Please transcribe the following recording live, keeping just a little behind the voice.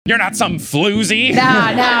You're not some floozy. No.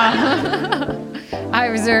 I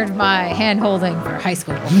reserved my hand-holding for high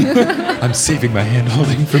school. I'm saving my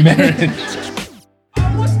hand-holding for marriage.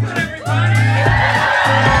 What's good, everybody?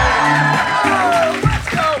 Let's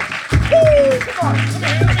go. Woo! Come on.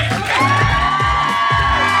 Come here.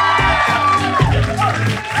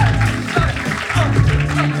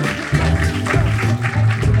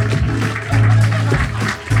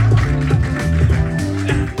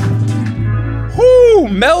 Woo!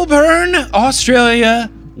 Melbourne, Australia.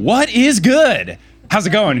 What is good? How's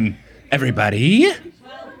it going, everybody?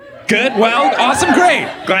 Good, well, awesome, great.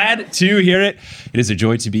 Glad to hear it. It is a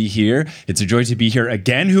joy to be here. It's a joy to be here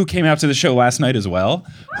again. Who came out to the show last night as well?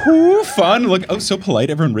 Whoo, fun. Look, oh, so polite.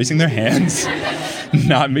 Everyone raising their hands.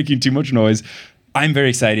 Not making too much noise. I'm very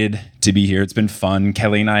excited to be here. It's been fun.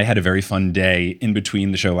 Kelly and I had a very fun day in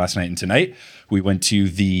between the show last night and tonight. We went to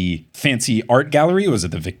the fancy art gallery. Was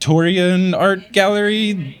it the Victorian Art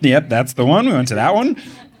Gallery? Yep, that's the one. We went to that one.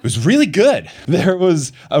 It was really good. There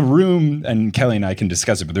was a room, and Kelly and I can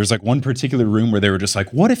discuss it, but there's like one particular room where they were just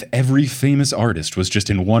like, what if every famous artist was just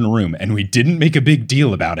in one room and we didn't make a big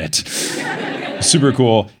deal about it? Super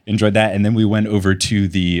cool. Enjoyed that. And then we went over to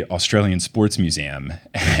the Australian Sports Museum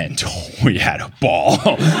and we had a ball.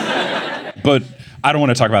 But I don't want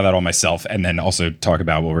to talk about that all myself and then also talk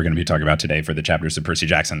about what we're going to be talking about today for the chapters of Percy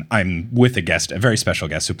Jackson. I'm with a guest, a very special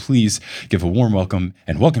guest, so please give a warm welcome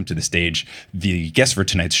and welcome to the stage the guest for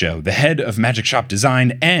tonight's show, the head of Magic Shop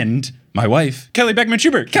Design and my wife, Kelly Beckman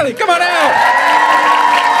Schubert. Kelly, come on out!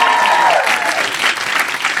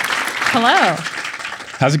 Hello.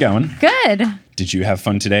 How's it going? Good. Did you have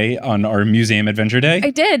fun today on our museum adventure day? I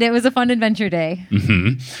did. It was a fun adventure day.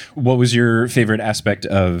 Mm-hmm. What was your favorite aspect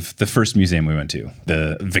of the first museum we went to?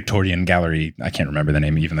 The Victorian Gallery. I can't remember the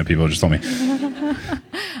name, even though people just told me.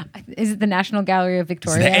 Is it the National Gallery of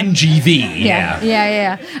Victoria? It's the NGV.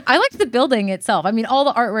 Yeah. I liked the building itself. I mean, all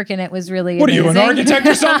the artwork in it was really What amazing. Are you, an architect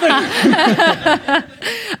or something?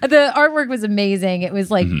 The artwork was amazing. It was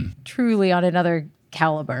like truly on another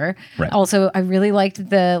caliber. Right. Also, I really liked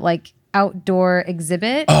the outdoor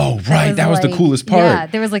exhibit. Oh, right. That was the coolest part. Yeah,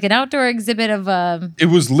 there was like an outdoor exhibit of it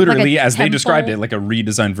was literally, like as they described it, temple. like a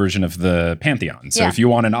redesigned version of the Pantheon. So Yeah. if you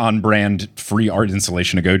want an on-brand free art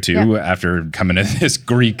installation to go to after coming to this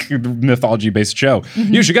Greek mythology-based show,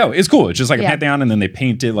 you should go. It's cool. It's just like a Pantheon, and then they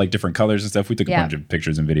paint it like different colors and stuff. We took a bunch of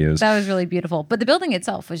pictures and videos. That was really beautiful. But the building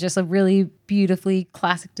itself was just a really beautifully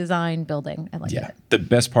classic design building. I liked it. The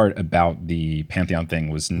best part about the Pantheon thing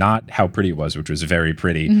was not how pretty it was, which was very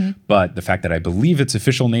pretty, but the fact that I believe its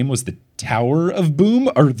official name was the Tower of Boom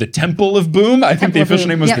or the Temple of Boom. I think the official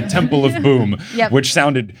name was the Temple of Boom, which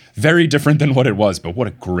sounded very different than what it was, but what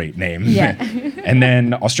a great name. Yeah. And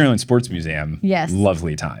then Australian Sports Museum. Yes.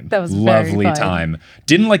 Lovely time. That was lovely very fun. time.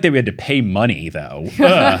 Didn't like that we had to pay money though.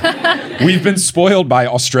 We've been spoiled by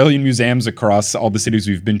Australian museums across all the cities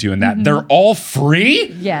we've been to and that they're all free?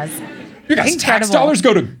 Yes. You guys, tax Incredible. dollars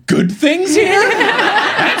go to good things here?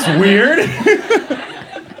 That's weird.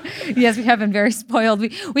 Yes, we have been very spoiled.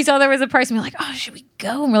 We saw there was a price and we were like, oh, should we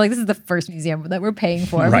go? And we're like, this is the first museum that we're paying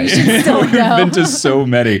for. Right. We should still We've go. been to so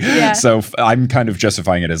many. Yeah. So I'm kind of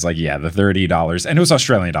justifying it as like, the $30. And it was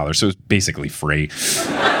Australian dollars, so it was basically free.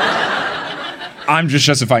 I'm just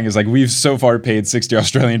justifying it as like, we've so far paid $60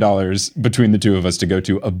 Australian dollars between the two of us to go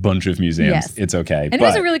to a bunch of museums. Yes. It's okay. And it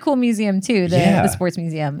was a really cool museum too, the sports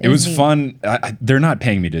museum. It was neat. fun. They're not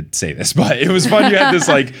paying me to say this, but it was fun. You had this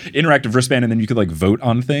like interactive wristband and then you could like vote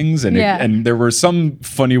on things. And, and there were some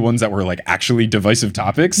funny ones that were like actually divisive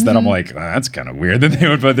topics that I'm like, that's kind of weird that they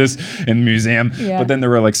would put this in the museum. Yeah. But then there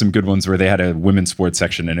were like some good ones where they had a women's sports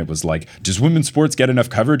section and it was like, does women's sports get enough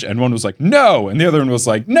coverage? And one was like, no. And the other one was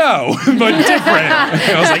like, no, but different. And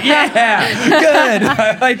I was like, yeah, good.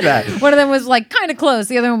 I like that. One of them was like kind of close.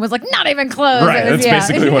 The other one was like not even close. Right, that's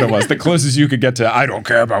basically what it was. The closest you could get to I don't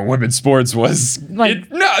care about women's sports was like,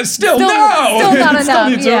 still no. Still not enough. Still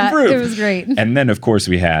needs to improve. It was great. And then of course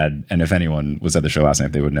we had, and if anyone was at the show last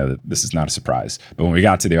night, they would know that this is not a surprise. But when we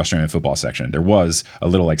got to the Australian football section, there was a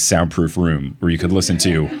little like soundproof room where you could listen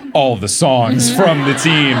to all the songs from the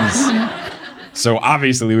teams. So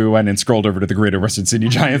obviously we went and scrolled over to the Greater Western Sydney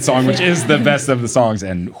Giants song, which is the best of the songs,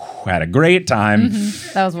 and had a great time.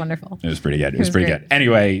 That was wonderful. It was pretty good. It was pretty good.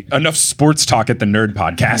 Anyway, enough sports talk at the Nerd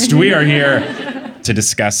Podcast. We are here to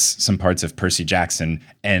discuss some parts of Percy Jackson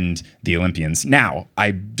and the Olympians. Now,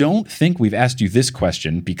 I don't think we've asked you this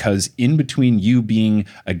question because in between you being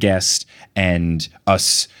a guest and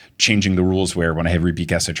us changing the rules where when I have repeat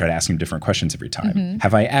guests, I try to ask them different questions every time.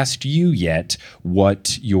 Have I asked you yet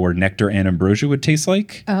what your nectar and ambrosia would taste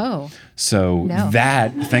like? Oh. So No.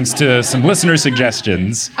 that, thanks to some listener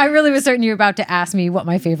suggestions. I really was certain you were about to ask me what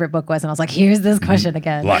my favorite book was, and I was like, here's this question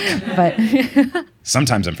again. Luck. But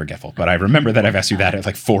Sometimes I'm forgetful, but I remember that I've asked you that at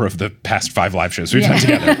like 4 of the past 5 live shows we've done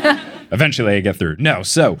together. Eventually I get through. No,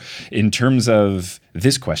 so in terms of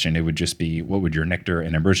this question, it would just be, what would your nectar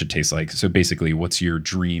and ambrosia taste like? So basically, what's your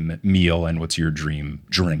dream meal and what's your dream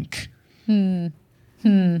drink? I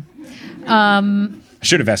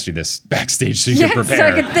should have asked you this backstage so you could prepare. So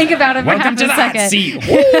I could think about it Welcome for to half the a hot second. seat.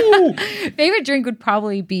 Woo! Favorite drink would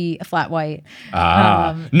probably be a flat white.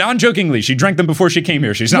 Non-jokingly, she drank them before she came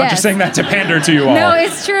here. She's not Yes. just saying that to pander to you all. No,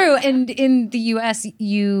 it's true. And in the US,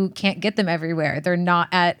 you can't get them everywhere. They're not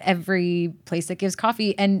at every place that gives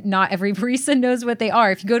coffee, and not every barista knows what they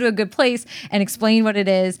are. If you go to a good place and explain what it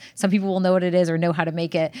is, some people will know what it is or know how to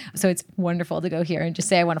make it. So it's wonderful to go here and just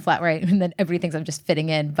say, I want a flat white, and then everybody thinks I'm just fitting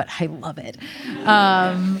in, but I love it.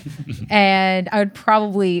 And I would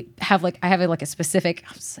probably have I have a specific,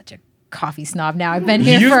 I'm such a coffee snob now. I've been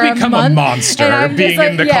here You've for a become month, a monster. and I'm Being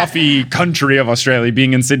just in the coffee country of Australia,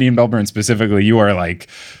 being in Sydney and Melbourne specifically, you are like,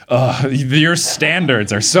 your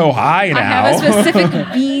standards are so high now. I have a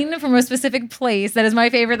specific bean from a specific place that is my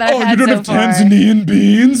favorite that I've had you don't so have far. Tanzanian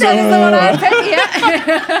beans? That is the one I would pick.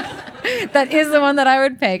 Yeah. That is the one that I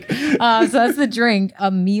would pick. So that's the drink. A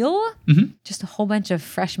meal? Just a whole bunch of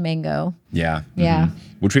fresh mango. Yeah. Yeah.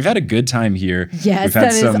 Which we've had a good time here. Yes, we've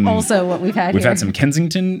had that is also what we've had We've here. had some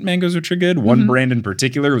Kensington mangoes, which are good. One brand in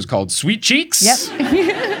particular was called Sweet Cheeks.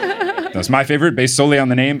 Yep. That's my favorite, based solely on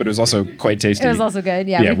the name, but it was also quite tasty. It was also good.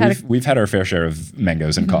 Yeah. Yeah, we've had our fair share of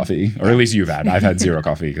mangoes and coffee, or at least you've had. I've had zero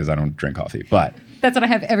coffee because I don't drink coffee, but that's what I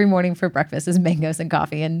have every morning for breakfast is mangoes and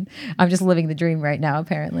coffee. And I'm just living the dream right now,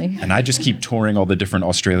 apparently. And I just keep touring all the different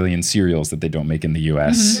Australian cereals that they don't make in the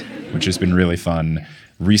US, which has been really fun.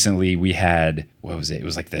 Recently, we had, what was it? It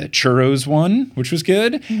was like the churros one, which was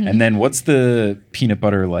good. And then what's the peanut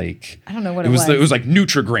butter like? I don't know what it was. It was like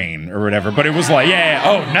Nutri-Grain or whatever. But it was like,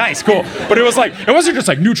 oh, nice, cool. But it was like, it wasn't just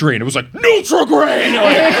like Nutri-Grain. It was like Nutri-Grain.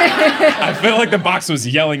 I feel like the box was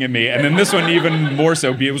yelling at me. And then this one even more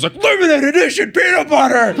so. It was like limited edition peanut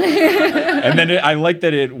butter. And then I like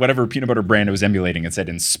that whatever peanut butter brand it was emulating, it said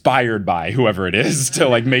inspired by whoever it is to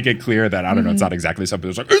like make it clear that, I don't know, it's not exactly something. It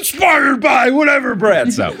was like inspired by whatever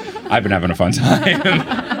brand. So I've been having a fun time.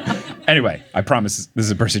 Anyway, I promise this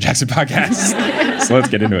is a Percy Jackson podcast. So let's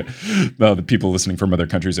get into it. Well, the people listening from other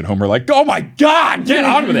countries at home are like, oh my God, get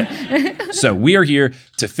on with it. So we are here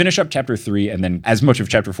to finish up chapter 3 and then as much of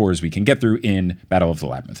chapter 4 as we can get through in Battle of the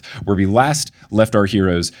Labyrinth, where we last left our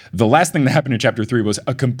heroes. The last thing that happened in chapter 3 was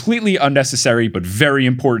a completely unnecessary but very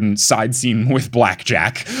important side scene with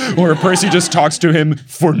Blackjack, where Percy just talks to him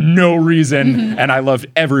for no reason. And I loved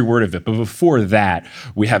every word of it. But before that,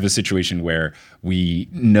 we have a situation where we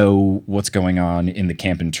know what's going on in the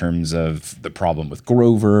camp in terms of the problem with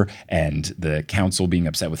Grover and the council being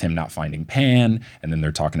upset with him not finding Pan. And then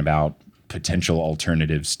they're talking about potential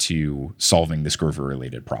alternatives to solving this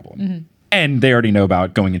Grover-related problem. And they already know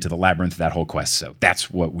about going into the labyrinth, that whole quest. So that's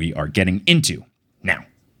what we are getting into. Now,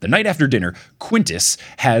 the night after dinner, Quintus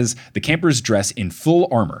has the campers dress in full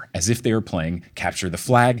armor as if they are playing Capture the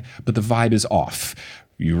Flag, but the vibe is off.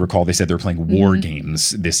 You recall they said they're playing war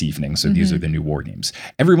games this evening, so these are the new war games.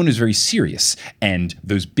 Everyone is very serious, and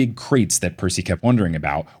those big crates that Percy kept wondering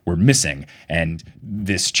about were missing. And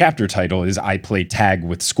this chapter title is I Play Tag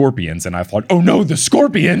with Scorpions, and I thought, oh no, the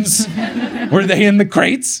scorpions! Were they in the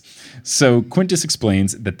crates? So Quintus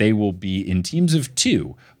explains that they will be in teams of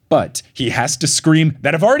 2, but he has to scream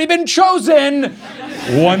that have already been chosen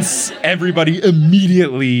once everybody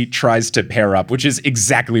immediately tries to pair up, which is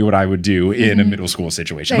exactly what I would do in a middle school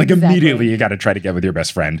situation. Like immediately you got to try to get with your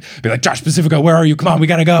best friend. Be like, Josh Pacifico, where are you? Come on, we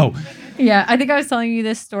got to go. Yeah, I think I was telling you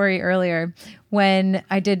this story earlier. When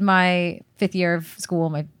I did my 5th year of school,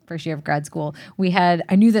 my first year of grad school, I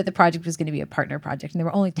knew that the project was going to be a partner project, and there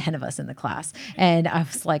were only 10 of us in the class. And I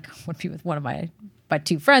was like, I want to be with one of my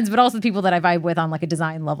 2 friends, but also the people that I vibe with on like a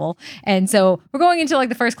design level. And so we're going into like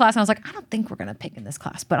the first class, and I was like, I don't think we're going to pick in this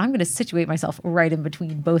class, but I'm going to situate myself right in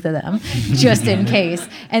between both of them just in case.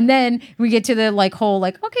 And then we get to the whole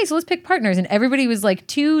okay, so let's pick partners. And everybody was like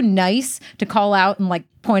too nice to call out and like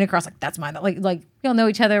point across like, that's mine. Like we all know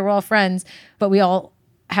each other. We're all friends, but we all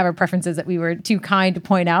have our preferences that we were too kind to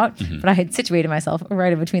point out, but I had situated myself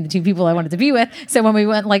right in between the two people I wanted to be with. So when we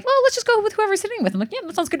went like, well, let's just go with whoever's sitting with. I'm like, yeah,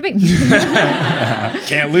 that sounds good to me.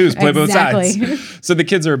 Can't lose, play both Exactly. sides. So the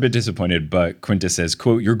kids are a bit disappointed, but Quintus says,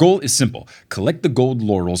 quote, your goal is simple. Collect the gold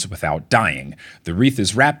laurels without dying. The wreath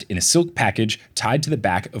is wrapped in a silk package tied to the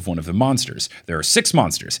back of one of the monsters. There are 6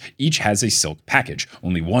 monsters. Each has a silk package.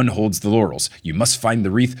 Only one holds the laurels. You must find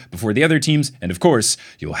the wreath before the other teams, and of course,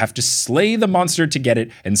 you'll have to slay the monster to get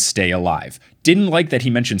it and stay alive. Didn't like that he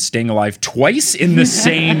mentioned staying alive twice in the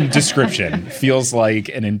same description. Feels like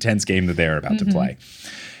an intense game that they're about to play.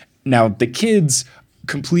 Now, the kids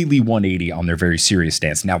completely 180 on their very serious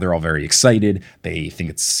stance. Now they're all very excited. They think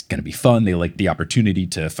it's going to be fun. They like the opportunity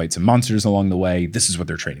to fight some monsters along the way. This is what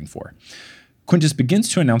they're training for. Quintus begins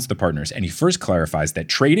to announce the partners, and he first clarifies that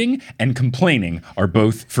trading and complaining are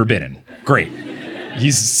both forbidden. Great.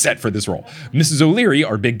 He's set for this role. Mrs. O'Leary,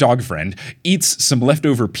 our big dog friend, eats some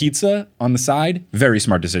leftover pizza on the side. Very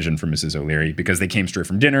smart decision for Mrs. O'Leary because they came straight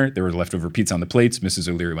from dinner. There was leftover pizza on the plates. Mrs.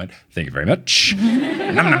 O'Leary went, thank you very much.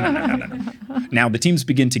 Nom, nom, nom, nom, nom, nom. Now the teams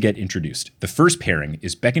begin to get introduced. The first pairing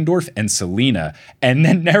is Beckendorf and Selena. And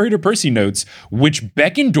then narrator Percy notes, which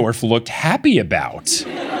Beckendorf looked happy about.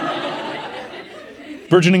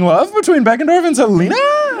 Burgeoning love between Beckendorf and Selena?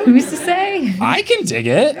 Who's to say? I can dig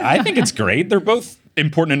it. I think it's great. They're both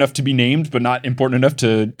important enough to be named, but not important enough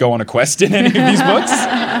to go on a quest in any of these books.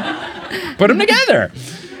 Put them together.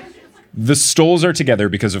 The Stolls are together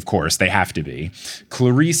because, of course, they have to be.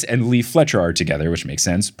 Clarice and Lee Fletcher are together, which makes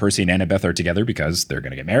sense. Percy and Annabeth are together because they're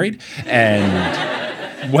going to get married.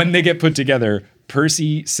 And when they get put together,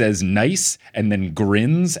 Percy says nice and then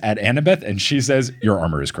grins at Annabeth, and she says, your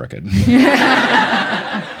armor is crooked.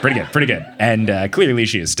 Pretty good. And clearly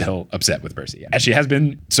she is still upset with Percy, as she has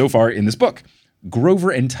been so far in this book. Grover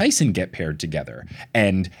and Tyson get paired together.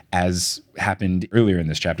 And as happened earlier in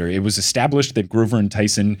this chapter, it was established that Grover and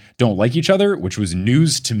Tyson don't like each other, which was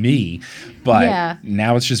news to me. But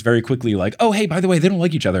now it's just very quickly like, oh, hey, by the way, they don't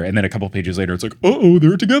like each other. And then a couple pages later, it's like, uh-oh,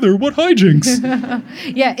 they're together. What hijinks?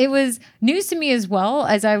 Yeah, it was news to me as well.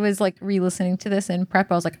 As I was like re-listening to this in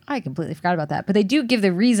prep, I was like, I completely forgot about that. But they do give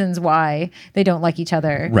the reasons why they don't like each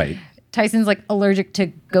other. Right. Tyson's like allergic to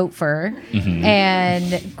goat fur,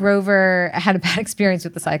 and Grover had a bad experience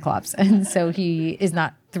with the Cyclops, and so he is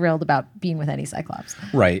not thrilled about being with any Cyclops.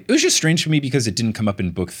 Right. It was just strange for me because it didn't come up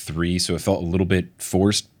in book 3, so it felt a little bit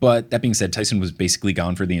forced. But that being said, Tyson was basically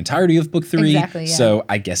gone for the entirety of book 3. Exactly, yeah. So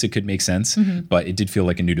I guess it could make sense. But it did feel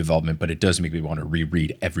like a new development, but it does make me want to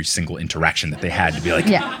reread every single interaction that they had to be like,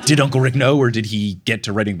 did Uncle Rick know, or did he get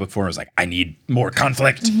to writing book 4 and was like, I need more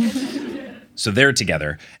conflict? So they're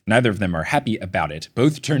together. Neither of them are happy about it.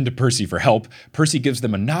 Both turn to Percy for help. Percy gives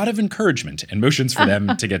them a nod of encouragement and motions for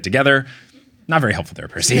them to get together. Not very helpful there,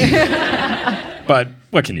 Percy. But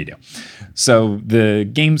what can you do? So the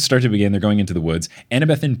games start to begin. They're going into the woods.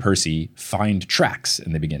 Annabeth and Percy find tracks,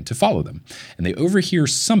 and they begin to follow them. And they overhear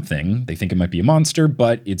something. They think it might be a monster,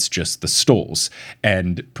 but it's just the Stolls.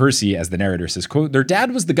 And Percy, as the narrator says, quote, their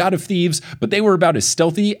dad was the god of thieves, but they were about as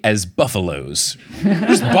stealthy as buffaloes.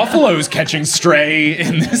 There's buffaloes catching stray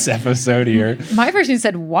in this episode here. My version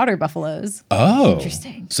said water buffaloes. Oh.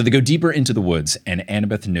 Interesting. So they go deeper into the woods, and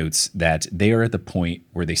Annabeth notes that they are at the point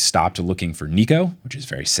where they stopped looking for Nico, which is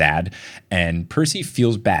very sad. And Percy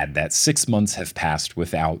feels bad that 6 months have passed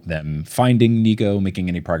without them finding Nico, making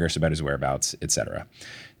any progress about his whereabouts, etc.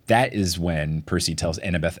 That is when Percy tells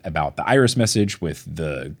Annabeth about the Iris message with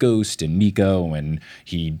the ghost and Nico, and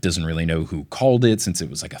he doesn't really know who called it since it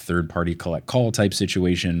was like a third-party collect call type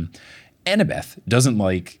situation. Annabeth doesn't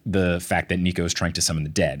like the fact that Nico is trying to summon the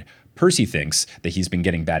dead. Percy thinks that he's been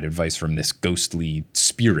getting bad advice from this ghostly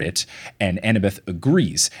spirit, and Annabeth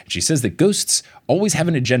agrees. She says that ghosts always have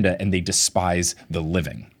an agenda and they despise the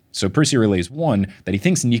living. So Percy relays 1, that he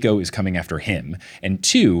thinks Nico is coming after him, and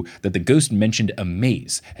 2, that the ghost mentioned a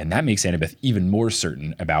maze, and that makes Annabeth even more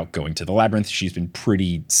certain about going to the Labyrinth. She's been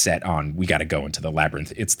pretty set on, we gotta go into the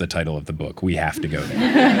Labyrinth. It's the title of the book. We have to go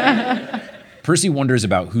there. Percy wonders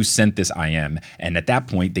about who sent this IM, and at that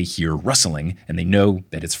point they hear rustling, and they know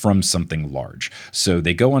that it's from something large. So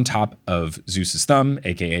they go on top of Zeus's thumb,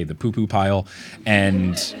 aka the poo-poo pile,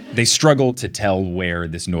 and they struggle to tell where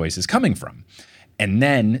this noise is coming from. And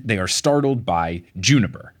then they are startled by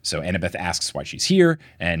Juniper. So Annabeth asks why she's here,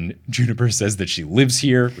 and Juniper says that she lives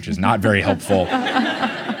here, which is not very helpful.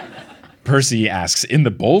 Percy asks, in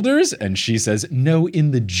the boulders? And she says, no,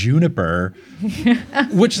 in the juniper.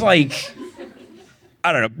 Which, like,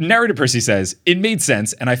 I don't know. Narrator Percy says, it made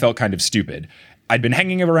sense, and I felt kind of stupid. I'd been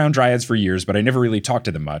hanging around dryads for years, but I never really talked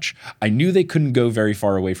to them much. I knew they couldn't go very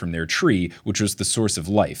far away from their tree, which was the source of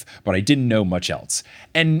life, but I didn't know much else.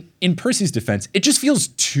 And in Percy's defense, it just feels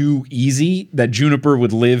too easy that Juniper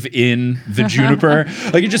would live in the juniper.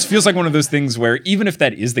 Like, it just feels like one of those things where even if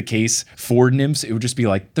that is the case for nymphs, it would just be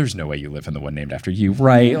like, there's no way you live in the one named after you,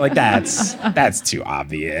 right? Like, that's too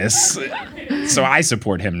obvious. So I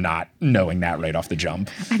support him not knowing that right off the jump.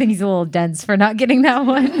 I think he's a little dense for not getting that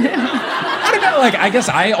one. I don't know. Like, I guess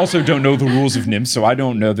I also don't know the rules of nymphs, so I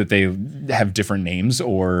don't know that they have different names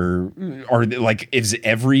or like, is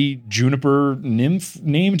every juniper nymph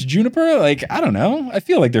named Juniper? Like, I don't know. I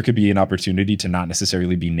feel like there could be an opportunity to not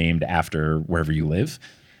necessarily be named after wherever you live.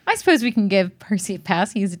 I suppose we can give Percy a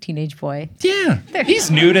pass. He's a teenage boy. Yeah,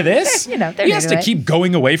 he's new to this. He has to keep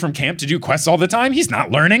going away from camp to do quests all the time. He's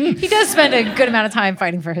not learning. He does spend a good amount of time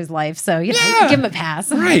fighting for his life, so give him a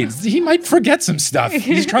pass. Right, he might forget some stuff.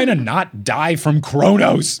 He's trying to not die from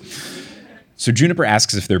Kronos. So Juniper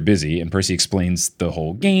asks if they're busy, and Percy explains the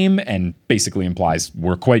whole game and basically implies,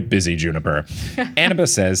 we're quite busy, Juniper. Annabeth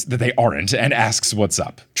says that they aren't and asks what's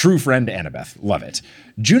up. True friend Annabeth. Love it.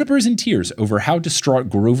 Juniper's in tears over how distraught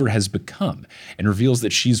Grover has become and reveals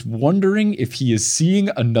that she's wondering if he is seeing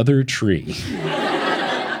another tree.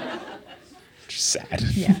 Sad.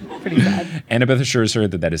 Yeah, pretty sad. Annabeth assures her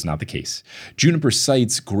that that is not the case. Juniper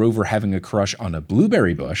cites Grover having a crush on a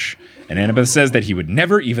blueberry bush, and Annabeth says that he would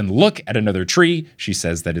never even look at another tree. She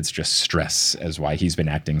says that it's just stress as why he's been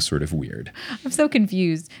acting sort of weird. I'm so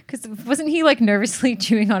confused, because wasn't he like nervously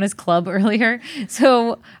chewing on his club earlier?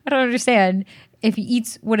 So I don't understand if he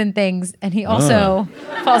eats wooden things and he also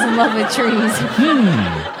falls in love with trees.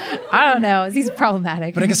 I don't know. He's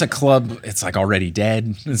problematic. But I guess a club, it's like already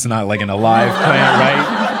dead. It's not like an alive plant,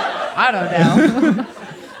 right? I don't know.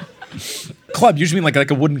 Club, you usually mean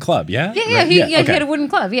like a wooden club, yeah? Yeah, right? he had a wooden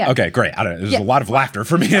club, yeah. Okay, great. I don't know. There's a lot of laughter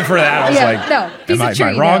for me for that. I was like, no, piece of tree,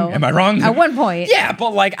 am I wrong? though. Am I wrong? At one point. Yeah,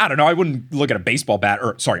 but like, I don't know. I wouldn't look at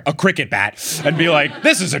a cricket bat and be like,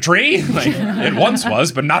 this is a tree. Like, it once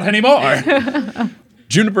was, but not anymore.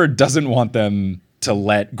 Juniper doesn't want them to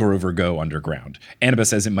let Grover go underground. Annabeth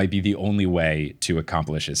says it might be the only way to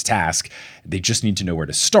accomplish his task. They just need to know where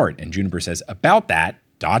to start. And Juniper says, about that, ...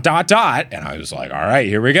 And I was like, all right,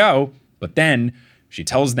 here we go. But then she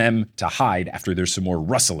tells them to hide after there's some more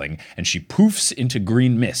rustling, and she poofs into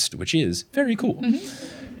green mist, which is very cool.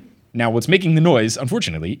 Mm-hmm. Now, what's making the noise,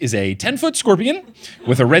 unfortunately, is a 10-foot scorpion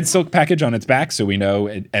with a red silk package on its back, so we know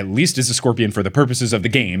it at least is a scorpion for the purposes of the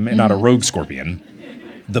game and not a rogue scorpion.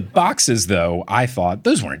 The boxes, though, I thought,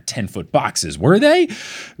 those weren't 10-foot boxes, were they?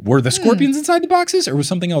 Were the scorpions inside the boxes, or was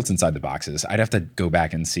something else inside the boxes? I'd have to go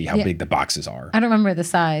back and see how big the boxes are. I don't remember the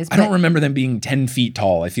size. I don't remember them being 10 feet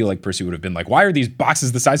tall. I feel like Percy would have been like, why are these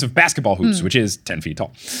boxes the size of basketball hoops, which is 10 feet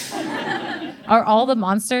tall? Are all the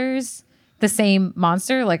monsters the same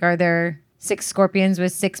monster? Like, are there 6 scorpions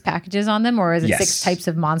with 6 packages on them, or is it 6 types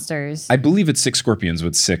of monsters? I believe it's 6 scorpions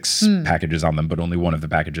with 6 packages on them, but only one of the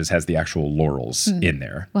packages has the actual laurels in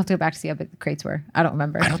there. We'll have to go back to see how big the crates were. I don't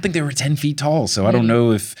remember. I don't think they were 10 feet tall, so I don't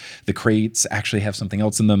know if the crates actually have something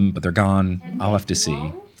else in them, but they're gone. I'll have to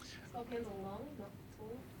see.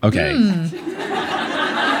 Okay.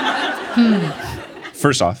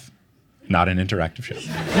 First off, not an interactive show.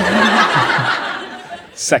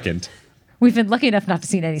 Second, we've been lucky enough not to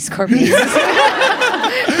see any scorpions.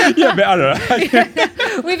 Yeah, but I don't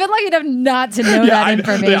know. We've been lucky enough not to know that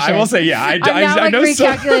information. I will say, yeah. I'm now like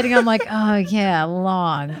recalculating. I'm like, oh yeah,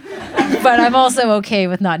 long. But I'm also okay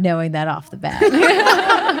with not knowing that off the bat.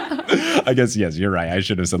 I guess, yes, you're right. I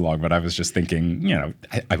should have said long, but I was just thinking,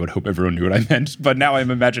 I would hope everyone knew what I meant. But now I'm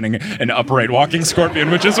imagining an upright walking scorpion,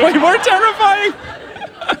 which is way more terrifying.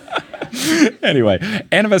 Anyway,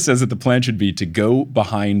 Annabeth says that the plan should be to go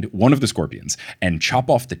behind one of the scorpions and chop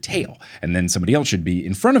off the tail, and then somebody else should be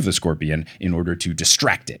in front of the scorpion in order to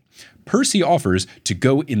distract it. Percy offers to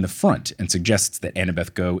go in the front and suggests that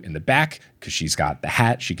Annabeth go in the back because she's got the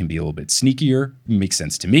hat. She can be a little bit sneakier. Makes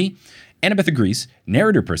sense to me. Annabeth agrees.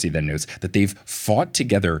 Narrator Percy then notes that they've fought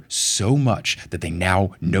together so much that they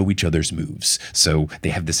now know each other's moves. So they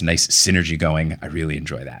have this nice synergy going. I really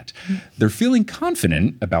enjoy that. They're feeling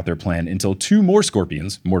confident about their plan until 2 more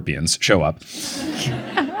Morpions, show up.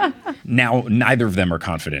 Now, neither of them are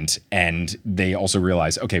confident, and they also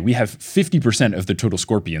realize, okay, we have 50% of the total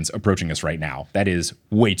scorpions approaching us right now. That is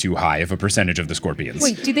way too high of a percentage of the scorpions.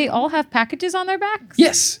 Wait, do they all have packages on their backs?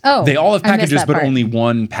 Yes. Oh, they all have I missed packages, that but part. only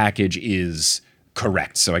one package is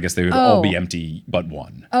Correct. So I guess they would all be empty but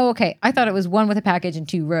one. Oh, okay. I thought it was one with a package and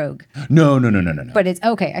 2 rogue. No. But it's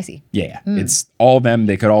okay. I see. Yeah. It's all of them.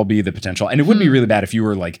 They could all be the potential. And it wouldn't be really bad if you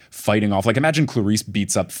were like fighting off. Like imagine Clarice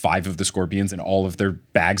beats up 5 of the scorpions and all of their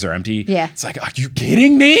bags are empty. Yeah. It's like, are you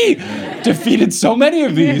kidding me? Defeated so many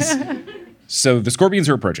of these. So the scorpions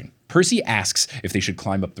are approaching. Percy asks if they should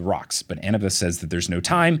climb up the rocks, but Annabeth says that there's no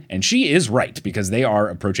time, and she is right because they are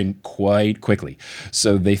approaching quite quickly.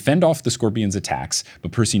 So they fend off the scorpions' attacks,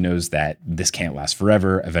 but Percy knows that this can't last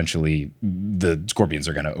forever. Eventually, the scorpions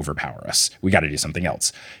are going to overpower us. We got to do something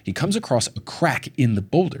else. He comes across a crack in the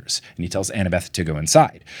boulders, and he tells Annabeth to go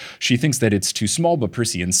inside. She thinks that it's too small, but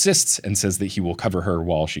Percy insists and says that he will cover her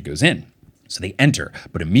while she goes in. So they enter,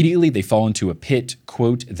 but immediately they fall into a pit,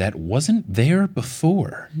 quote, that wasn't there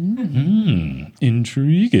before.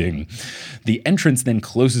 Intriguing. The entrance then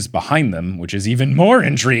closes behind them, which is even more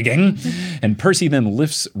intriguing. And Percy then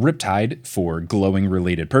lifts Riptide for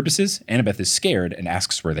glowing-related purposes. Annabeth is scared and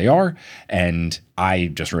asks where they are. And I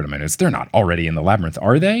just wrote in my notes, they're not already in the labyrinth,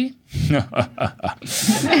 are they?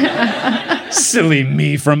 Silly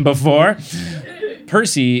me from before.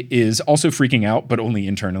 Percy is also freaking out, but only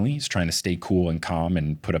internally. He's trying to stay cool and calm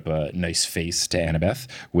and put up a nice face to Annabeth,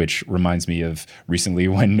 which reminds me of recently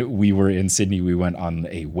when we were in Sydney, we went on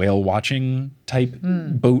a whale watching type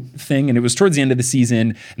boat thing. And it was towards the end of the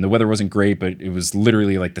season and the weather wasn't great, but it was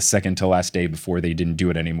literally like the second to last day before they didn't do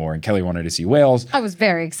it anymore. And Kelly wanted to see whales. I was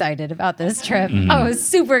very excited about this trip. I was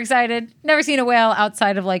super excited. Never seen a whale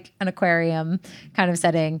outside of like an aquarium kind of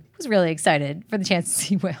setting. I was really excited for the chance to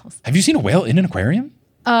see whales. Have you seen a whale in an aquarium?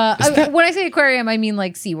 When I say aquarium, I mean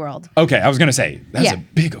like SeaWorld. Okay, I was going to say, that's a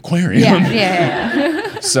big aquarium.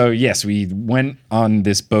 Yeah. So yes, we went on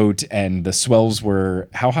this boat and the swells were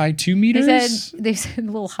how high? 2 meters? They said a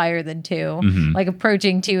little higher than 2, like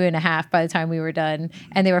approaching 2.5 by the time we were done.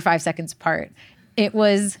 And they were 5 seconds apart. It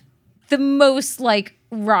was the most like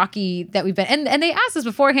rocky that we've been. And they asked us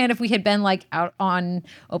beforehand if we had been like out on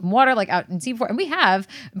open water, like out in sea before. And we have,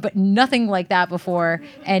 but nothing like that before.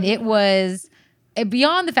 And it was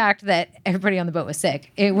beyond the fact that everybody on the boat was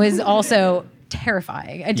sick. It was also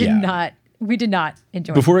terrifying. We did not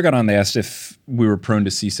enjoy it. Before we got on, they asked if we were prone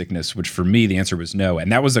to seasickness, which for me, the answer was no.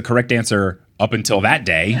 And that was the correct answer up until that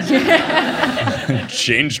day.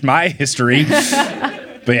 Changed my history.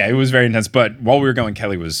 But yeah, it was very intense. But while we were going,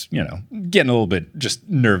 Kelly was, getting a little bit just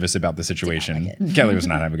nervous about the situation. Kelly was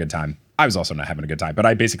not having a good time. I was also not having a good time. But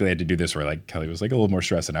I basically had to do this where like Kelly was like a little more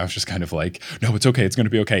stressed and I was just kind of like, no, it's okay. It's going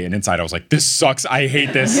to be okay. And inside I was like, this sucks. I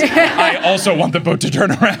hate this. I also want the boat to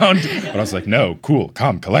turn around. But I was like, no, cool,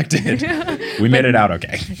 calm, collected. We made it out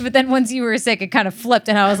okay. But then once you were sick, it kind of flipped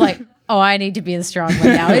and I was like, oh, I need to be the strong one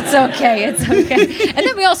now. It's okay. It's okay. And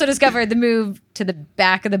then we also discovered the move to the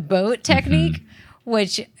back of the boat technique.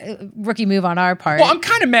 Which rookie move on our part. Well, I'm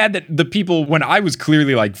kind of mad that the people, when I was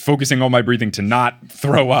clearly like focusing all my breathing to not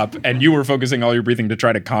throw up and you were focusing all your breathing to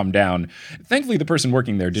try to calm down. Thankfully, the person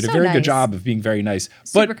working there did a very good job of being very nice.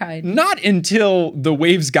 Super kind. Not until the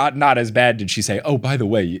waves got not as bad did she say, oh, by the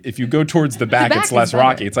way, if you go towards the back it's less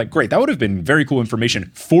rocky. It's like, great. That would have been very cool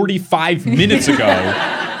information 45 minutes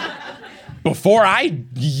ago. Before I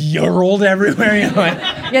yodeled everywhere.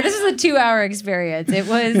 Yeah, this is a 2-hour experience. It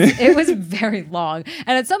was very long.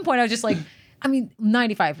 And at some point I was just like,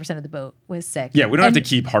 95% of the boat was sick. Yeah, we don't have to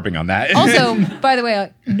keep harping on that. Also, by the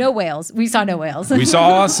way, no whales. We saw no whales. We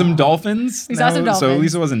saw some dolphins. Saw some dolphins. So at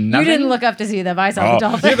least it wasn't nothing. You didn't look up to see them. I saw the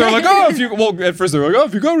dolphins. Yeah, they're like, at first they were like,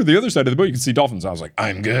 if you go to the other side of the boat, you can see dolphins. I was like,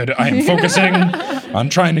 I'm good. I'm focusing. I'm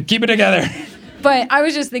trying to keep it together. But I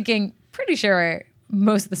was just thinking, pretty sure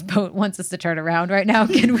most of this boat wants us to turn around right now.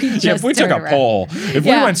 Can we just if we took a poll, if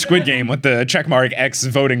we went Squid Game with the checkmark X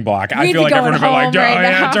voting block, I feel like everyone would be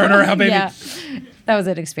like, turn around, baby. Yeah. That was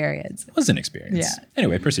an experience. It was an experience. Yeah.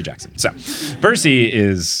 Anyway, Percy Jackson. So Percy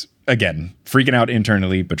is, again, freaking out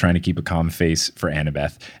internally, but trying to keep a calm face for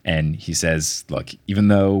Annabeth. And he says, look, even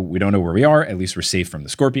though we don't know where we are, at least we're safe from the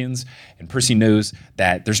scorpions. And Percy knows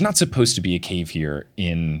that there's not supposed to be a cave here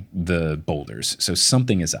in the boulders. So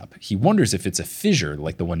something is up. He wonders if it's a fissure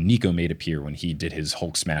like the one Nico made appear when he did his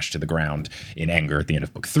Hulk smash to the ground in anger at the end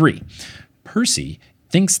of book 3. Percy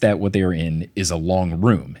thinks that what they are in is a long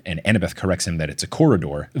room, and Annabeth corrects him that it's a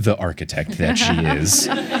corridor, the architect that she is.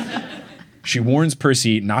 She warns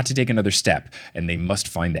Percy not to take another step, and they must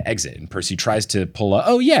find the exit. And Percy tries to pull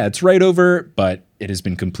it's right over, but it has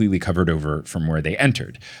been completely covered over from where they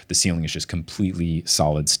entered. The ceiling is just completely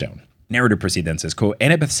solid stone. Narrator Percy then says, quote,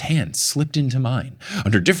 Annabeth's hand slipped into mine.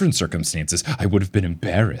 Under different circumstances, I would have been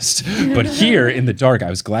embarrassed. But here, in the dark, I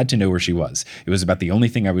was glad to know where she was. It was about the only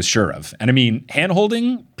thing I was sure of. And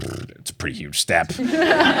hand-holding, it's pretty huge step.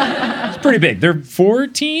 It's pretty big. They're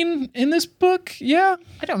 14 in this book. Yeah.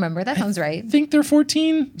 I don't remember. That sounds right. I think they're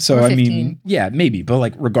 14. So, Or I mean, 15. yeah, maybe. But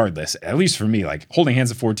like, regardless, at least for me, like holding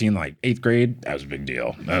hands at 14, like 8th grade, that was a big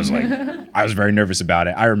deal. I was like, I was very nervous about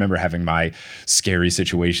it. I remember having my scary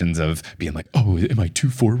situations of being like, oh, am I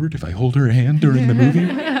too forward if I hold her hand during the movie?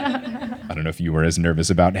 I don't know if you were as nervous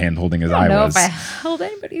about hand holding as I know was. if I held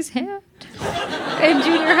anybody's hand in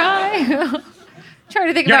junior high. Trying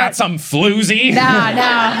to think You're about. not some floozy.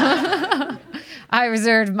 Nah. I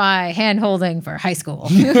reserved my hand holding for high school.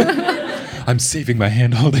 I'm saving my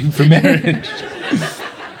hand holding for marriage.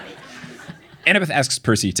 Annabeth asks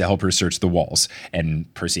Percy to help her search the walls,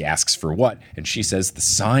 and Percy asks for what, and she says the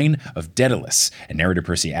sign of Daedalus. And narrator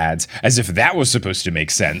Percy adds, as if that was supposed to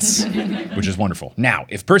make sense, which is wonderful. Now,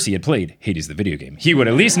 if Percy had played Hades the video game, he would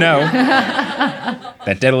at least know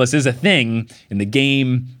that Daedalus is a thing. In the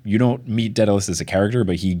game, you don't meet Daedalus as a character,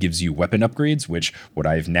 but he gives you weapon upgrades, which what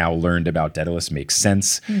I've now learned about Daedalus makes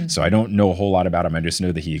sense. So I don't know a whole lot about him. I just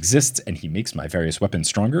know that he exists, and he makes my various weapons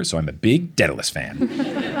stronger, so I'm a big Daedalus fan.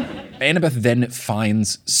 Annabeth then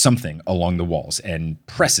finds something along the walls and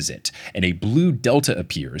presses it, and a blue delta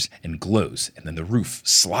appears and glows, and then the roof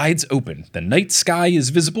slides open. The night sky is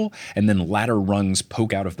visible, and then ladder rungs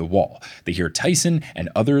poke out of the wall. They hear Tyson and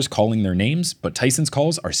others calling their names, but Tyson's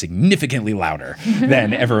calls are significantly louder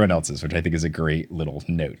than everyone else's, which I think is a great little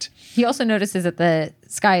note. He also notices that the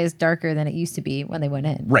sky is darker than it used to be when they went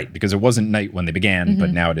in. Right, because it wasn't night when they began, but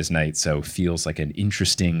now it is night, so feels like an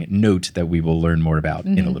interesting note that we will learn more about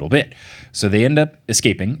in a little bit. So they end up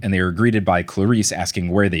escaping, and they are greeted by Clarice asking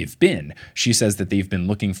where they've been. She says that they've been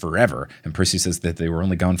looking forever, and Percy says that they were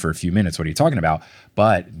only gone for a few minutes. What are you talking about?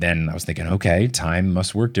 But then I was thinking, okay, time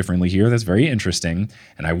must work differently here. That's very interesting.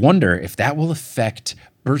 And I wonder if that will affect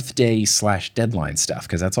birthday/deadline stuff,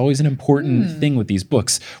 because that's always an important thing with these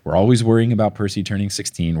books. We're always worrying about Percy turning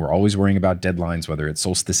 16. We're always worrying about deadlines, whether it's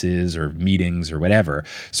solstices or meetings or whatever.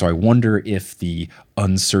 So I wonder if the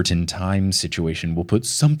uncertain time situation will put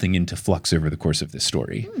something into flux over the course of this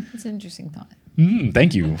story. That's an interesting thought.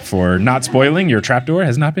 Thank you for not spoiling. Your trapdoor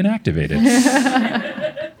has not been activated.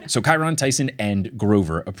 So Chiron, Tyson, and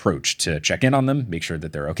Grover approach to check in on them, make sure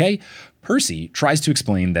that they're okay. Percy tries to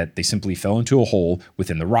explain that they simply fell into a hole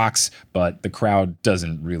within the rocks, but the crowd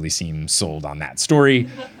doesn't really seem sold on that story.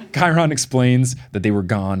 Chiron explains that they were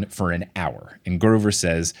gone for an hour, and Grover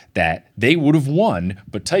says that they would have won,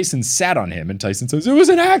 but Tyson sat on him, and Tyson says, it was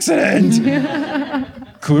an accident!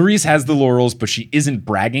 Clarice has the laurels, but she isn't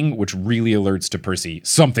bragging, which really alerts to Percy.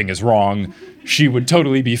 Something is wrong. She would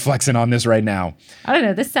totally be flexing on this right now. I don't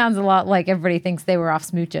know. This sounds a lot like everybody thinks they were off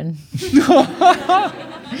smooching.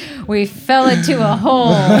 We fell into a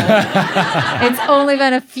hole. It's only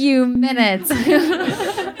been a few minutes.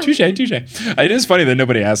 Touche. It is funny that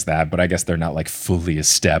nobody asked that, but I guess they're not like fully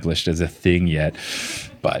established as a thing yet.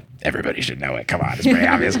 But everybody should know it. Come on, it's pretty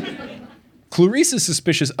obvious. Clarice is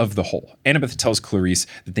suspicious of the hole. Annabeth tells Clarice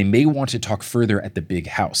that they may want to talk further at the big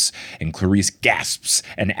house, and Clarice gasps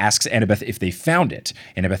and asks Annabeth if they found it.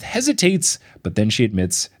 Annabeth hesitates, but then she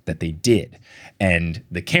admits that they did. And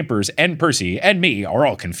the campers and Percy and me are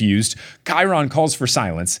all confused. Chiron calls for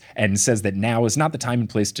silence and says that now is not the time and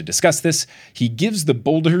place to discuss this. He gives the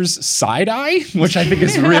boulders side eye, which I think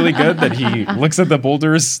is really good, that he looks at the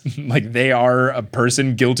boulders like they are a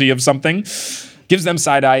person guilty of something. Gives them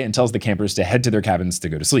side eye and tells the campers to head to their cabins to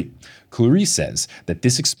go to sleep. Clarice says that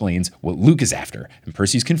this explains what Luke is after, and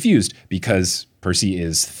Percy's confused because Percy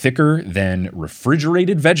is thicker than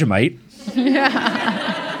refrigerated Vegemite.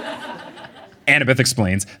 Annabeth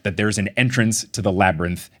explains that there's an entrance to the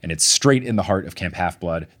Labyrinth, and it's straight in the heart of Camp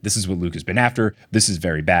Half-Blood. This is what Luke has been after. This is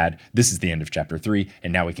very bad. This is the end of chapter 3,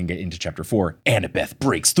 and now we can get into chapter 4. Annabeth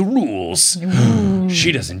breaks the rules.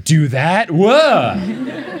 She doesn't do that.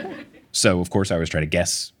 Whoa! So, of course, I always try to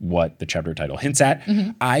guess what the chapter title hints at.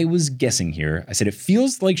 I was guessing here. I said it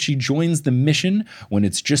feels like she joins the mission when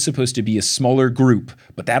it's just supposed to be a smaller group,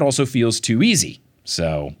 but that also feels too easy.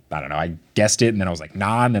 So, I don't know. I guessed it, and then I was like,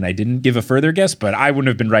 nah, and then I didn't give a further guess, but I wouldn't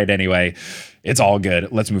have been right anyway. It's all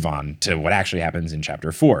good. Let's move on to what actually happens in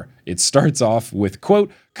chapter 4. It starts off with,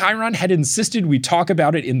 quote, Chiron had insisted we talk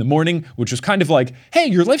about it in the morning, which was kind of like, hey,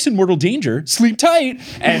 your life's in mortal danger, sleep tight.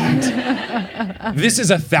 And this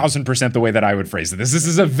is 1,000% the way that I would phrase this. This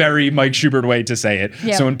is a very Mike Schubert way to say it.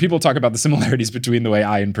 Yep. So when people talk about the similarities between the way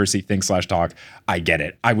I and Percy think/talk, I get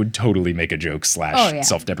it. I would totally make a joke /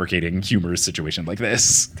 self-deprecating humorous situation like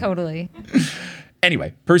this. Totally.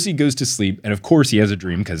 Anyway, Percy goes to sleep, and of course he has a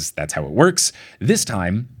dream because that's how it works. This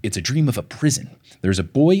time, it's a dream of a prison. There's a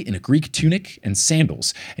boy in a Greek tunic and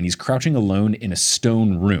sandals, and he's crouching alone in a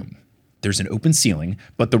stone room. There's an open ceiling,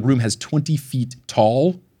 but the room has 20 feet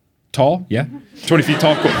tall, yeah? 20 feet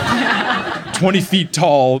tall, cool. 20 feet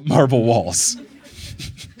tall marble walls.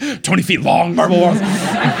 20 feet long marble walls.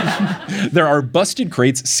 There are busted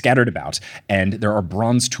crates scattered about, and there are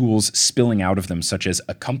bronze tools spilling out of them, such as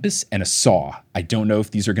a compass and a saw. I don't know if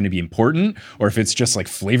these are going to be important or if it's just like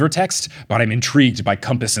flavor text, but I'm intrigued by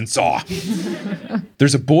compass and saw.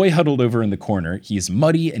 There's a boy huddled over in the corner. He is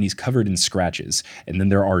muddy and he's covered in scratches. And then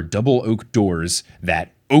there are double oak doors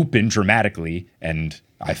that open dramatically, and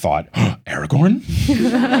I thought, oh, Aragorn?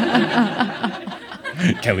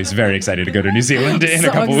 Kelly's very excited to go to New Zealand in a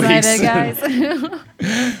couple weeks. Guys.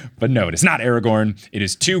 But no, it is not Aragorn. It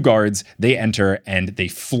is two guards. They enter and they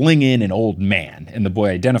fling in an old man. And the boy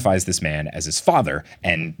identifies this man as his father.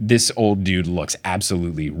 And this old dude looks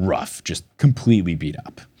absolutely rough, just completely beat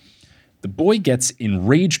up. The boy gets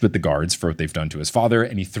enraged with the guards for what they've done to his father,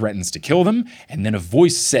 and he threatens to kill them. And then a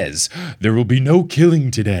voice says, "There will be no killing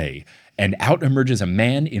today." And out emerges a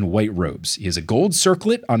man in white robes. He has a gold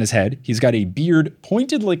circlet on his head. He's got a beard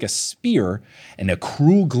pointed like a spear and a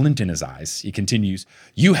cruel glint in his eyes. He continues,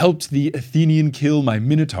 "You helped the Athenian kill my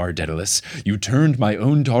Minotaur, Daedalus. You turned my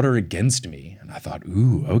own daughter against me." And I thought,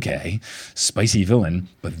 ooh, okay, spicy villain.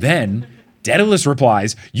 But then Daedalus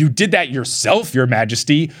replies, "You did that yourself, your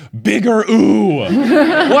majesty. Bigger ooh."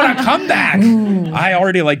 What a comeback. Ooh. I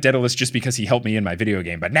already like Daedalus just because he helped me in my video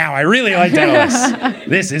game, but now I really like Daedalus.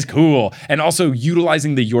 This is cool. And also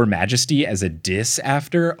utilizing the your majesty as a diss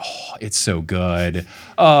after. Oh, it's so good.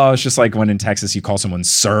 Oh, it's just like when in Texas you call someone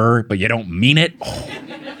sir, but you don't mean it.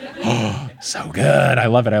 Oh, so good. I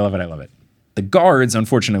love it. I love it. I love it. The guards,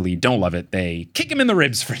 unfortunately, don't love it. They kick him in the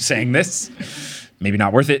ribs for saying this. Maybe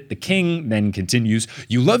not worth it. The king then continues,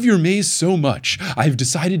 "You love your maze so much. I've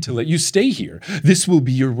decided to let you stay here. This will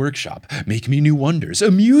be your workshop. Make me new wonders.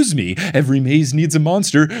 Amuse me. Every maze needs a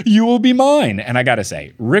monster. You will be mine." And I gotta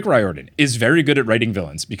say, Rick Riordan is very good at writing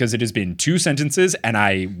villains because it has been 2 sentences and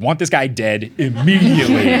I want this guy dead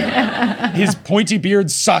immediately. His pointy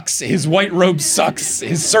beard sucks. His white robe sucks.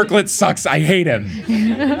 His circlet sucks. I hate him.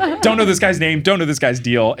 Don't know this guy's name. Don't know this guy's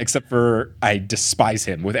deal, except for I despise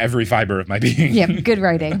him with every fiber of my being. Yep. Good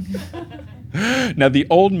writing. Now, the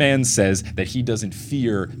old man says that he doesn't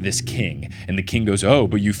fear this king. And the king goes, "Oh,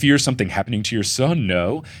 but you fear something happening to your son,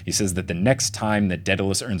 no?" He says that the next time that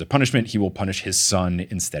Daedalus earns a punishment, he will punish his son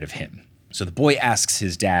instead of him. So the boy asks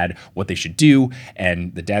his dad what they should do,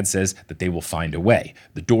 and the dad says that they will find a way.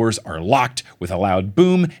 The doors are locked with a loud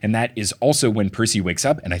boom, and that is also when Percy wakes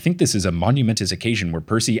up. And I think this is a monumentous occasion where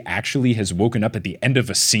Percy actually has woken up at the end of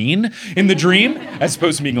a scene in the dream, as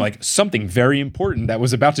opposed to being like something very important that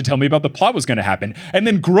was about to tell me about the plot was going to happen. And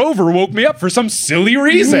then Grover woke me up for some silly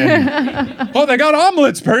reason. "Oh, they got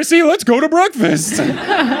omelets, Percy. Let's go to breakfast."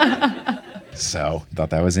 So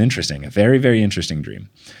thought that was interesting. A very, very interesting dream.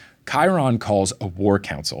 Chiron calls a war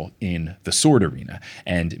council in the sword arena,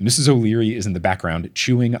 and Mrs. O'Leary is in the background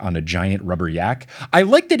chewing on a giant rubber yak. I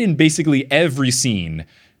like that in basically every scene,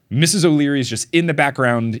 Mrs. O'Leary is just in the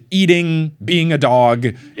background, eating, being a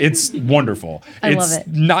dog. It's wonderful. I love it.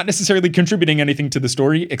 It's not necessarily contributing anything to the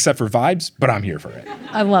story except for vibes, but I'm here for it.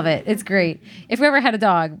 I love it. It's great. If we ever had a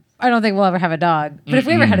dog, I don't think we'll ever have a dog, but if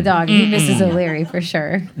we ever had a dog, it'd be Mrs. O'Leary for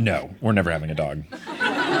sure. No, we're never having a dog.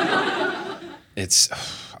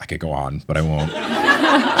 I could go on, but I won't.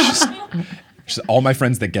 Just all my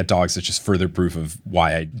friends that get dogs, it's just further proof of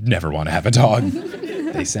why I never want to have a dog.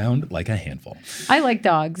 They sound like a handful. I like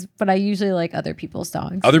dogs, but I usually like other people's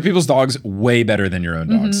dogs. Other people's dogs way better than your own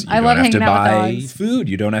dogs. I love hanging out with dogs. You don't have to buy food.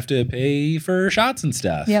 You don't have to pay for shots and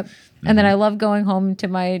stuff. Yep. And then I love going home to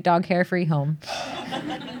my dog hair-free home.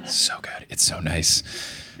 So good. It's so nice.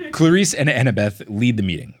 Clarice and Annabeth lead the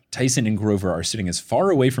meeting. Tyson and Grover are sitting as far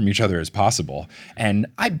away from each other as possible, and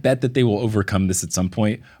I bet that they will overcome this at some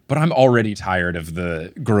point, but I'm already tired of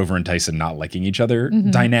the Grover and Tyson not liking each other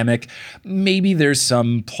dynamic. Maybe there's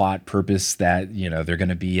some plot purpose that, you know, they're going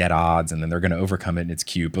to be at odds and then they're going to overcome it and it's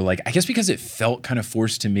cute, but like, I guess because it felt kind of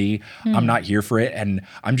forced to me, I'm not here for it, and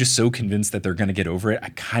I'm just so convinced that they're going to get over it. I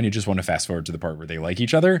kind of just want to fast forward to the part where they like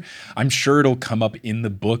each other. I'm sure it'll come up in the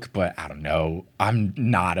book, but I don't know. I'm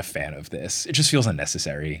not a fan of this. It just feels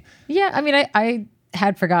unnecessary. Yeah, I mean, I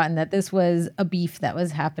had forgotten that this was a beef that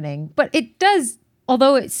was happening, but it does,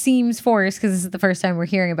 although it seems forced because this is the first time we're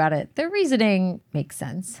hearing about it, the reasoning makes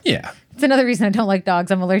sense. Yeah. It's another reason I don't like dogs.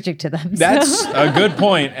 I'm allergic to them. That's a good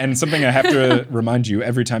point, and something I have to remind you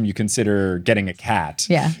every time you consider getting a cat.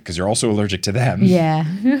 Yeah. Because you're also allergic to them. Yeah.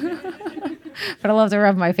 But I love to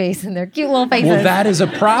rub my face in their cute little faces. Well, that is a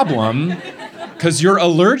problem. because you're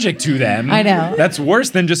allergic to them. I know. That's worse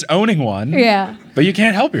than just owning one. Yeah. But you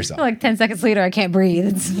can't help yourself. Like 10 seconds later, I can't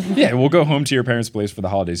breathe. Yeah, we'll go home to your parents' place for the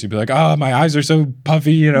holidays. You'd be like, oh, my eyes are so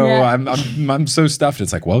puffy, Yeah. I'm so stuffed.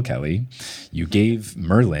 It's like, well, Kelly, you gave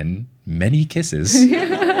Merlin many kisses.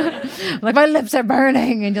 Like, my lips are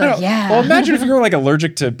burning. And you're like, yeah. Well, imagine if you were like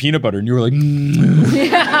allergic to peanut butter and you were like,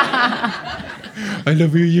 I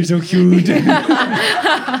love you, you're so cute.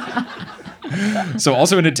 So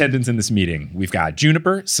also in attendance in this meeting, we've got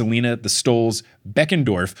Juniper, Selena, the Stolls,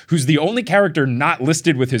 Beckendorf, who's the only character not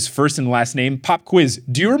listed with his first and last name. Pop quiz.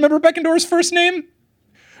 Do you remember Beckendorf's first name?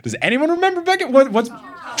 Does anyone remember what's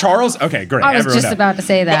Charles? Okay, great. I was Everyone just knows. about to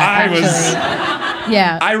say that,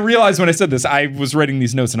 Yeah. I realized when I said this, I was writing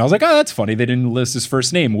these notes and I was like, oh, that's funny. They didn't list his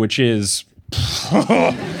first name, which is...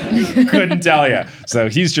 couldn't tell you. So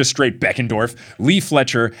he's just straight Beckendorf, Lee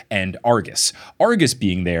Fletcher, and Argus. Argus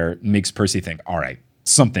being there makes Percy think, all right,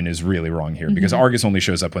 something is really wrong here because Argus only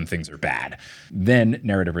shows up when things are bad. Then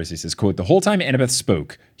narrator Percy says, quote, the whole time Annabeth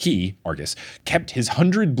spoke, he, Argus, kept his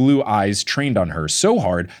 100 blue eyes trained on her so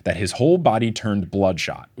hard that his whole body turned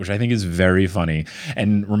bloodshot, which I think is very funny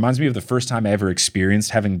and reminds me of the first time I ever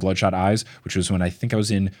experienced having bloodshot eyes, which was when I think I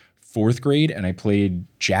was in 4th grade and I played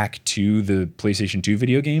Jack 2, the PlayStation 2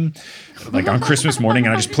 video game, like on Christmas morning,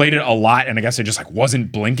 and I just played it a lot, and I guess I just like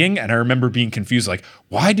wasn't blinking, and I remember being confused, like,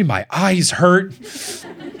 why do my eyes hurt?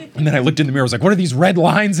 And then I looked in the mirror, I was like, what are these red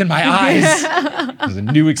lines in my eyes? It was a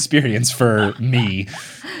new experience for me.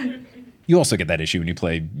 You also get that issue when you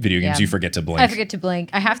play video games. Yeah. You forget to blink. I forget to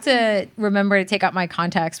blink. I have to remember to take out my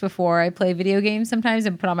contacts before I play video games sometimes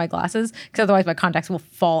and put on my glasses because otherwise my contacts will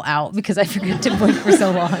fall out because I forget to blink for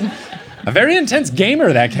so long. A very intense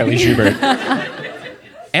gamer, that Kelly Schubert.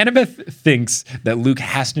 Annabeth thinks that Luke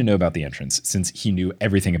has to know about the entrance since he knew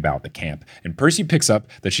everything about the camp. And Percy picks up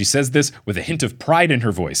that she says this with a hint of pride in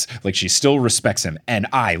her voice, like she still respects him. And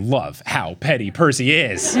I love how petty Percy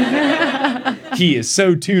is. He is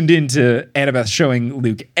so tuned into Annabeth showing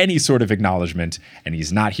Luke any sort of acknowledgement, and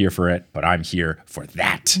he's not here for it, but I'm here for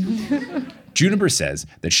that. Juniper says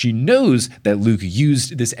that she knows that Luke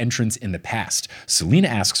used this entrance in the past. Selena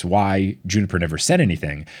asks why Juniper never said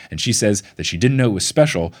anything, and she says that she didn't know it was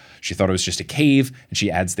special. She thought it was just a cave, and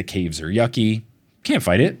she adds the caves are yucky. Can't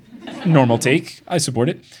fight it. Normal take. I support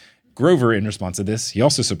it. Grover, in response to this, he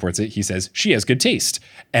also supports it. He says, she has good taste.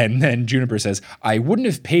 And then Juniper says, I wouldn't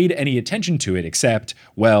have paid any attention to it except,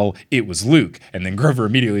 well, it was Luke. And then Grover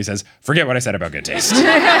immediately says, forget what I said about good taste.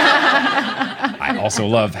 I also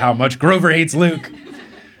love how much Grover hates Luke.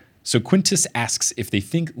 So Quintus asks if they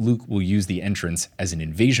think Luke will use the entrance as an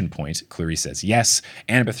invasion point. Clarice says yes.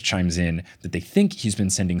 Annabeth chimes in that they think he's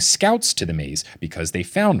been sending scouts to the maze because they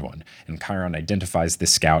found one. And Chiron identifies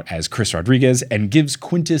this scout as Chris Rodriguez and gives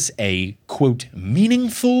Quintus a, quote,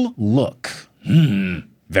 meaningful look.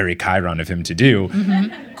 Very Chiron of him to do.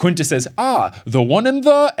 Quintus says, the one in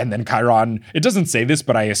the... And then Chiron, it doesn't say this,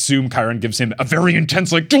 but I assume Chiron gives him a very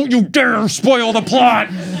intense, like, don't you dare spoil the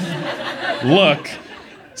plot look.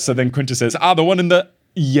 So then Quintus says, the one in the...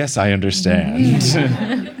 Yes, I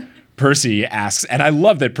understand. Percy asks, and I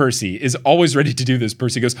love that Percy is always ready to do this.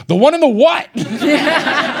 Percy goes, the one in the what?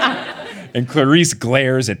 And Clarice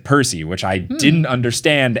glares at Percy, which I didn't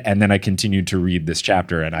understand. And then I continued to read this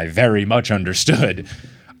chapter, and I very much understood.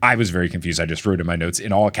 I was very confused. I just wrote in my notes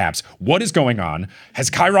in all caps, what is going on? Has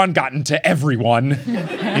Chiron gotten to everyone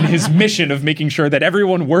in his mission of making sure that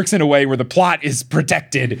everyone works in a way where the plot is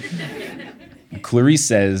protected? Clarice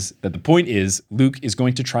says that the point is Luke is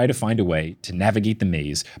going to try to find a way to navigate the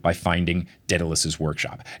maze by finding Daedalus's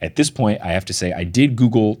workshop. At this point, I have to say I did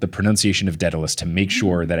Google the pronunciation of Daedalus to make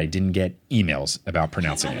sure that I didn't get emails about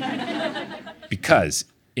pronouncing it. Because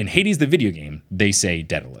in Hades the video game, they say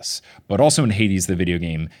Daedalus. But also in Hades the video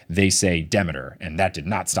game, they say Demeter, and that did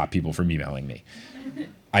not stop people from emailing me.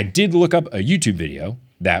 I did look up a YouTube video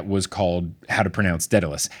that was called How to Pronounce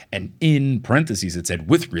Daedalus. And in parentheses, it said,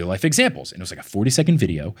 with real-life examples. And it was like a 40-second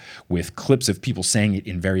video with clips of people saying it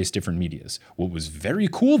in various different medias. What was very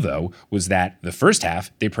cool, though, was that the first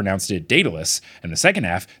half, they pronounced it Daedalus, and the second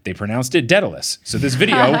half, they pronounced it Daedalus. So this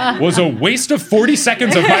video was a waste of 40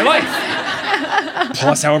 seconds of my life.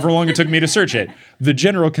 Plus however long it took me to search it. The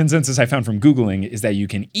general consensus I found from Googling is that you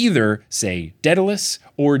can either say Daedalus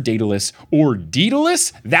or Daedalus or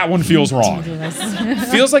Daedalus. That one feels wrong.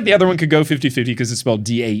 Feels like the other one could go 50-50 because it's spelled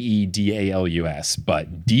Daedalus,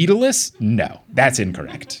 but Daedalus? No, that's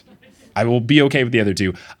incorrect. I will be okay with the other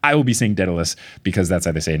two. I will be saying Daedalus because that's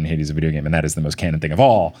how they say it in Hades, a video game, and that is the most canon thing of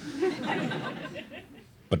all.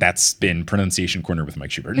 But that's been Pronunciation Corner with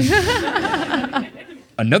Mike Schubert.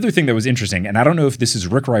 Another thing that was interesting, and I don't know if this is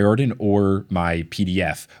Rick Riordan or my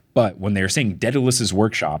PDF, but when they were saying Daedalus's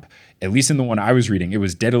workshop, at least in the one I was reading, it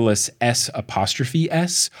was Daedalus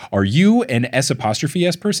S''S. Are you an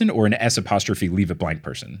S''S person or an S' leave it blank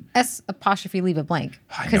person? S' leave it blank.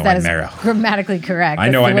 Because that is grammatically correct. I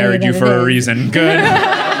know I married you for a reason. Good.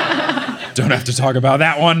 Don't have to talk about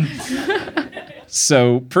that one.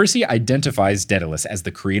 So Percy identifies Daedalus as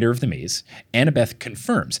the creator of the maze. Annabeth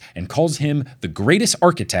confirms and calls him the greatest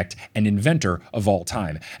architect and inventor of all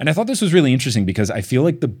time. And I thought this was really interesting because I feel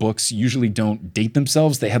like the books usually don't date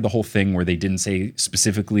themselves. They had the whole thing where they didn't say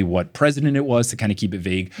specifically what president it was to kind of keep it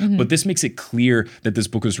vague. Mm-hmm. But this makes it clear that this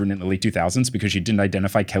book was written in the late 2000s because she didn't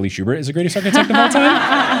identify Kelly Schubert as the greatest architect of all time.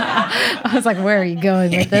 I was like, where are you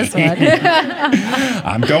going with this one?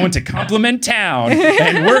 I'm going to Compliment Town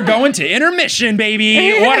and we're going to intermission,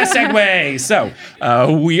 baby. What a segue. So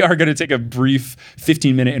we are going to take a brief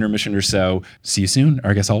 15-minute intermission or so. See you soon. Or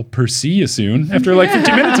I guess I'll Percy you soon after like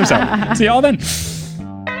 15 minutes or so. See y'all then.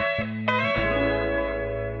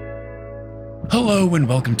 Hello and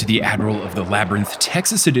welcome to the Admiral of the Labyrinth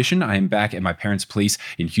Texas edition. I am back at my parents' place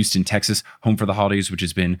in Houston, Texas, home for the holidays, which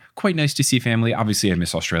has been quite nice to see family. Obviously, I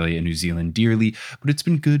miss Australia and New Zealand dearly, but it's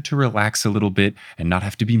been good to relax a little bit and not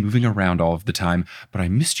have to be moving around all of the time. But I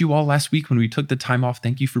missed you all last week when we took the time off.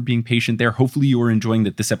 Thank you for being patient there. Hopefully you are enjoying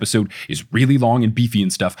that this episode is really long and beefy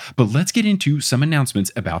and stuff. But let's get into some announcements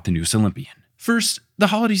about the Noose Olympian. First, the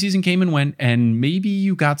holiday season came and went, and maybe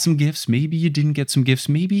you got some gifts, maybe you didn't get some gifts,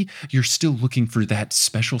 maybe you're still looking for that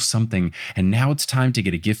special something, and now it's time to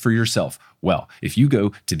get a gift for yourself. Well, if you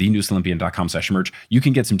go to thenooseolympian.com/merch, you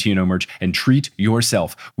can get some TNO merch and treat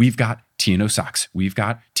yourself. We've got TNO socks, we've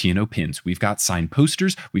got TNO pins, we've got signed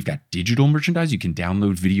posters, we've got digital merchandise. You can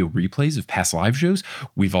download video replays of past live shows.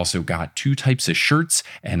 We've also got 2 types of shirts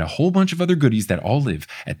and a whole bunch of other goodies that all live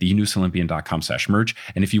at thenooseolympian.com/merch.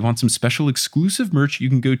 And if you want some special exclusive merch, you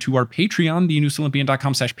can go to our Patreon,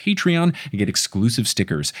 thenooseolympian.com/Patreon, and get exclusive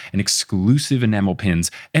stickers and exclusive enamel pins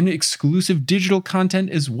and exclusive digital content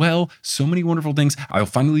as well. So many wonderful things. I'll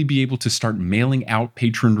finally be able to start mailing out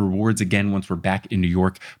patron rewards again once we're back in New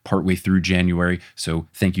York partway through January. So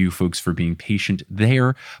thank you folks for being patient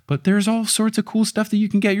there. But there's all sorts of cool stuff that you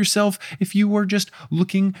can get yourself if you are just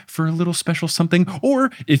looking for a little special something, or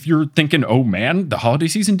if you're thinking, oh man, the holiday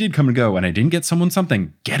season did come and go and I didn't get someone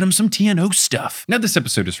something, get them some TNO stuff. Now this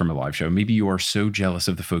episode is from a live show. Maybe you are so jealous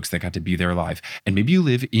of the folks that got to be there live, and maybe you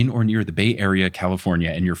live in or near the Bay Area, California,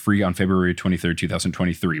 and you're free on February 23rd,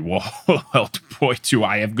 2023. Well, boy, do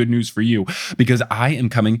I have good news for you, because I am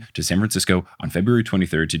coming to San Francisco on February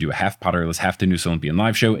 23rd to do a half Potterless, half the Noose Olympian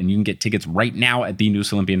live show, and you can get tickets right now at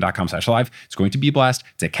thenooseolympian.com/live. It's going to be a blast.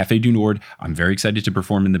 It's at Café du Nord. I'm very excited to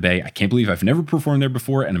perform in the Bay. I can't believe I've never performed there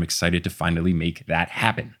before, and I'm excited to finally make that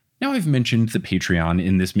happen. Now I've mentioned the Patreon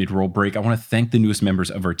in this mid-roll break. I want to thank the newest members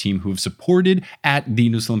of our team who have supported at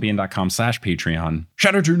thenooseolympian.com/Patreon.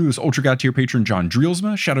 Shout out to our newest Ultra God tier patron, John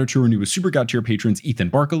Drielsma. Shout out to our newest Super God tier patrons, Ethan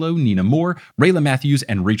Barkalow, Nina Moore, Rayla Matthews,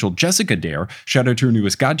 and Rachel Jessica Dare. Shout out to our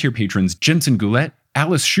newest God tier patrons, Jensen Goulet,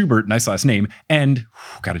 Alice Schubert, nice last name, and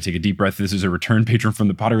gotta take a deep breath. This is a return patron from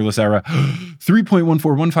the Potterless era.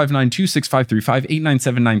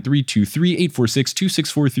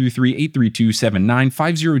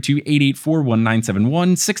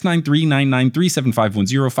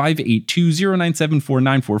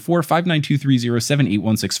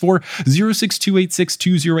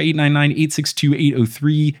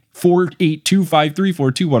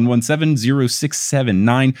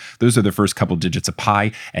 Those are the first couple digits of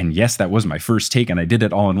pi. And yes, that was my first take, and I did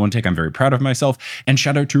it all in one take. I'm very proud of myself. And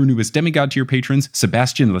shout out to our newest demigod tier patrons,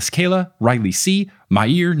 Sebastian Lascala, Riley C.,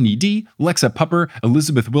 Mair Nidi, Lexa Pupper,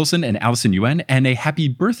 Elizabeth Wilson, and Allison Yuen, and a happy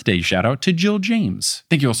birthday shout out to Jill James.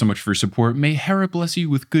 Thank you all so much for your support. May Hera bless you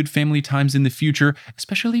with good family times in the future,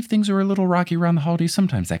 especially if things are a little rocky around the holidays.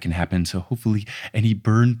 Sometimes that can happen, so hopefully any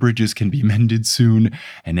burned bridges can be mended soon,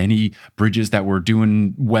 and any bridges that were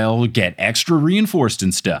doing well get extra reinforced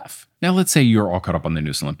and stuff. Now, let's say you're all caught up on the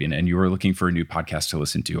Noose Olympian and you are looking for a new podcast to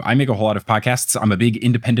listen to. I make a whole lot of podcasts. I'm a big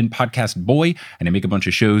independent podcast boy, and I make a bunch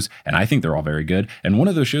of shows, and I think they're all very good. And one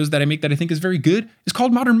of those shows that I make that I think is very good is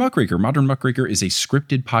called Modern Muckraker. Modern Muckraker is a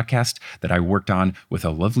scripted podcast that I worked on with a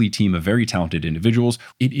lovely team of very talented individuals.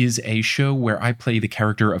 It is a show where I play the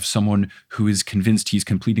character of someone who is convinced he's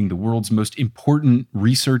completing the world's most important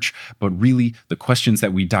research, but really the questions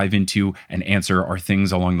that we dive into and answer are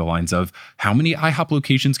things along the lines of, how many IHOP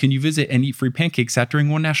locations can you visit visit and eat free pancakes at during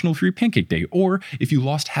one National Free Pancake Day? Or if you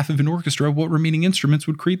lost half of an orchestra, what remaining instruments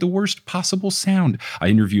would create the worst possible sound? I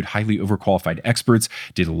interviewed highly overqualified experts,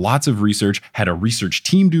 did lots of research, had a research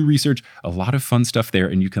team do research, a lot of fun stuff there.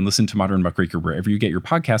 And you can listen to Modern Muckraker wherever you get your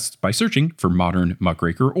podcasts by searching for Modern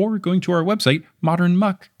Muckraker or going to our website,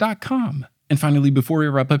 modernmuck.com. And finally, before we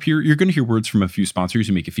wrap up here, you're going to hear words from a few sponsors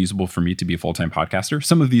who make it feasible for me to be a full-time podcaster.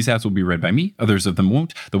 Some of these ads will be read by me, others of them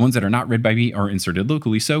won't. The ones that are not read by me are inserted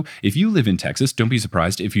locally. So if you live in Texas, don't be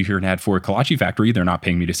surprised if you hear an ad for a kolache factory. They're not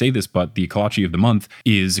paying me to say this, but the kolache of the month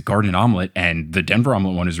is garden omelet, and the Denver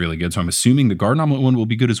omelet one is really good. So I'm assuming the garden omelet one will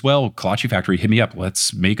be good as well. Kolache factory, hit me up.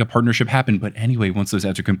 Let's make a partnership happen. But anyway, once those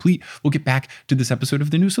ads are complete, we'll get back to this episode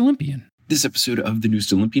of The Noose Olympian. This episode of The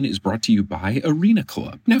Noose Olympian is brought to you by Arena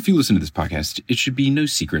Club. Now, if you listen to this podcast, it should be no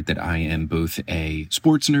secret that I am both a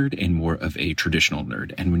sports nerd and more of a traditional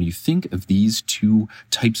nerd. And when you think of these two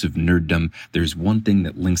types of nerddom, there's one thing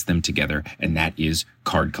that links them together, and that is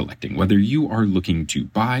card collecting. Whether you are looking to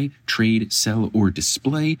buy, trade, sell, or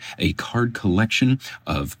display a card collection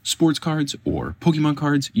of sports cards or Pokemon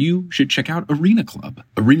cards, you should check out Arena Club.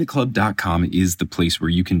 ArenaClub.com is the place where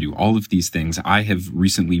you can do all of these things. I have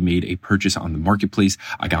recently made a purchase on the marketplace.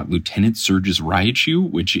 I got Lieutenant Surge's Raichu,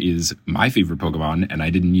 which is my favorite Pokemon, and I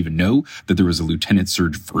didn't even know that there was a Lieutenant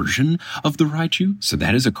Surge version of the Raichu. So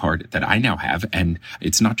that is a card that I now have, and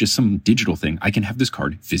it's not just some digital thing. I can have this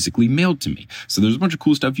card physically mailed to me. So there's a bunch of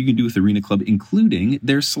cool stuff you can do with Arena Club, including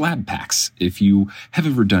their slab packs. If you have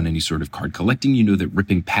ever done any sort of card collecting, you know that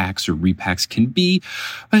ripping packs or repacks can be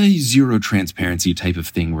a zero transparency type of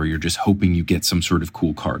thing where you're just hoping you get some sort of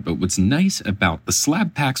cool card. But what's nice about the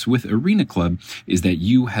slab packs with Arena Club is that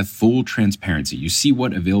you have full transparency. You see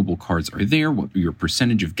what available cards are there, what your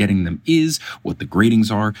percentage of getting them is, what the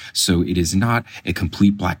gradings are. So it is not a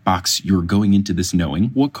complete black box. You're going into this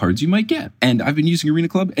knowing what cards you might get. And I've been using Arena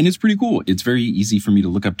Club, and it's pretty cool. It's very easy for me to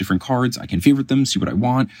look up different cards. I can favorite them, see what I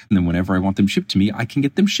want, and then whenever I want them shipped to me, I can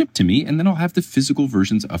get them shipped to me, and then I'll have the physical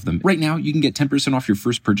versions of them. Right now, you can get 10% off your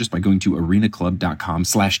first purchase by going to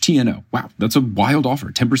arenaclub.com/TNO. Wow, that's a wild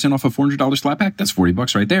offer. 10% off a $400 slap pack? That's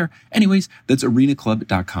 $40 right there. Anyways, that's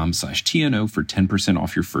arenaclub.com/TNO for 10%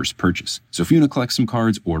 off your first purchase. So if you want to collect some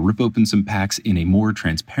cards or rip open some packs in a more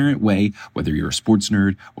transparent way, whether you're a sports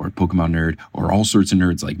nerd or a Pokemon nerd or all sorts of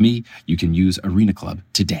nerds like me, you can use Arena Club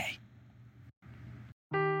today.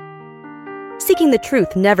 Seeking the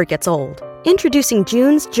truth never gets old. Introducing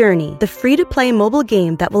June's Journey, the free-to-play mobile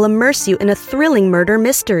game that will immerse you in a thrilling murder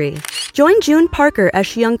mystery. Join June Parker as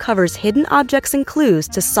she uncovers hidden objects and clues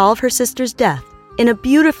to solve her sister's death in a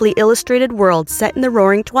beautifully illustrated world set in the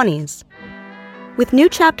Roaring '20s. With new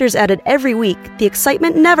chapters added every week, the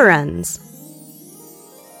excitement never ends.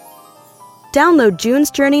 Download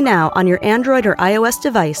June's Journey now on your Android or iOS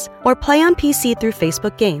device, or play on PC through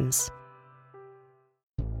Facebook Games.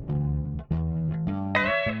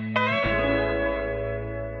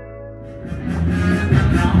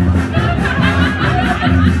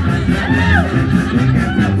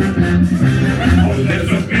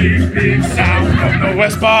 Big sound from the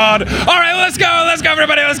West Pod. All right, let's go,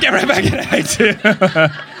 everybody. Let's get right back into it.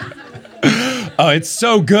 Oh, it's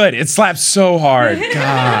so good. It slaps so hard.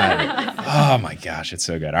 God. Oh my gosh, it's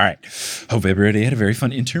so good. All right. Hope everybody had a very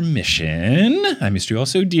fun intermission. I missed you all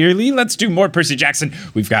so dearly. Let's do more Percy Jackson.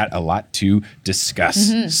 We've got a lot to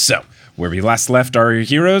discuss. So, where we last left our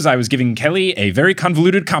heroes, I was giving Kelly a very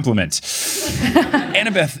convoluted compliment.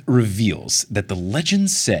 Annabeth reveals that the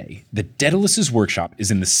legends say that Daedalus's workshop is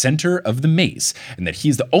in the center of the maze, and that he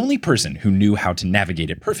is the only person who knew how to navigate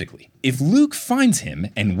it perfectly. If Luke finds him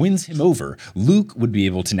and wins him over, Luke would be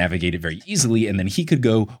able to navigate it very easily, and then he could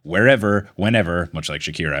go wherever, whenever, much like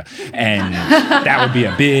Shakira, and that would be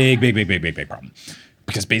a big problem.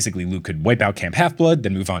 Because basically Luke could wipe out Camp Half-Blood,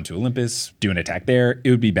 then move on to Olympus, do an attack there. It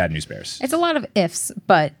would be bad news bears. It's a lot of ifs,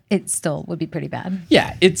 but it still would be pretty bad.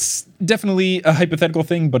 Yeah, it's definitely a hypothetical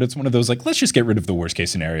thing, but it's one of those like, let's just get rid of the worst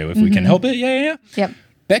case scenario if we can help it. Yeah. Yep.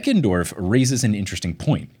 Beckendorf raises an interesting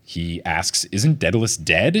point. He asks, isn't Daedalus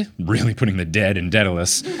dead? Really putting the dead in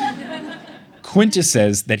Daedalus. Quintus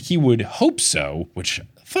says that he would hope so, which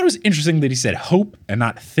I thought it was interesting that he said hope and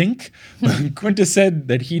not think. Quintus said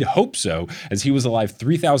that he'd hope so, as he was alive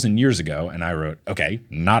 3,000 years ago, and I wrote, okay,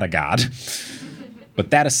 not a god.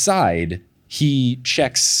 But that aside, he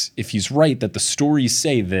checks if he's right that the stories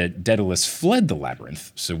say that Daedalus fled the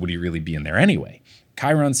labyrinth, so would he really be in there anyway?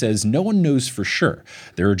 Chiron says no one knows for sure.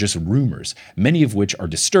 There are just rumors, many of which are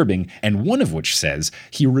disturbing, and one of which says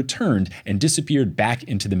he returned and disappeared back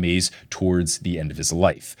into the maze towards the end of his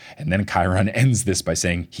life. And then Chiron ends this by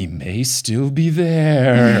saying he may still be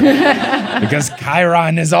there. Because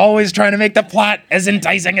Chiron is always trying to make the plot as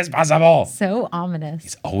enticing as possible. So ominous.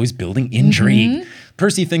 He's always building intrigue.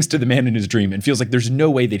 Percy thinks to the man in his dream and feels like there's no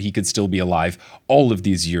way that he could still be alive all of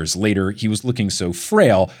these years later. He was looking so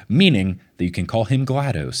frail, meaning that you can call him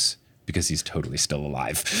GLaDOS because he's totally still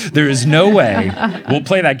alive. There is no way. We'll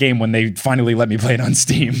play that game when they finally let me play it on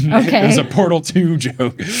Steam. Okay. It was a Portal 2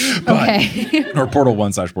 joke. Or Portal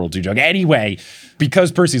 1/Portal 2 joke. Anyway,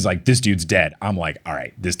 because Percy's like, this dude's dead, I'm like, all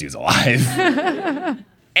right, this dude's alive.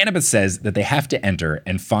 Annabeth says that they have to enter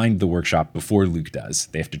and find the workshop before Luke does.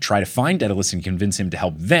 They have to try to find Daedalus and convince him to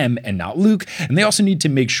help them and not Luke, and they also need to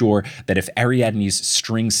make sure that if Ariadne's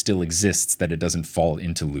string still exists, that it doesn't fall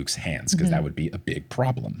into Luke's hands, because that would be a big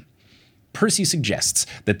problem. Percy suggests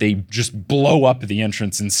that they just blow up the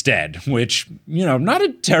entrance instead, which, not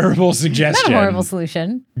a terrible suggestion. Not a horrible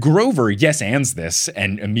solution. Grover yes-ands this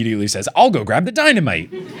and immediately says, I'll go grab the dynamite.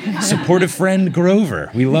 Supportive friend Grover.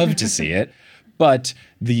 We love to see it. But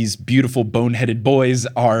these beautiful boneheaded boys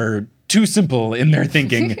are too simple in their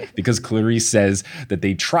thinking because Clarice says that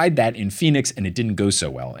they tried that in Phoenix and it didn't go so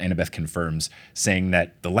well. Annabeth confirms, saying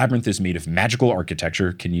that the labyrinth is made of magical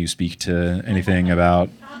architecture. Can you speak to anything about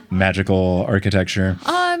magical architecture?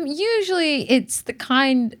 Usually it's the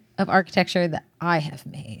kind of architecture that I have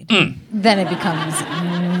made. Then it becomes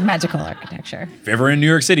magical architecture. If ever in New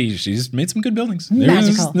York City, she's made some good buildings.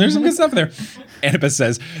 Magical. There's some good stuff there. Annabeth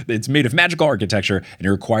says that it's made of magical architecture and it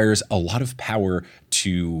requires a lot of power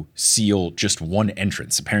to seal just one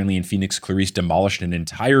entrance. Apparently in Phoenix, Clarice demolished an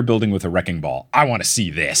entire building with a wrecking ball. I want to see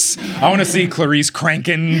this. I want to see Clarice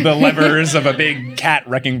cranking the levers of a big cat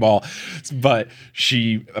wrecking ball. But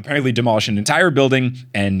she apparently demolished an entire building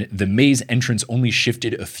and the maze entrance only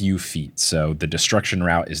shifted a few feet. So the destruction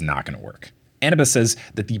route is not going to work. Annabeth says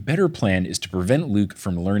that the better plan is to prevent Luke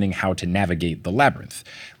from learning how to navigate the labyrinth.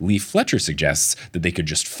 Lee Fletcher suggests that they could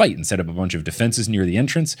just fight and set up a bunch of defenses near the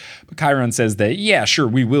entrance, but Chiron says that, yeah, sure,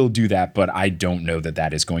 we will do that, but I don't know that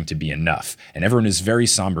that is going to be enough. And everyone is very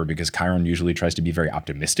somber because Chiron usually tries to be very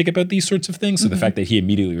optimistic about these sorts of things, so the fact that he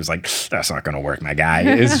immediately was like, that's not going to work, my guy,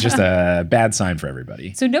 is just a bad sign for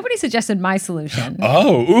everybody. So nobody suggested my solution.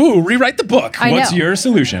 Rewrite the book. What's your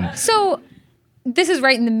solution? So this is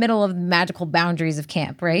right in the middle of the magical boundaries of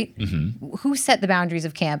camp, right? Mm-hmm. Who set the boundaries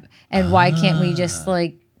of camp? And why can't we just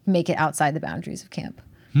make it outside the boundaries of camp?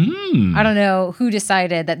 I don't know who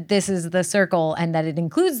decided that this is the circle and that it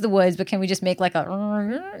includes the woods, but can we just make around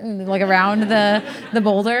the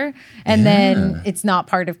boulder? And then it's not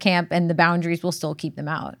part of camp and the boundaries will still keep them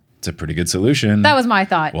out. It's a pretty good solution. That was my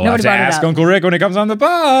thought. We'll Nobody have to brought it ask up. Uncle Rick when it comes on the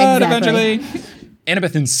pod Exactly. eventually.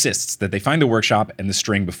 Annabeth insists that they find the workshop and the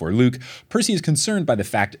string before Luke. Percy is concerned by the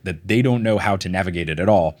fact that they don't know how to navigate it at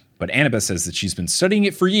all, but Annabeth says that she's been studying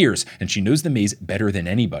it for years and she knows the maze better than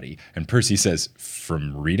anybody. And Percy says,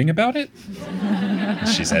 from reading about it?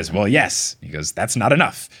 She says, well, yes. He goes, that's not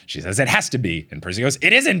enough. She says, it has to be. And Percy goes,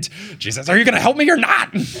 it isn't. She says, are you going to help me or not?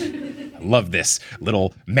 I love this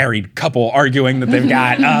little married couple arguing that they've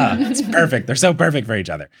got. It's perfect. They're so perfect for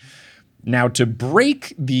each other. Now, to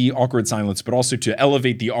break the awkward silence, but also to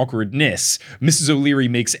elevate the awkwardness, Mrs. O'Leary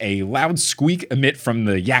makes a loud squeak emit from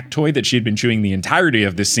the yak toy that she had been chewing the entirety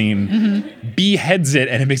of the scene, beheads it,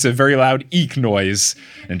 and it makes a very loud eek noise,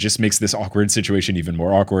 and just makes this awkward situation even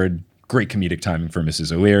more awkward. Great comedic timing for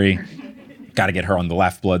Mrs. O'Leary. Got to get her on the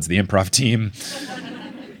Laugh Bloods, the improv team.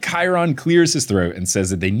 Chiron clears his throat and says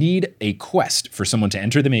that they need a quest for someone to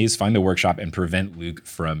enter the maze, find the workshop, and prevent Luke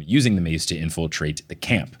from using the maze to infiltrate the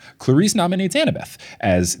camp. Clarice nominates Annabeth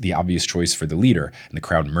as the obvious choice for the leader, and the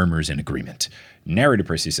crowd murmurs in agreement. Narrator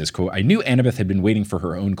Percy says, quote, I knew Annabeth had been waiting for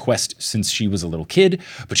her own quest since she was a little kid,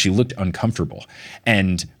 but she looked uncomfortable.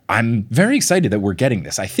 And I'm very excited that we're getting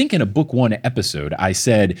this. I think in a book one episode, I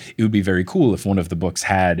said it would be very cool if one of the books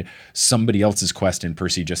had somebody else's quest and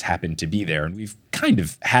Percy just happened to be there. And we've kind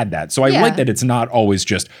of had that. So I like that it's not always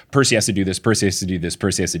just Percy has to do this, Percy has to do this,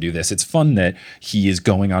 Percy has to do this. It's fun that he is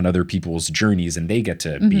going on other people's journeys and they get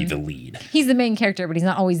to be the lead. He's the main character, but he's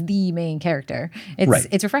not always the main character.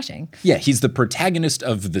 It's refreshing. Yeah, he's the protagonist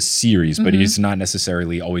of the series, but he's not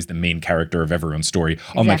necessarily always the main character of everyone's story.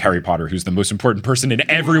 Unlike Harry Potter, who's the most important person in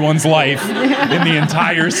everyone's life in the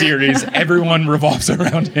entire series. Everyone revolves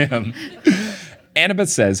around him. Annabeth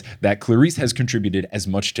says that Clarice has contributed as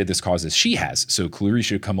much to this cause as she has, so Clarice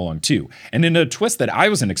should come along too. And in a twist that I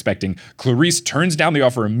wasn't expecting, Clarice turns down the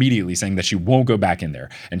offer immediately, saying that she won't go back in there.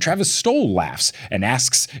 And Travis Stoll laughs and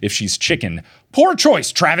asks if she's chicken. Poor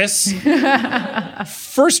choice, Travis.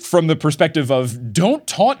 First, from the perspective of don't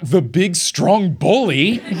taunt the big, strong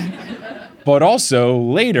bully. But also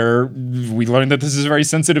later, we learned that this is a very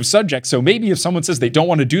sensitive subject. So maybe if someone says they don't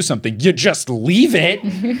want to do something, you just leave it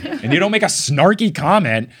and you don't make a snarky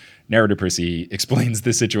comment. Narrator Percy explains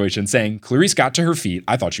this situation, saying, Clarice got to her feet.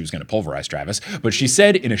 I thought she was going to pulverize Travis, but she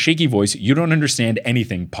said in a shaky voice, you don't understand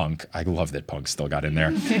anything, punk. I love that punk still got in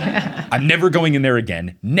there. I'm never going in there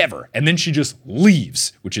again. Never. And then she just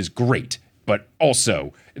leaves, which is great. But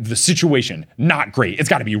also, the situation, not great. It's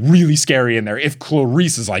got to be really scary in there if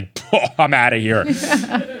Clarice is like, oh, I'm out of here.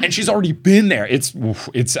 And she's already been there.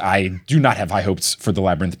 I do not have high hopes for the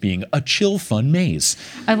Labyrinth being a chill, fun maze.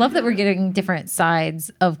 I love that we're getting different sides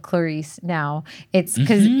of Clarice now. It's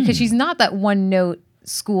because she's not that one note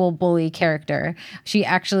school bully character. She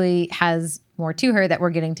actually has more to her that we're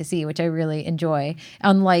getting to see, which I really enjoy.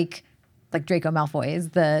 Unlike Draco Malfoy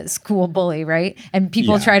is the school bully, right? And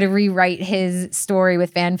people try to rewrite his story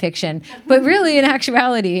with fan fiction. But really, in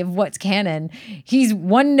actuality of what's canon, he's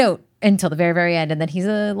one note until the very, very end. And then he's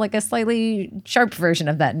a slightly sharp version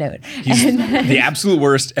of that note. He's the absolute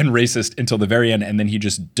worst and racist until the very end. And then he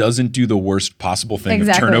just doesn't do the worst possible thing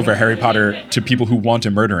of turn over Harry Potter to people who want to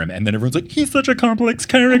murder him. And then everyone's like, he's such a complex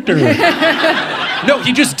character. No,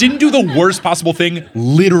 he just didn't do the worst possible thing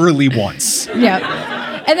literally once. Yeah.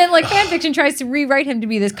 And then fanfiction tries to rewrite him to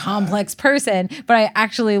be this complex person, but I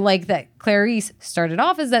actually like that Clarice started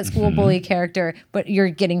off as that school bully character, but you're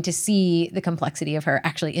getting to see the complexity of her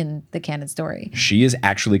actually in the canon story. She is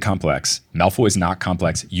actually complex. Malfoy's not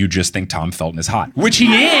complex. You just think Tom Felton is hot, which he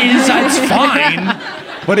is. That's fine.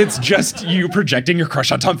 But it's just you projecting your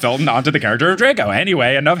crush on Tom Felton onto the character of Draco.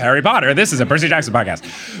 Anyway, enough Harry Potter. This is a Percy Jackson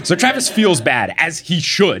podcast. So Travis feels bad, as he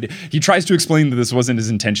should. He tries to explain that this wasn't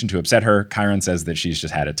his intention to upset her. Chiron says that she's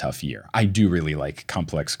just had a tough year. I do really like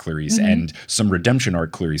complex Clarice and some redemption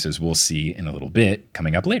arc Clarices we'll see in a little bit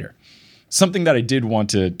coming up later. Something that I did want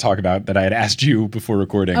to talk about that I had asked you before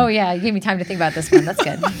recording. Oh, yeah. You gave me time to think about this one. That's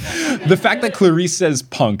good. The fact that Clarice says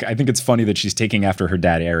punk, I think it's funny that she's taking after her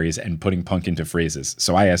dad Aries and putting punk into phrases.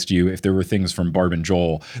 So I asked you if there were things from Barb and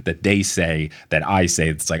Joel that they say that I say.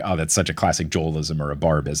 It's like, oh, that's such a classic Joelism or a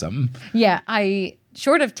Barbism. Yeah,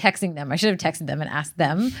 short of texting them, I should have texted them and asked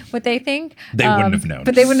them what they think. They wouldn't have known.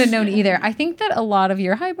 But they wouldn't have known either. I think that a lot of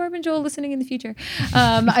your, hi Barb and Joel listening in the future.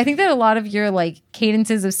 I think that a lot of your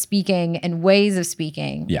cadences of speaking and ways of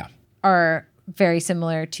speaking are very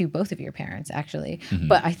similar to both of your parents, actually.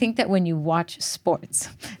 But I think that when you watch sports,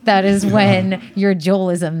 that is when your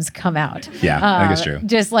Joelisms come out. Yeah, I think it's true.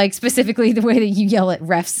 Just specifically the way that you yell at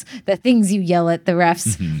refs, the things you yell at the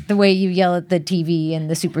refs, the way you yell at the TV and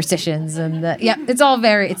the superstitions and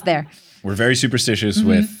it's there. We're very superstitious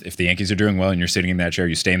with if the Yankees are doing well and you're sitting in that chair,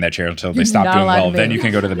 you stay in that chair until they stop doing well. Then you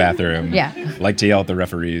can go to the bathroom. Like to yell at the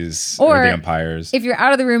referees or the umpires. If you're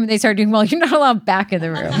out of the room and they start doing well, you're not allowed back in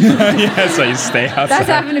the room. So you stay outside. That's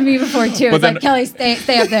happened to me before too. But it's Kelly,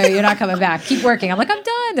 stay up there. You're not coming back. Keep working. I'm like, I'm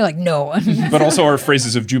done. They're like, no. But also our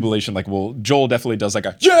phrases of jubilation, Joel definitely does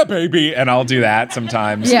a yeah, baby, and I'll do that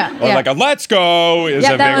sometimes. Or a let's go is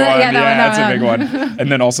a big one. That's a big one.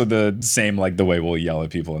 And then also the same the way we'll yell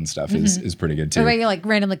at people and stuff is pretty good too. The way you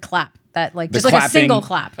randomly clap. That just clapping, a single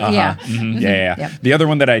clap. Yeah. The other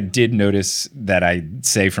one that I did notice that I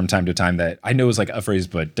say from time to time that I know is a phrase,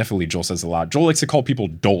 but definitely Joel says a lot. Joel likes to call people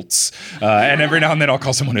dolts. And every now and then I'll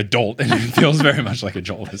call someone a dolt, and it feels very much like a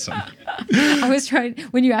Joelism. I was trying,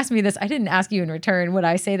 when you asked me this, I didn't ask you in return what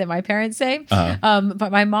I say that my parents say.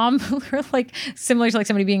 But my mom, similar to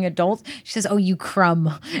somebody being a dolt, she says, oh, you crumb.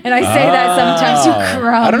 And I say that sometimes, you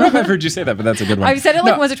crumb. I don't know if I've heard you say that, but that's a good one. I've said it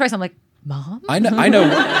once or twice. I'm like, Mom? I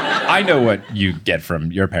know what you get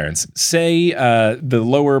from your parents. Say the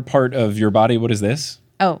lower part of your body. What is this?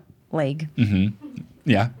 Oh, leg.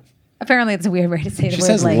 Yeah. Apparently, it's a weird way to say the word She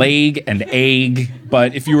says leg and egg,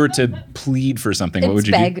 but if you were to plead for something, what would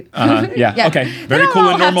you beg. do? Yeah. Okay. Very cool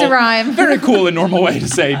and normal. Have to rhyme. Very cool and normal way to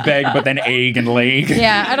say beg, but then egg and leg.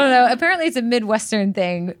 Yeah, I don't know. Apparently, it's a Midwestern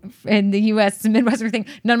thing in the U.S. It's a Midwestern thing.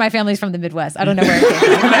 None of my family's from the Midwest. I don't know where it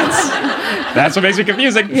came from. That's what makes it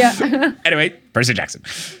confusing. Yeah. Anyway, Percy Jackson.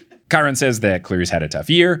 Chiron says that Clarice had a tough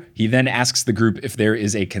year. He then asks the group if there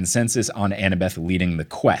is a consensus on Annabeth leading the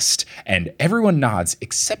quest, and everyone nods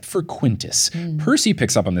except for Quintus. Percy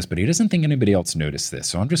picks up on this, but he doesn't think anybody else noticed this,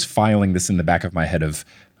 so I'm just filing this in the back of my head of,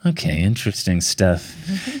 Okay, interesting stuff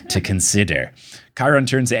to consider. Chiron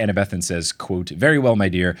turns to Annabeth and says, quote, "Very well, my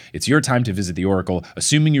dear. It's your time to visit the Oracle.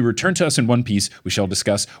 Assuming you return to us in one piece, we shall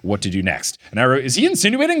discuss what to do next." And I wrote, is he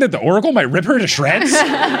insinuating that the Oracle might rip her to shreds?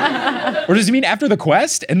 Or does he mean after the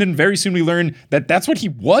quest? And then very soon we learn that that's what he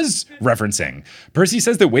was referencing. Percy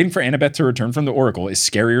says that waiting for Annabeth to return from the Oracle is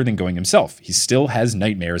scarier than going himself. He still has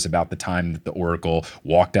nightmares about the time that the Oracle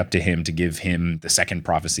walked up to him to give him the second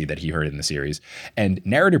prophecy that he heard in the series. And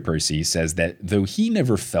narrator Percy says that though he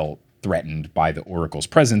never felt threatened by the Oracle's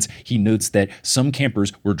presence, he notes that some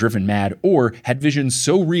campers were driven mad or had visions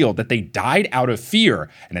so real that they died out of fear.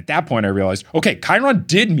 And at that point I realized, okay, Chiron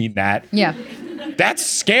did mean that. Yeah. That's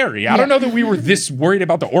scary. I don't know that we were this worried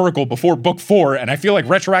about the Oracle before book 4, and I feel like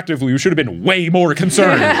retroactively we should have been way more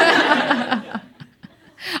concerned.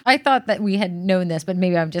 I thought that we had known this, but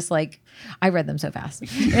maybe I'm just like, I read them so fast.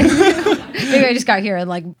 Maybe I just got here and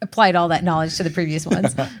like applied all that knowledge to the previous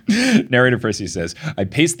ones. Narrator Percy says, "I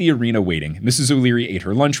paced the arena waiting. Mrs. O'Leary ate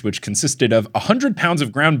her lunch, which consisted of 100 pounds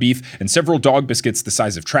of ground beef and several dog biscuits the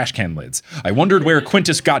size of trash can lids. I wondered where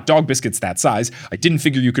Quintus got dog biscuits that size. I didn't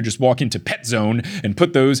figure you could just walk into Pet Zone and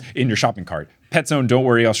put those in your shopping cart." Pet Zone, don't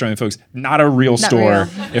worry, Australian folks, not a real store.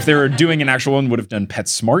 If they were doing an actual one, would have done Pet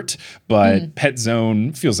Smart, but Pet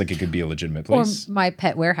Zone feels like it could be a legitimate place. Or My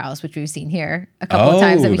Pet Warehouse, which we've seen here a couple of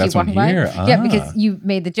times that we keep walking by. Yeah, because you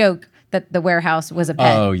made the joke that the warehouse was a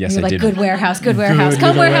pet. Oh, yes, You're I like, did. Good warehouse, good warehouse.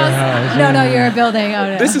 Come warehouse. No, you're a building.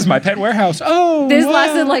 Oh, no. This is my pet warehouse. Oh, This wow.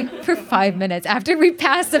 lasted like for 5 minutes after we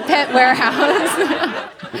passed the pet warehouse.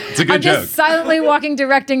 It's a good I'm joke. just silently walking,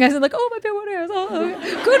 directing us, and like, oh, my pet warehouse.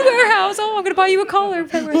 Oh, good warehouse. Oh, I'm going to buy you a collar.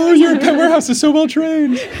 Pet warehouse. Oh, your pet warehouse is so well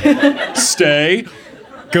trained. Stay.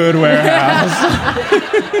 Good warehouse.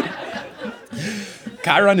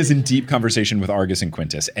 Chiron is in deep conversation with Argus and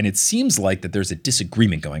Quintus, and it seems like that there's a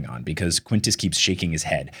disagreement going on because Quintus keeps shaking his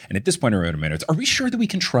head. And at this point I wrote in my notes, are we sure that we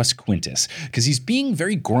can trust Quintus? Because he's being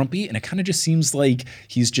very grumpy, and it kind of just seems like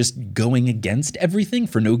he's just going against everything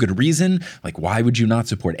for no good reason. Like, why would you not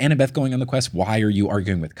support Annabeth going on the quest? Why are you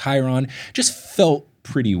arguing with Chiron? Just felt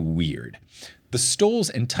pretty weird. The Stolls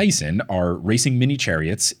and Tyson are racing mini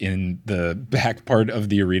chariots in the back part of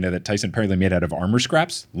the arena that Tyson apparently made out of armor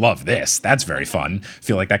scraps. Love this. That's very fun.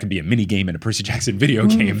 Feel like that could be a mini game in a Percy Jackson video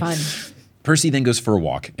game. Fun. Percy then goes for a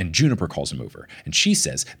walk, and Juniper calls him over. And she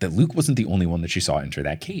says that Luke wasn't the only one that she saw enter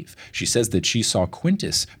that cave. She says that she saw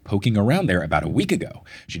Quintus poking around there about a week ago.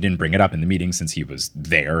 She didn't bring it up in the meeting since he was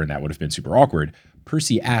there, and that would have been super awkward.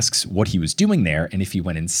 Percy asks what he was doing there, and if he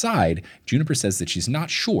went inside. Juniper says that she's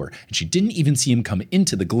not sure, and she didn't even see him come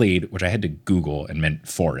into the glade, which I had to Google and meant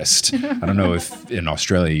forest. I don't know if in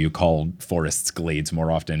Australia you call forests glades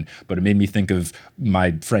more often, but it made me think of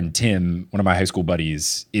my friend Tim, one of my high school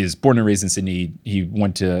buddies, is born and raised in Sydney. He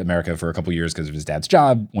went to America for a couple years because of his dad's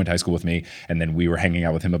job, went to high school with me, and then we were hanging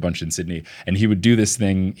out with him a bunch in Sydney, and he would do this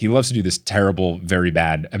thing. He loves to do this terrible, very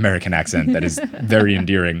bad American accent that is very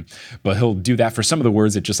endearing, but he'll do that for some of the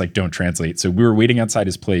words that just like don't translate. So we were waiting outside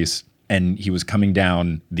his place and he was coming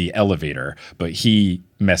down the elevator, but he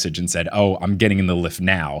messaged and said, "Oh, I'm getting in the lift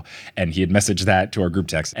now." And he had messaged that to our group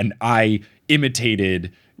text. And I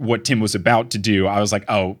imitated what Tim was about to do. I was like,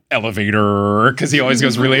 "Oh, elevator," because he always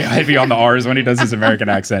goes really heavy on the R's when he does his American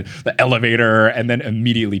accent. The elevator. And then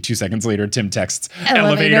immediately 2 seconds later, Tim texts,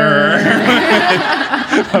 "Elevator."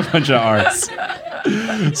 A bunch of R's.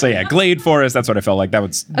 So yeah, glade forest, that's what I felt like. That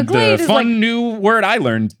was the fun new word I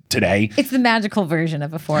learned today. It's the magical version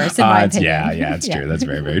of a forest, in my opinion. Yeah, it's true. That's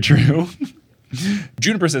very, very true.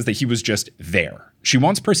 Juniper says that he was just there. She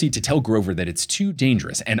wants Percy to tell Grover that it's too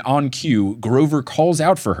dangerous, and on cue, Grover calls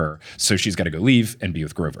out for her, so she's got to go leave and be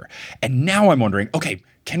with Grover. And now I'm wondering, okay,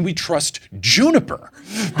 can we trust Juniper?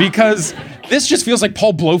 Because this just feels like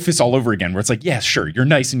Paul Blowfist all over again, where it's like, yeah, sure, you're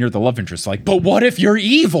nice and you're the love interest, like, but what if you're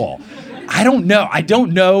evil? I don't know.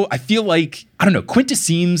 I feel like, Quintus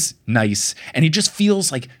seems nice, and he just feels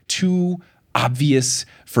like too obvious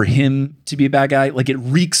for him to be a bad guy. Like, it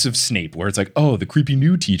reeks of Snape, where it's like, oh, the creepy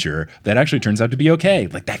new teacher that actually turns out to be okay.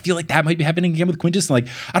 Like, I feel like that might be happening again with Quintus. Like,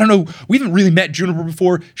 I don't know. We haven't really met Juniper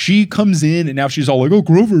before. She comes in and now she's all like, oh,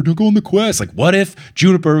 Grover, don't go on the quest. Like, what if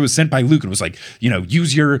Juniper was sent by Luke and was like,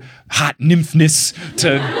 use your hot nymphness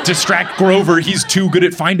to distract Grover. He's too good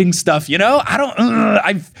at finding stuff,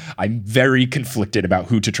 I'm very conflicted about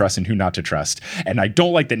who to trust and who not to trust. And I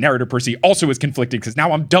don't like that narrator Percy also is conflicted, because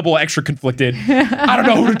now I'm double extra conflicted. I don't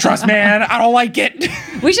know who to trust, man. I don't like it.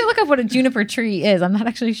 We should look up what a juniper tree is. I'm not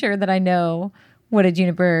actually sure that I know what a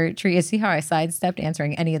juniper tree is. See how I sidestepped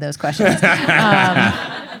answering any of those questions.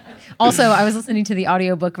 Also, I was listening to the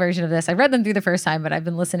audiobook version of this. I read them through the first time, but I've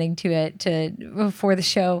been listening to it for the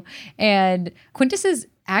show. And Quintus's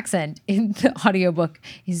accent in the audiobook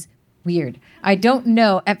is weird. I don't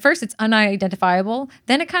know. At first, it's unidentifiable.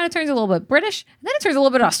 Then it kind of turns a little bit British. And then it turns a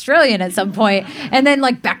little bit Australian at some point. And then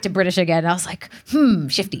like back to British again. I was like,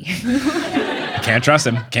 shifty. Can't trust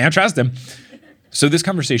him. Can't trust him. So this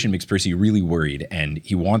conversation makes Percy really worried, and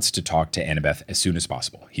he wants to talk to Annabeth as soon as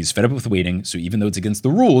possible. He's fed up with waiting, so even though it's against the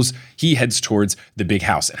rules, he heads towards the big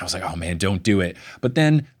house. And I was like, oh man, don't do it. But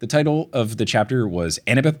then the title of the chapter was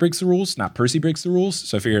Annabeth Breaks the Rules, not Percy Breaks the Rules.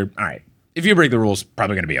 So I figured, all right, if you break the rules,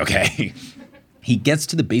 probably gonna be okay. He gets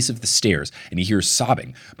to the base of the stairs and he hears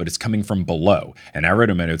sobbing, but it's coming from below. And I wrote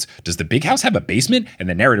in my notes, does the big house have a basement? And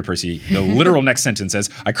the narrator Percy, the literal next sentence says,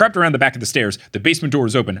 I crept around the back of the stairs. The basement door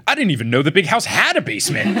was open. I didn't even know the big house had a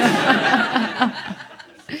basement.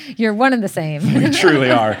 You're one and the same. We truly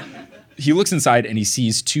are. He looks inside and he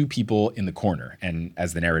sees two people in the corner. And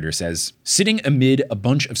as the narrator says, sitting amid a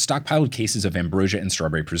bunch of stockpiled cases of ambrosia and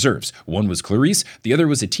strawberry preserves. One was Clarice. The other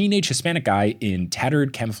was a teenage Hispanic guy in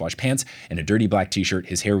tattered camouflage pants and a dirty black t-shirt.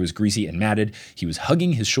 His hair was greasy and matted. He was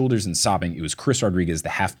hugging his shoulders and sobbing. It was Chris Rodriguez, the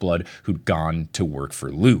half-blood who'd gone to work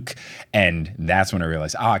for Luke. And that's when I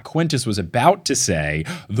realized, Quintus was about to say,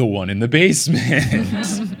 the one in the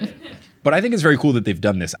basement. But I think it's very cool that they've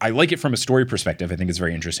done this. I like it from a story perspective. I think it's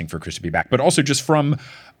very interesting for Chris to be back, but also just from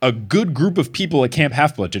a good group of people at Camp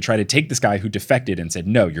Half-Blood to try to take this guy who defected and said,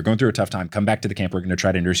 no, you're going through a tough time. Come back to the camp. We're going to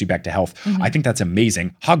try to nurse you back to health. Mm-hmm. I think that's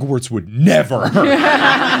amazing. Hogwarts would never. Look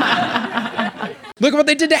at what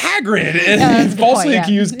they did to Hagrid. Falsely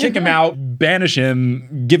accused, kick him out, banish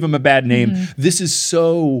him, give him a bad name. Mm-hmm. This is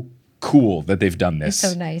so cool that they've done this.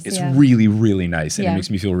 It's so nice. It's really, really nice. And it makes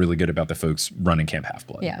me feel really good about the folks running Camp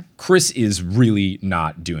Half-Blood. Yeah. Chris is really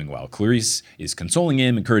not doing well. Clarice is consoling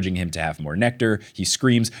him, encouraging him to have more nectar. He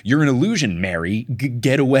screams, you're an illusion, Mary.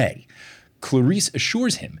 Get away. Clarice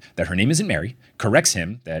assures him that her name isn't Mary, corrects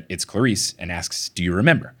him that it's Clarice, and asks, do you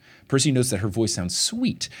remember? Percy notes that her voice sounds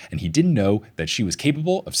sweet, and he didn't know that she was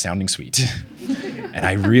capable of sounding sweet. And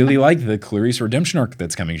I really like the Clarice redemption arc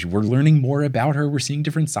that's coming. We're learning more about her. We're seeing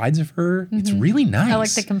different sides of her. Mm-hmm. It's really nice. I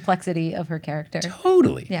like the complexity of her character.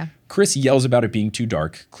 Totally. Yeah. Chris yells about it being too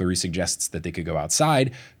dark. Clarice suggests that they could go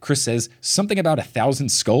outside. Chris says something about 1,000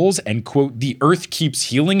 skulls and, quote, the earth keeps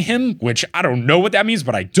healing him, which I don't know what that means,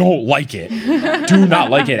 but I don't like it. Do not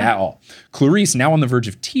like it at all. Clarice, now on the verge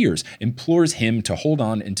of tears, implores him to hold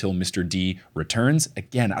on until Mr. D returns.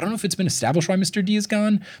 Again, I don't know if it's been established why Mr. D is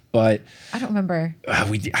gone, but I don't remember.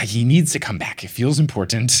 He needs to come back. It feels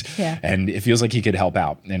important, and it feels like he could help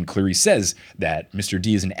out. And Clarice says that Mr.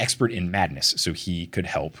 D is an expert in madness, so he could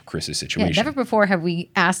help Chris's situation. Yeah, never before have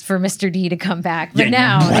we asked for Mr. D to come back, but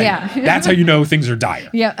now, That's how you know things are dire.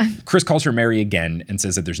 Yeah. Chris calls her Mary again and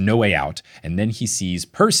says that there's no way out, and then he sees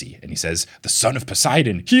Percy, and he says, the son of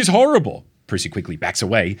Poseidon, he's horrible. Percy quickly backs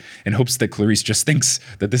away and hopes that Clarice just thinks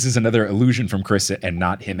that this is another illusion from Chris and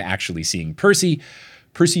not him actually seeing Percy.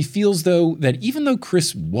 Percy feels, though, that even though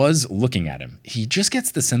Chris was looking at him, he just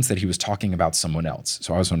gets the sense that he was talking about someone else.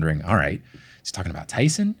 So I was wondering, all right, he's talking about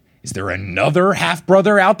Tyson? Is there another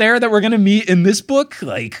half-brother out there that we're going to meet in this book?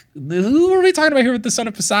 Like, who are we talking about here with the son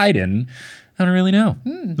of Poseidon? I don't really know.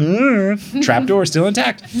 Trapdoor still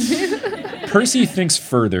intact. Percy thinks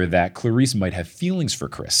further that Clarice might have feelings for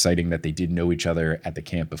Chris, citing that they did know each other at the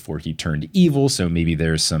camp before he turned evil, so maybe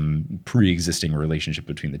there's some pre-existing relationship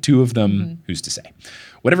between the two of them. Mm-hmm. Who's to say?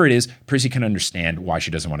 Whatever it is, Percy can understand why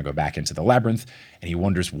she doesn't want to go back into the labyrinth, and he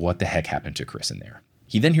wonders what the heck happened to Chris in there.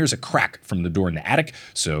 He then hears a crack from the door in the attic,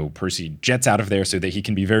 so Percy jets out of there so that he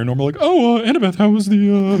can be very normal, like, Annabeth, how was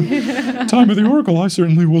the time of the Oracle? I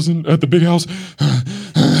certainly wasn't at the big house.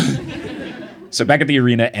 So back at the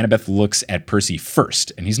arena, Annabeth looks at Percy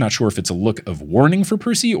first, and he's not sure if it's a look of warning for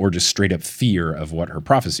Percy or just straight up fear of what her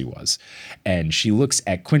prophecy was. And she looks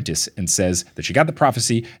at Quintus and says that she got the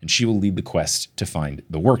prophecy and she will lead the quest to find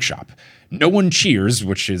the workshop. No one cheers,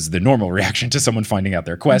 which is the normal reaction to someone finding out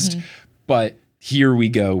their quest, but here we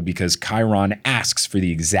go, because Chiron asks for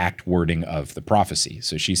the exact wording of the prophecy.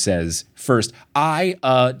 So she says, first,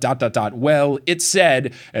 well, it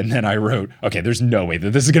said, and then I wrote, okay, there's no way that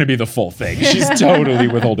this is going to be the full thing. She's totally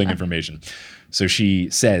withholding information. So she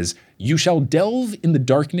says, you shall delve in the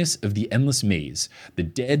darkness of the endless maze. The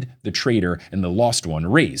dead, the traitor, and the lost one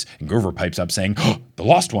raise. And Grover pipes up saying, the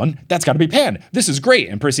lost one? That's got to be Pan. This is great.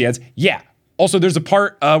 And Percy adds, yeah. Also, there's a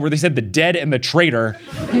part where they said the dead and the traitor.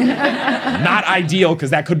 Not ideal,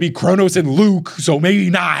 because that could be Kronos and Luke, so maybe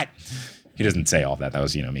not. He doesn't say all that. That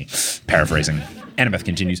was, me paraphrasing. Annabeth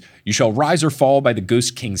continues, you shall rise or fall by the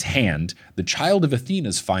Ghost King's hand, the child of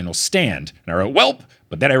Athena's final stand. And I wrote, welp,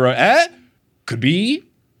 but then I wrote, could be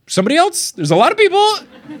somebody else. There's a lot of people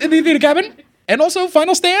in the Athena cabin. And also,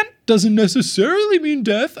 final stand doesn't necessarily mean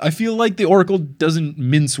death. I feel like the oracle doesn't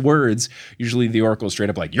mince words. Usually the oracle is straight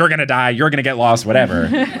up like, you're going to die, you're going to get lost, whatever.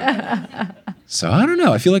 So I don't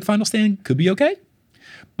know. I feel like Final Stand could be okay.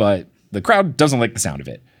 But the crowd doesn't like the sound of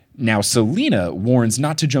it. Now, Selena warns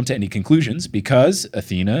not to jump to any conclusions because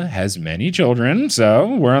Athena has many children,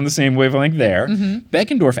 so we're on the same wavelength there.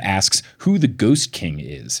 Beckendorf asks who the Ghost King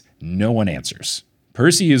is. No one answers.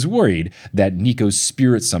 Percy is worried that Nico's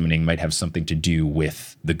spirit summoning might have something to do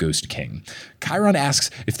with the Ghost King. Chiron asks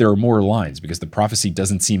if there are more lines because the prophecy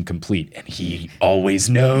doesn't seem complete, and he always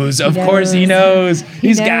knows. Of course he knows.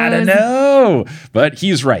 He's gotta know. But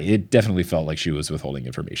he's right. It definitely felt like she was withholding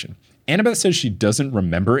information. Annabeth says she doesn't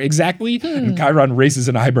remember exactly, and Chiron raises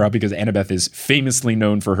an eyebrow because Annabeth is famously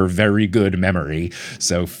known for her very good memory,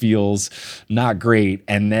 so feels not great.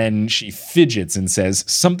 And then she fidgets and says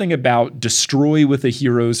something about destroy with a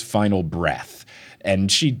hero's final breath.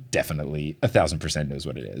 And she definitely 1,000% knows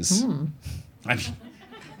what it is. I mean,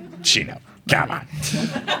 she knows. Come on.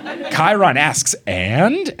 Chiron asks,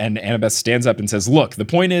 and Annabeth stands up and says, look, the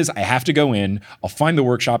point is I have to go in, I'll find the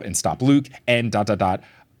workshop and stop Luke, and ...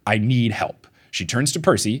 I need help. She turns to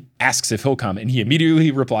Percy, asks if he'll come, and he immediately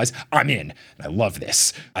replies, I'm in. And I love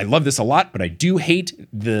this. I love this a lot, but I do hate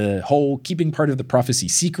the whole keeping part of the prophecy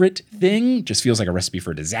secret thing. Just feels like a recipe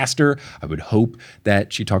for disaster. I would hope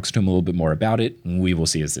that she talks to him a little bit more about it. We will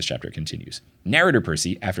see as this chapter continues. Narrator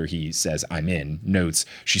Percy, after he says, I'm in, notes,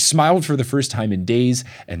 she smiled for the first time in days,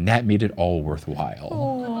 and that made it all worthwhile.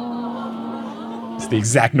 Aww. It's the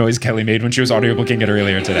exact noise Kelly made when she was audiobooking it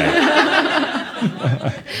earlier today.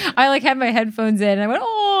 I like had my headphones in and I went,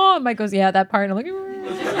 oh, Mike goes, yeah, that part. And I'm like,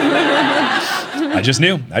 I just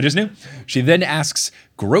knew. She then asks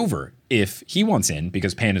Grover if he wants in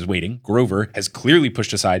because Pan is waiting. Grover has clearly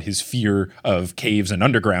pushed aside his fear of caves and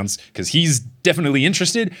undergrounds because he's definitely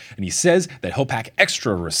interested. And he says that he'll pack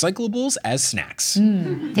extra recyclables as snacks.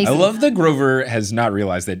 I love that Grover has not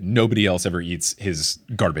realized that nobody else ever eats his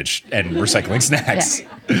garbage and recycling snacks.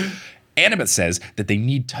 Yeah. Annabeth says that they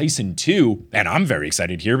need Tyson too, and I'm very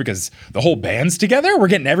excited here because the whole band's together. We're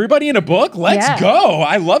getting everybody in a book. Let's go.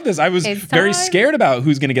 I love this. I was very scared about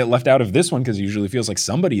who's going to get left out of this one because it usually feels like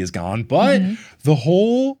somebody is gone, but the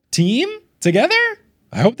whole team together?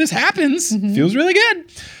 I hope this happens. Feels really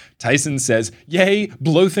good. Tyson says, yay,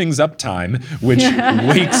 blow things up time, which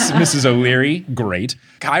wakes Mrs. O'Leary. Great.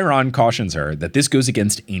 Chiron cautions her that this goes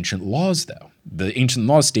against ancient laws, though. The ancient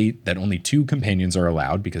laws state that only 2 companions are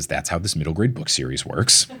allowed because that's how this middle grade book series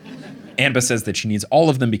works. Annabeth says that she needs all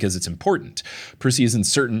of them because it's important. Percy isn't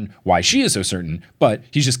certain why she is so certain, but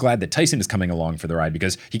he's just glad that Tyson is coming along for the ride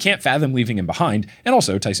because he can't fathom leaving him behind. And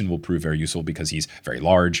also, Tyson will prove very useful because he's very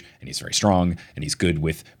large and he's very strong and he's good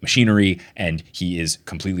with machinery and he is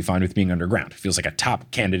completely fine with being underground. Feels like a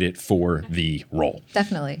top candidate for the role.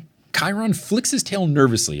 Definitely. Chiron flicks his tail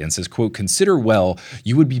nervously and says, quote, consider well,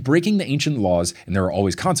 you would be breaking the ancient laws and there are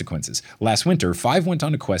always consequences. Last winter, 5 went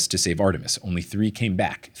on a quest to save Artemis. Only 3 came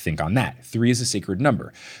back. Think on that. 3 is a sacred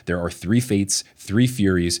number. There are 3 fates, 3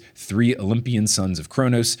 furies, 3 Olympian sons of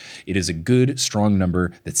Kronos. It is a good, strong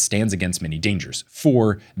number that stands against many dangers.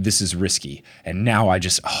 4, this is risky. And now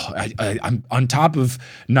I'm on top of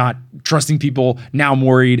not trusting people. Now I'm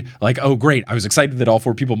worried, like, oh, great. I was excited that all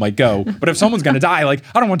 4 people might go. But if someone's going to die, like,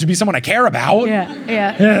 I don't want to be someone I care about.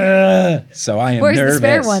 Yeah. So I am Where's nervous. The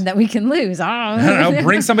spare one that we can lose? I don't know.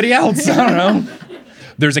 Bring somebody else. I don't know.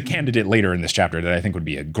 There's a candidate later in this chapter that I think would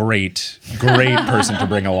be a great person to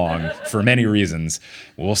bring along for many reasons.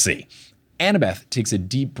 We'll see. Annabeth takes a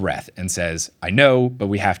deep breath and says, I know, but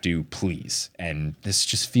we have to, please. And this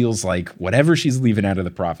just feels like whatever she's leaving out of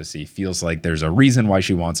the prophecy feels like there's a reason why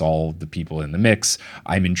she wants all the people in the mix.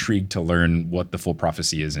 I'm intrigued to learn what the full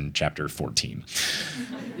prophecy is in chapter 14.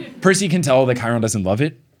 Percy can tell that Chiron doesn't love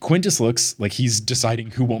it. Quintus looks like he's deciding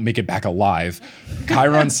who won't make it back alive.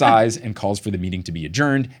 Chiron sighs and calls for the meeting to be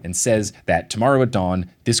adjourned and says that tomorrow at dawn,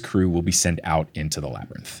 this crew will be sent out into the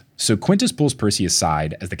labyrinth. So Quintus pulls Percy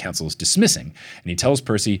aside as the council is dismissing, and he tells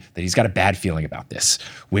Percy that he's got a bad feeling about this,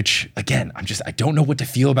 which, again, I don't know what to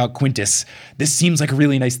feel about Quintus. This seems like a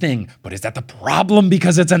really nice thing, but is that the problem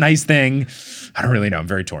because it's a nice thing? I don't really know. I'm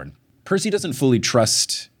very torn. Percy doesn't fully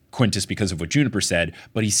trust Quintus because of what Juniper said,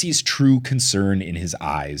 but he sees true concern in his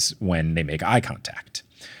eyes when they make eye contact.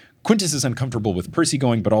 Quintus is uncomfortable with Percy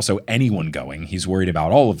going, but also anyone going. He's worried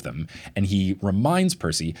about all of them. And he reminds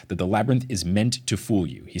Percy that the labyrinth is meant to fool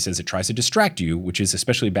you. He says it tries to distract you, which is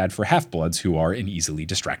especially bad for half-bloods who are an easily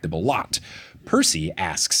distractible lot. Percy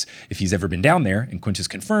asks if he's ever been down there, and Quintus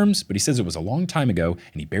confirms, but he says it was a long time ago,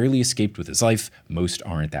 and he barely escaped with his life. Most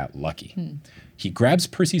aren't that lucky. He grabs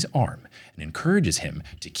Percy's arm and encourages him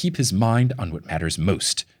to keep his mind on what matters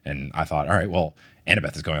most. And I thought, all right, well,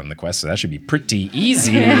 Annabeth is going on the quest, so that should be pretty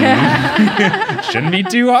easy. Shouldn't be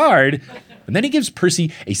too hard. And then he gives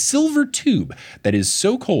Percy a silver tube that is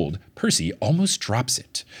so cold, Percy almost drops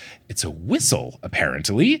it. It's a whistle,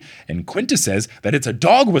 apparently, and Quintus says that it's a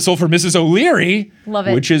dog whistle for Mrs. O'Leary. Love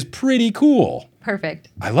it. Which is pretty cool. Perfect.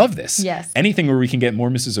 I love this. Yes. Anything where we can get more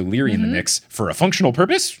Mrs. O'Leary in the mix for a functional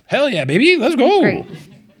purpose? Hell yeah, baby. Let's go. Great.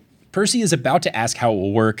 Percy is about to ask how it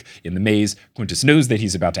will work in the maze. Quintus knows that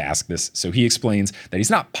he's about to ask this, so he explains that he's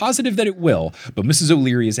not positive that it will, but Mrs.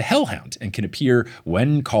 O'Leary is a hellhound and can appear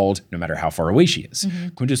when called, no matter how far away she is.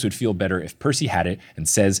 Quintus would feel better if Percy had it and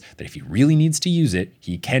says that if he really needs to use it,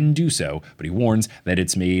 he can do so, but he warns that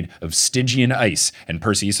it's made of Stygian ice. And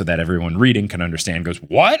Percy, so that everyone reading can understand, goes,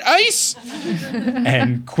 "What ice?"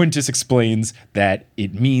 And Quintus explains that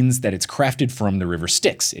it means that it's crafted from the river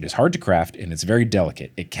Styx. It is hard to craft and it's very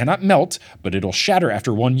delicate. It cannot melt, but it'll shatter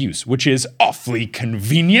after one use, which is awfully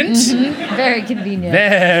convenient. Very convenient.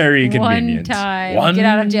 Very convenient. One time. Get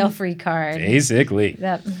out of jail free card. Basically.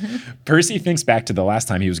 Yep. Percy thinks back to the last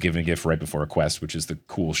time he was given a gift right before a quest, which is the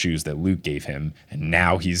cool shoes that Luke gave him. And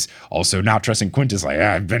now he's also not trusting Quintus, like,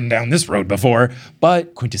 I've been down this road before.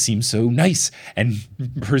 But Quintus seems so nice. And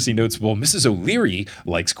Percy notes, well, Mrs. O'Leary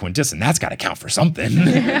likes Quintus, and that's got to count for something.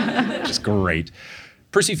 Which is great.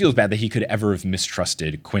 Percy feels bad that he could ever have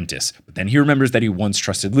mistrusted Quintus, but then he remembers that he once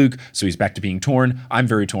trusted Luke, so he's back to being torn. I'm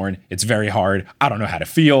very torn. It's very hard. I don't know how to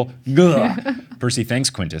feel. Percy thanks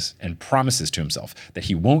Quintus and promises to himself that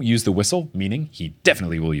he won't use the whistle, meaning he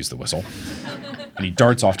definitely will use the whistle, and he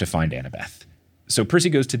darts off to find Annabeth. So Percy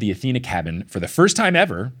goes to the Athena cabin for the first time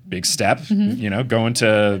ever. Big step, going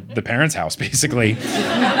to the parents' house, basically.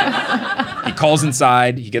 He calls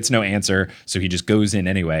inside, he gets no answer, so he just goes in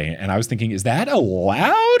anyway. And I was thinking, is that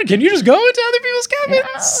allowed? Can you just go into other people's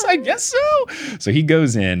cabins? Yeah. I guess so. So he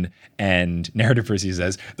goes in, and narrator Percy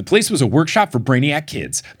says, the place was a workshop for brainiac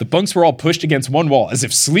kids. The bunks were all pushed against one wall, as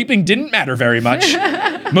if sleeping didn't matter very much.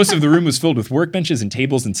 Most of the room was filled with workbenches and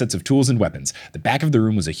tables and sets of tools and weapons. The back of the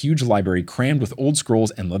room was a huge library crammed with old scrolls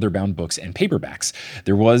and leather-bound books and paperbacks.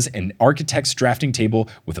 There was an architect's drafting table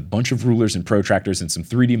with a bunch of rulers and protractors and some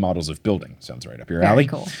 3D models of building. Sounds right up your alley.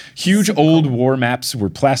 Cool. Huge old war maps were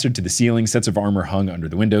plastered to the ceiling. Sets of armor hung under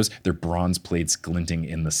the windows, their bronze plates glinting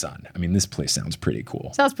in the sun. I mean, this place sounds pretty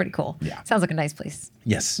cool. Sounds pretty cool. Yeah. Sounds like a nice place.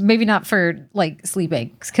 Yes. Maybe not for like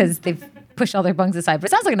sleeping because they've pushed all their bunks aside, but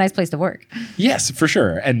it sounds like a nice place to work. Yes, for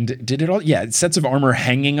sure. And did it all? Yeah, sets of armor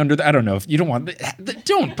hanging under I don't know if you don't want,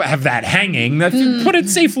 don't have that hanging. Put it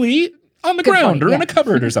safely on the ground or in a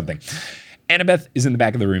cupboard or something. Annabeth is in the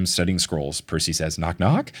back of the room studying scrolls. Percy says, knock,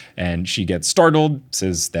 knock. And she gets startled,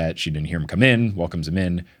 says that she didn't hear him come in, welcomes him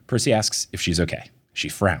in. Percy asks if she's okay. She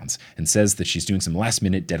frowns and says that she's doing some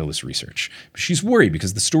last-minute Daedalus research. But she's worried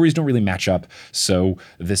because the stories don't really match up, so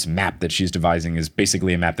this map that she's devising is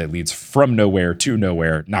basically a map that leads from nowhere to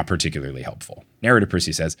nowhere, not particularly helpful. Narrator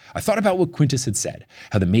Percy says, I thought about what Quintus had said,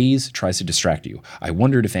 how the maze tries to distract you. I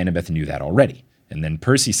wondered if Annabeth knew that already. And then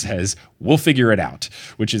Percy says, we'll figure it out,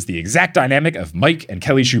 which is the exact dynamic of Mike and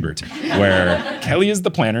Kelly Schubert, where Kelly is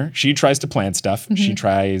the planner. She tries to plan stuff. She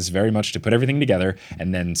tries very much to put everything together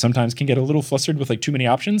and then sometimes can get a little flustered with like too many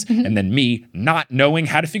options. And then me not knowing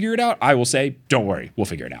how to figure it out, I will say, don't worry, we'll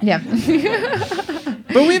figure it out. Yeah.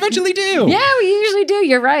 But we eventually do. Yeah, we usually do.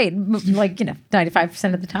 You're right. Like,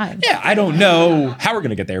 95% of the time. Yeah, I don't know how we're going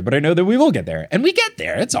to get there, but I know that we will get there. And we get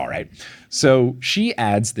there. It's all right. So she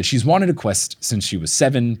adds that she's wanted a quest since she was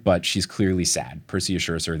 7, but she's clearly sad. Percy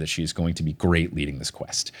assures her that she's going to be great leading this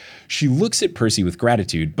quest. She looks at Percy with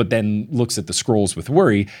gratitude, but then looks at the scrolls with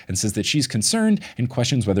worry and says that she's concerned and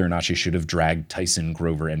questions whether or not she should have dragged Tyson,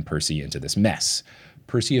 Grover, and Percy into this mess.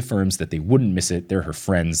 Percy affirms that they wouldn't miss it. They're her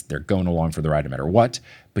friends. They're going along for the ride no matter what.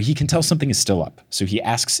 But he can tell something is still up. So he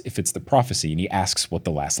asks if it's the prophecy, and he asks what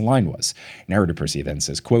the last line was. Narrator Percy then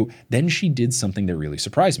says, quote, then she did something that really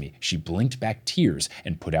surprised me. She blinked back tears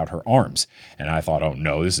and put out her arms. And I thought, oh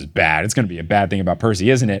no, this is bad. It's going to be a bad thing about Percy,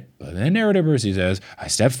 isn't it? But then Narrator Percy says, I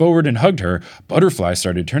stepped forward and hugged her. Butterflies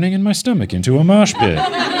started turning in my stomach into a mosh pit.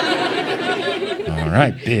 All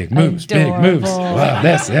right, big moves, big moves. Adorable. Well,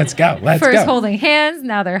 let's go, let's First go. holding hands,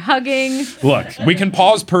 now they're hugging. Look, we can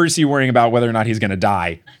pause Percy worrying about whether or not he's going to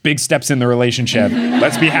die. Big steps in the relationship.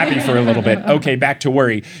 Let's be happy for a little bit. Okay, back to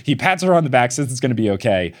worry. He pats her on the back, says it's going to be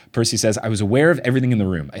okay. Percy says, I was aware of everything in the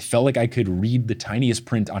room. I felt like I could read the tiniest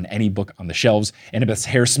print on any book on the shelves. Annabeth's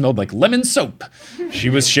hair smelled like lemon soap. She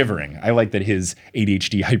was shivering. I like that his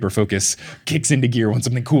ADHD hyperfocus kicks into gear when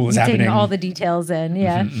something cool is happening. Taking all the details in,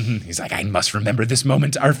 yeah. He's like, I must remember this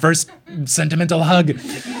moment, our first sentimental hug.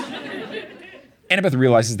 Annabeth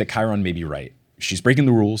realizes that Chiron may be right. She's breaking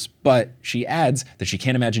the rules, but she adds that she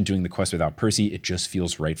can't imagine doing the quest without Percy. It just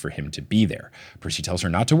feels right for him to be there. Percy tells her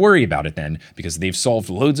not to worry about it then, because they've solved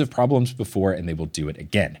loads of problems before and they will do it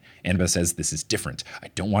again. Annabeth says this is different. I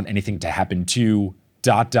don't want anything to happen to ...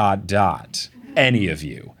 any of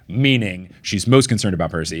you. Meaning she's most concerned about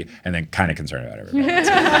Percy and then kind of concerned about everybody else.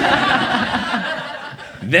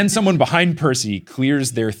 Then someone behind Percy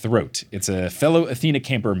clears their throat. It's a fellow Athena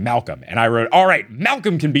camper, Malcolm. And I wrote, all right,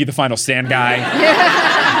 Malcolm can be the final stand guy.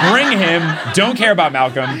 Bring him. Don't care about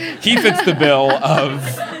Malcolm. He fits the bill of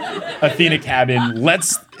Athena cabin.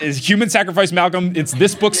 Is human sacrifice Malcolm. It's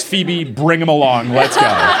this book's Phoebe. Bring him along. Let's go.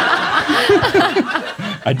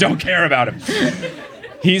 I don't care about him.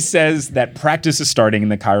 He says that practice is starting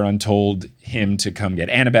and that Chiron told him to come get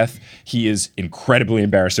Annabeth. He is incredibly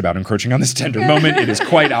embarrassed about encroaching on this tender moment. It is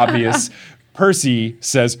quite obvious. Percy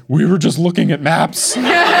says, we were just looking at maps.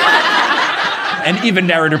 And even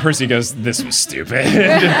narrator Percy goes, this was stupid.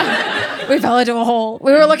 We fell into a hole.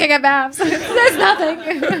 We were looking at maps. There's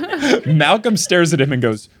nothing. Malcolm stares at him and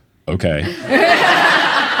goes, okay.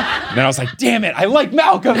 And then I was like, damn it, I like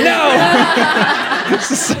Malcolm, no!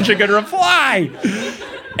 This is such a good reply.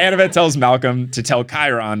 Annabeth tells Malcolm to tell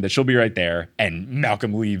Chiron that she'll be right there, and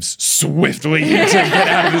Malcolm leaves swiftly to get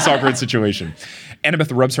out of this awkward situation.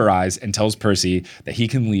 Annabeth rubs her eyes and tells Percy that he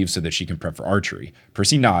can leave so that she can prep for archery.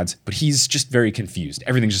 Percy nods, but he's just very confused.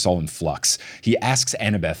 Everything's just all in flux. He asks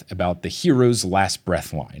Annabeth about the hero's last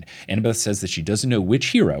breath line. Annabeth says that she doesn't know which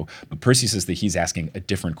hero, but Percy says that he's asking a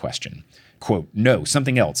different question. Quote, no,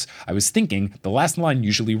 something else. I was thinking the last line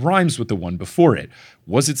usually rhymes with the one before it.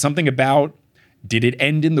 Was it something about, did it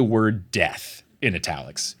end in the word death? In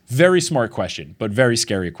italics. Very smart question, but very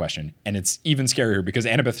scary question. And it's even scarier because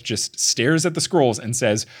Annabeth just stares at the scrolls and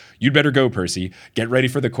says, you'd better go, Percy. Get ready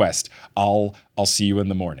for the quest. I'll see you in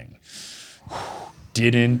the morning.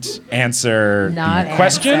 Didn't answer the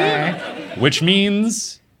question, which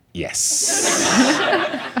means yes.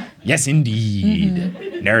 Yes, indeed.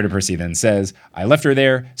 Mm-hmm. Narrator Percy then says, I left her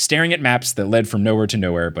there, staring at maps that led from nowhere to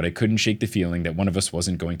nowhere, but I couldn't shake the feeling that one of us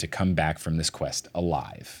wasn't going to come back from this quest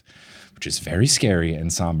alive. Which is very scary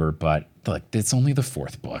and somber, but look, it's only the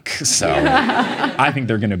fourth book, so I think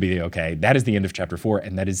they're going to be okay. That is the end of chapter 4,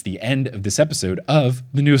 and that is the end of this episode of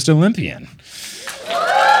The Newest Olympian.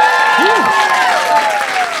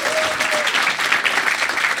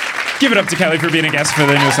 Give it up to Kelly for being a guest for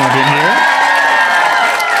The Newest Olympian here.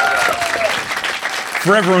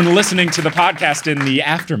 For everyone listening to the podcast in the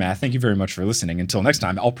aftermath, thank you very much for listening. Until next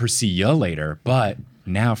time, I'll see you later. But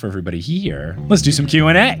now for everybody here, let's do some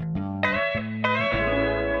Q&A.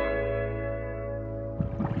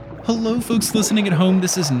 Hello, folks listening at home.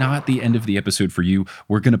 This is not the end of the episode for you.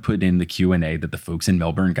 We're going to put in the Q&A that the folks in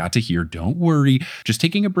Melbourne got to hear. Don't worry. Just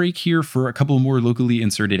taking a break here for a couple more locally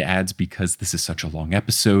inserted ads because this is such a long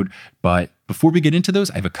episode. But before we get into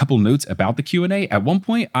those, I have a couple notes about the Q&A. At one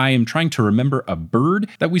point, I am trying to remember a bird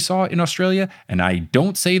that we saw in Australia, and I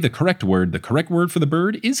don't say the correct word. The correct word for the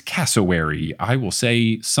bird is cassowary. I will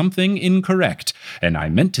say something incorrect, and I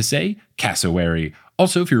meant to say cassowary.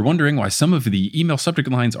 Also, if you're wondering why some of the email subject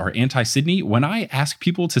lines are anti-Sydney, when I ask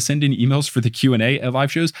people to send in emails for the Q&A at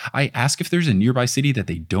live shows, I ask if there's a nearby city that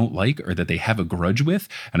they don't like or that they have a grudge with,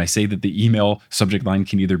 and I say that the email subject line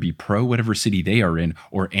can either be pro whatever city they are in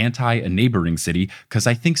or anti a neighboring city, because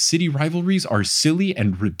I think city rivalries are silly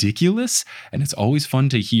and ridiculous, and it's always fun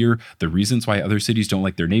to hear the reasons why other cities don't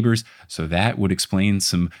like their neighbors, so that would explain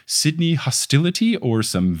some Sydney hostility or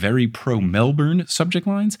some very pro-Melbourne subject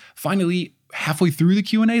lines. Finally, halfway through the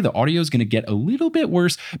Q&A, the audio is going to get a little bit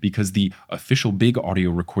worse because the official big audio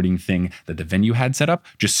recording thing that the venue had set up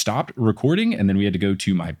just stopped recording, and then we had to go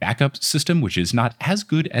to my backup system, which is not as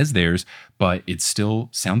good as theirs, but it still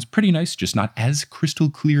sounds pretty nice, just not as crystal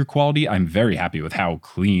clear quality. I'm very happy with how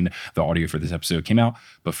clean the audio for this episode came out,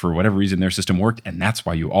 but for whatever reason, their system worked, and that's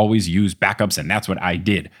why you always use backups, and that's what I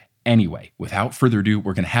did. Anyway, without further ado,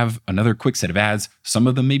 we're going to have another quick set of ads. Some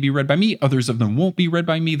of them may be read by me. Others of them won't be read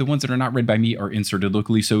by me. The ones that are not read by me are inserted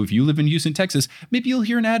locally. So if you live in Houston, Texas, maybe you'll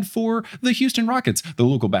hear an ad for the Houston Rockets, the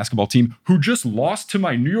local basketball team who just lost to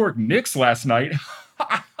my New York Knicks last night.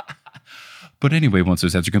 But anyway, once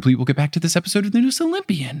those ads are complete, we'll get back to this episode of The News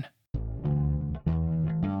Olympian.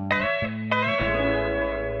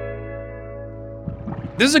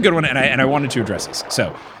 This is a good one, and I wanted to address this.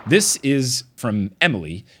 So this is from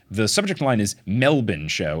Emily. The subject line is Melbourne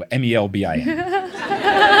show, Melbin.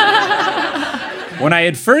 When I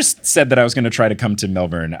had first said that I was going to try to come to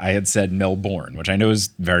Melbourne, I had said Melbourne, which I know is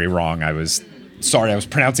very wrong. I was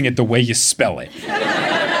pronouncing it the way you spell it.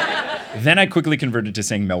 Then I quickly converted to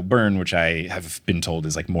saying Melbourne, which I have been told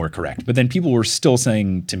is like more correct. But then people were still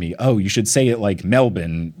saying to me, oh, you should say it like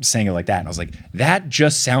Melbourne, saying it like that. And I was like, that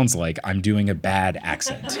just sounds like I'm doing a bad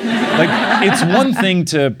accent. Like, it's one thing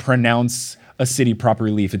to pronounce a city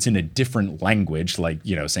properly if it's in a different language, like,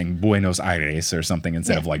 you know, saying Buenos Aires or something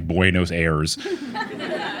instead of like Buenos Aires.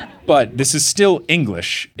 But this is still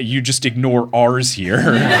English. You just ignore R's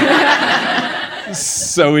here.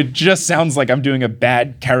 So it just sounds like I'm doing a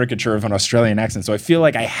bad caricature of an Australian accent. So I feel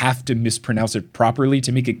like I have to mispronounce it properly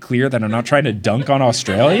to make it clear that I'm not trying to dunk on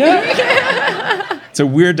Australia. It's a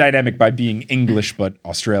weird dynamic by being English but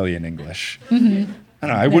Australian English. Mm-hmm. I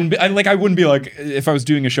don't know. I wouldn't be like if I was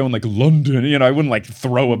doing a show in like London. You know, I wouldn't like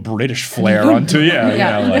throw a British flair onto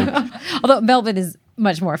Although Melbourne is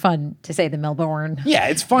much more fun to say than Melbourne. Yeah,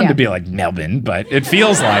 it's fun to be like Melbourne, but it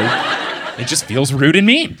just feels rude and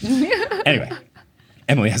mean. Anyway.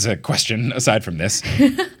 Emily has a question aside from this.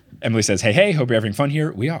 Emily says, hey, hope you're having fun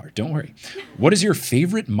here. We are, don't worry. What is your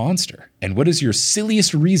favorite monster? And what is your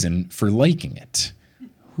silliest reason for liking it?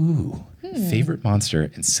 Ooh, favorite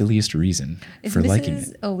monster and silliest reason for liking it. Is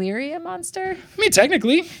Mrs. O'Leary a monster? I mean,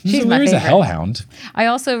 technically, She's Mrs. O'Leary's a hellhound. I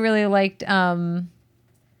also really liked, I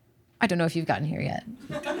don't know if you've gotten here yet.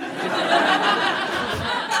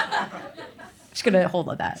 Just gonna hold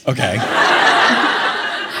on that. Okay.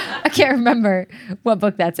 I can't remember what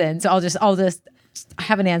book that's in, so I'll just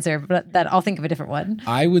have an answer, but that I'll think of a different one.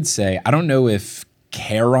 I would say, I don't know if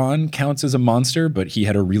Charon counts as a monster, but he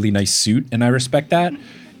had a really nice suit, and I respect that.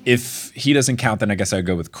 If he doesn't count, then I guess I would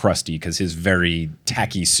go with Krusty, because his very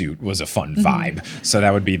tacky suit was a fun vibe. So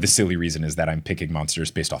that would be the silly reason is that I'm picking monsters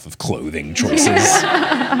based off of clothing choices.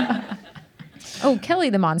 Oh, Kelly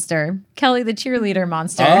the monster. Kelly the cheerleader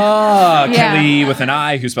monster. Oh, Kelly with an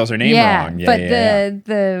I who spells her name wrong.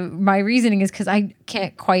 But my reasoning is because I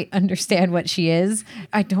can't quite understand what she is.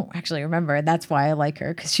 I don't actually remember. And that's why I like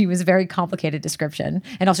her, because she was a very complicated description.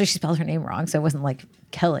 And also she spelled her name wrong, so it wasn't like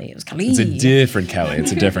Kelly. It was Kelly. It's a different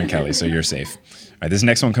Kelly, so you're safe. All right, this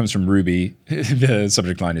next one comes from Ruby. The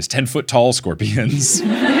subject line is 10-foot-tall scorpions.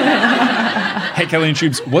 Hey, Kelly and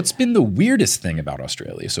Shubes, what's been the weirdest thing about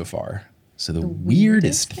Australia so far? So the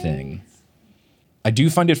weirdest thing. I do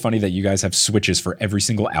find it funny that you guys have switches for every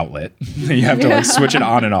single outlet. You have to like switch it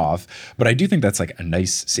on and off. But I do think that's like a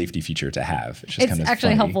nice safety feature to have. It's just kind of actually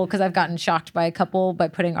funny. helpful because I've gotten shocked by a couple by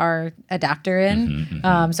putting our adapter in.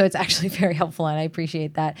 So it's actually very helpful and I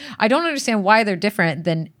appreciate that. I don't understand why they're different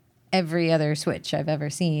than every other switch I've ever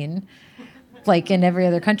seen. Like in every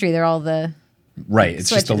other country, they're all the... Right, it's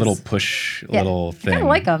switches. Just a little push, little thing. I kind of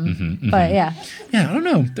like them, but yeah. Yeah, I don't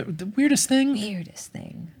know. The weirdest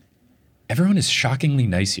thing? Everyone is shockingly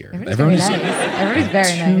nice here. Everybody's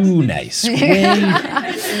very nice. Too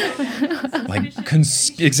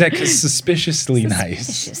nice. Suspiciously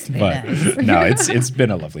nice. But no, it's been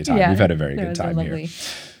a lovely time. We've had a very good time here.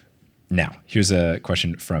 Now, here's a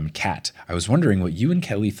question from Kat. I was wondering what you and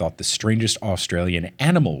Kelly thought the strangest Australian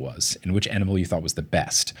animal was, and which animal you thought was the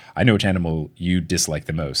best. I know which animal you dislike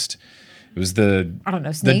the most. It was I don't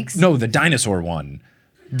know, snakes? The dinosaur one.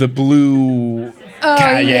 The blue...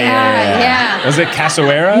 Oh, yeah. Was it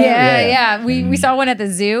Cassowera? Yeah. We saw one at the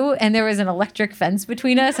zoo, and there was an electric fence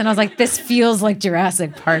between us, and I was like, this feels like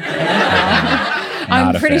Jurassic Park right now.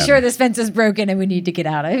 I'm pretty sure this fence is broken, and we need to get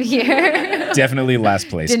out of here. Definitely last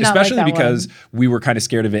place. Especially because we were kind of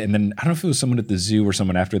scared of it, and then I don't know if it was someone at the zoo or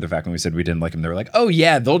someone after the fact when we said we didn't like them. They were like, oh,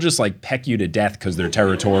 yeah, they'll just like peck you to death because they're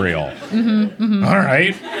territorial. All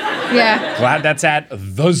right. Yeah. Glad that's at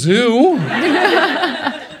the zoo.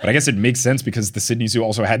 But I guess it makes sense because the Sydney Zoo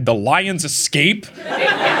also had the Lions Escape.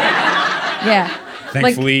 Yeah.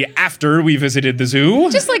 Thankfully, after we visited the zoo.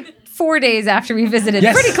 Just like 4 days after we visited.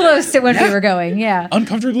 Yes. Pretty close to when we were going, yeah.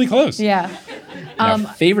 Uncomfortably close. Yeah. Now,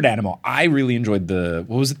 favorite animal, I really enjoyed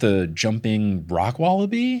the jumping rock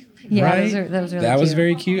wallaby? Yeah, right? that was really That cute. was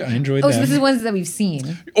very cute. I enjoyed that. So this is ones that we've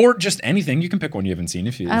seen. Or just anything. You can pick one you haven't seen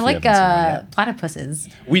if you I if like you haven't seen one yet.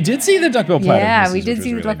 platypuses. We did see the duckbill platypus. Yeah, we did which see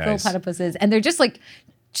the was really duckbill nice. platypuses, and they're just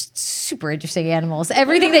super interesting animals.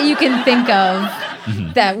 Everything that you can think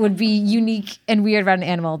of that would be unique and weird about an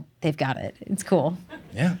animal, they've got it. It's cool.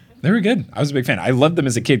 Yeah, they were good. I was a big fan. I loved them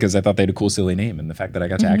as a kid because I thought they had a cool, silly name. And the fact that I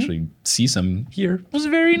got to actually see some here was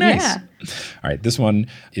very nice. Yeah. All right, this one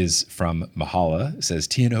is from Mahala. It says,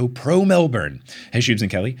 TNO Pro Melbourne. Hey, Shubes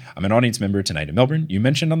and Kelly. I'm an audience member tonight in Melbourne. You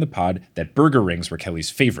mentioned on the pod that burger rings were Kelly's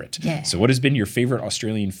favorite. Yeah. So what has been your favorite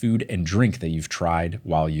Australian food and drink that you've tried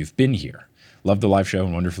while you've been here? Love the live show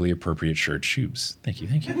and wonderfully appropriate shirt, Shubes. Thank you,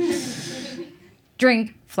 thank you.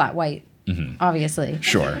 Drink, flat white, obviously.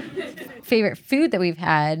 Sure. Favorite food that we've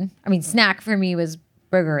had, snack for me was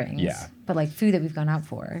burger rings. Yeah. But food that we've gone out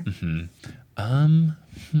for.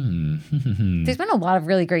 There's been a lot of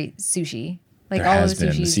really great sushi. There all has of the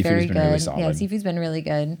been. The sushi's seafood's very been good. really Yeah, solid. seafood's been really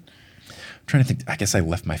good. I'm trying to think. I guess I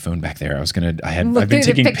left my phone back there. I've been Look through the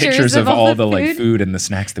taking pictures of all the food. food and the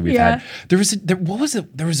snacks that we've Yeah. had. There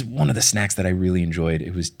was one of the snacks that I really enjoyed.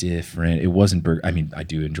 It was different. It wasn't burger. I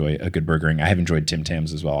do enjoy a good burgering. I have enjoyed Tim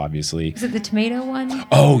Tams as well, obviously. Is it the tomato one?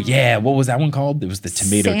 Oh yeah, what was that one called? It was the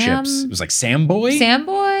tomato Sam- chips. It was like Sam Boy.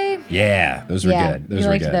 Samboy? Yeah, those were Yeah, good. Those you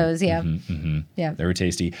were liked good. those, yeah. Yeah. They were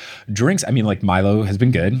tasty. Drinks, Milo has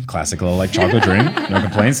been good. Classic little chocolate drink. No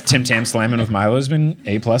complaints. Tim Tam slamming with Milo has been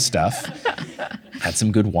A+ stuff. Had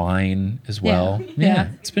some good wine as well. Yeah.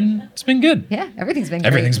 It's been good. Yeah, everything's been great.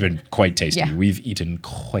 Everything's been quite tasty. Yeah. We've eaten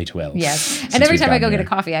quite well. Yes. since And every we've time I go gotten get a here.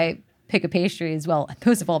 coffee, I pick a pastry as well.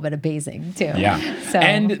 Those have all been amazing too. Yeah. So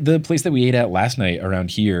And the place that we ate at last night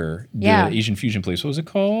around here, the Yeah. Asian fusion place, what was it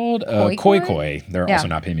called? Koi Koi Koi? Koi. They're Yeah. also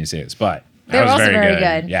not paying me to say this, but they that were was also very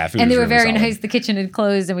good. Yeah, food and they was were really very solid. nice. The kitchen had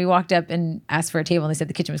closed, and we walked up and asked for a table, and they said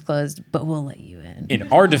the kitchen was closed, but we'll let you in.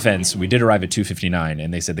 In our defense, we did arrive at 2:59,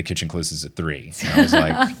 and they said the kitchen closes at 3. And I was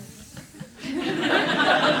like,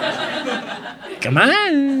 come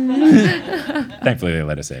on. Thankfully, they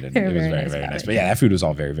let us in. And They were it was very very, nice very about nice. it. But yeah, that food was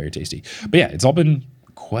all very, very tasty. But yeah, it's all been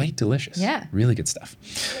quite delicious. Yeah. Really good stuff.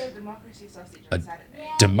 Democracy sausage on Saturday.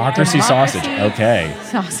 Democracy sausage. Okay.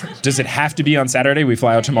 Sausage. Does it have to be on Saturday? We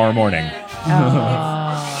fly out tomorrow morning.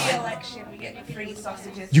 The election, we get free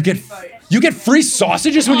sausages. You get when we vote. you get free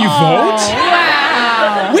sausages when you vote?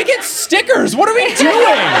 Wow. We get stickers. What are we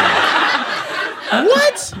doing?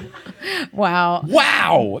 What? Wow.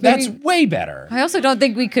 Wow. That's Maybe- way better. I also don't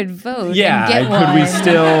think we could vote. Yeah, and get could one. we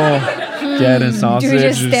still get a sausage?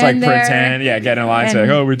 just stand there pretend, get in line, say,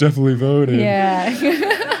 and- "Oh, we definitely voted."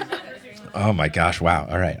 Yeah. Oh my gosh! Wow.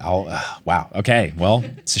 All right. Wow. Okay. Well,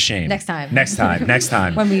 it's a shame. Next time. Next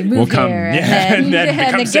time. When we move we'll come, here, yeah, and then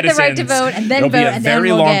become get the right to citizens. vote, and then It'll vote, be a and then very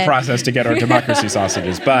we'll long get- process to get our democracy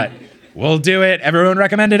sausages, but we'll do it. Everyone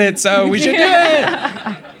recommended it, so we should do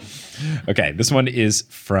it. Okay, this one is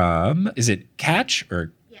from, is it Catch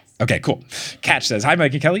or? Yes. Okay, cool. Catch says, hi,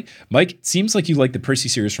 Mike and Kelly. Mike, it seems like you liked the Percy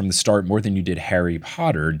series from the start more than you did Harry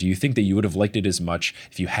Potter. Do you think that you would have liked it as much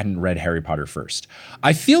if you hadn't read Harry Potter first?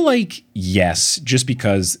 I feel like yes, just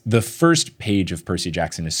because the first page of Percy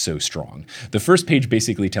Jackson is so strong. The first page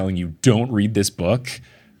basically telling you, don't read this book,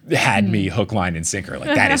 had me hook, line, and sinker.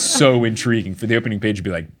 Like, that is so intriguing for the opening page to be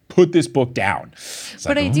like, put this book down. It's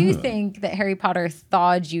But like, I do "Ooh." think that Harry Potter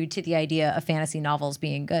thawed you to the idea of fantasy novels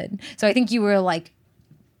being good. So I think you were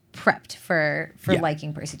prepped for Yeah.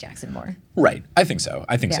 liking Percy Jackson more. Right. I think so.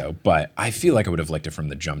 Yeah. But I feel like I would have liked it from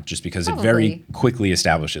the jump just because it Probably. very quickly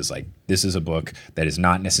establishes this is a book that is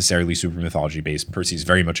not necessarily super mythology based. Percy's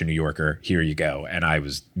very much a New Yorker. Here you go. And I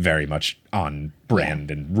was very much on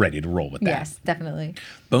brand and ready to roll with that. Yes, definitely.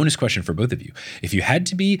 Bonus question for both of you. If you had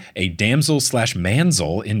to be a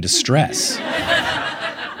damsel/manzel in distress,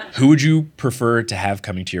 who would you prefer to have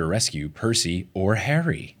coming to your rescue, Percy or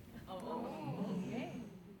Harry?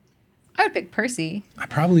 I would pick Percy I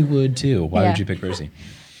probably would too. Why Yeah. would you pick Percy?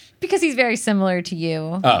 because he's very similar to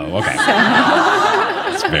you. Oh, okay.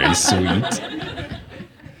 That's very sweet.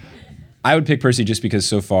 I would pick Percy just because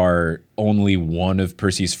so far only one of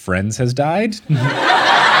Percy's friends has died. And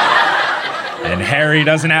Harry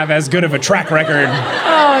doesn't have as good of a track record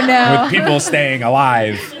Oh no. with people staying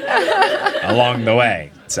alive along the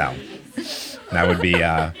way. So that would be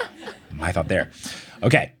my thought there.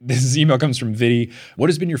 Okay, this email comes from Vidi. What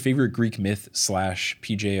has been your favorite Greek myth /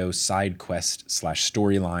 PJO side quest /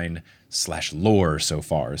 storyline / lore so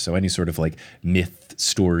far? So any sort of myth,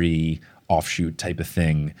 story, offshoot type of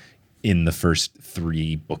thing in the first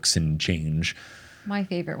 3 books and change. My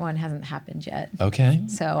favorite one hasn't happened yet. Okay.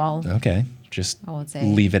 So Just I won't say.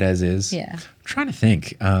 leave it as is. Yeah. I'm trying to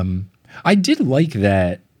think. I did like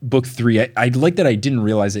that book 3. I like that I didn't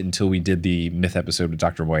realize it until we did the myth episode with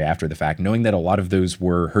Dr. Moy after the fact, knowing that a lot of those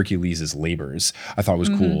were Hercules' labors. I thought was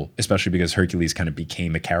cool, especially because Hercules kind of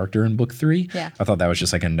became a character in book 3. Yeah. I thought that was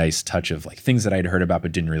just like a nice touch of like things that I'd heard about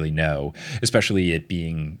but didn't really know, especially it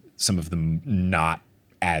being some of them not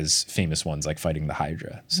as famous ones like fighting the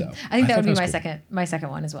Hydra. So I think that would be was my cool. my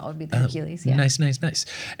second one as well. Would be the Hercules. Yeah. Nice.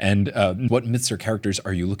 And what myths or characters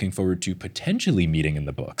are you looking forward to potentially meeting in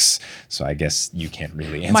the books? So I guess you can't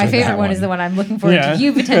really answer My favorite that one is the one I'm looking forward to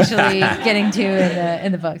you potentially getting to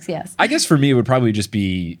in the books. Yes. I guess for me, it would probably just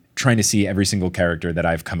be trying to see every single character that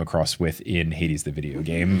I've come across with in Hades the video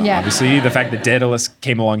game. Yeah. Obviously, the fact that Daedalus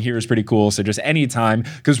came along here is pretty cool. So just any time,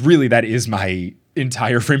 because really that is my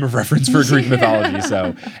entire frame of reference for Greek mythology.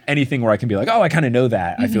 So anything where I can be like, oh, I kind of know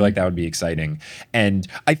that. I feel like that would be exciting. And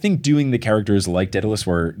I think doing the characters like Daedalus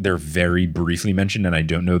where they're very briefly mentioned and I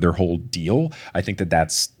don't know their whole deal, I think that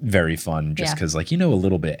that's very fun just because like, you know, a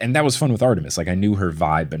little bit. And that was fun with Artemis. Like I knew her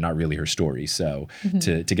vibe, but not really her story. So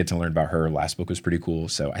to get to learn about her last book was pretty cool.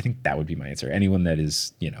 So I think that would be my answer. Anyone that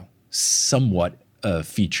is, you know, somewhat a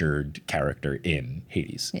featured character in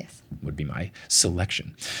Hades would be my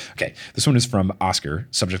selection. Okay, this one is from Oscar,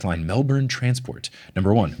 subject line Melbourne Transport.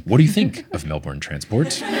 Number 1, what do you think of Melbourne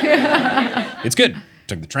Transport? It's good.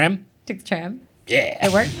 Took the tram. Yeah.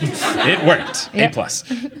 It worked? It worked. Yep.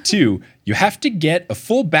 A+. 2, you have to get a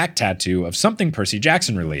full back tattoo of something Percy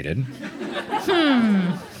Jackson related.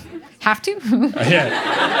 Have to?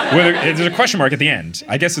 Yeah. Well, there's a question mark at the end.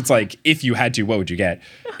 I guess it's like, if you had to, what would you get?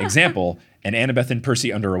 Example, an Annabeth and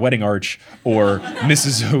Percy under a wedding arch, or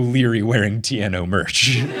Mrs. O'Leary wearing TNO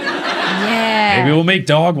merch. Yeah. Maybe we'll make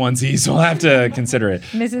dog onesies. We'll have to consider it.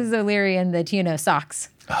 Mrs. O'Leary and the TNO socks.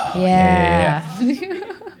 Oh, Yeah.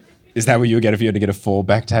 Is that what you would get if you had to get a full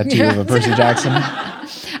back tattoo of a Percy Jackson?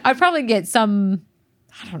 I'd probably get some,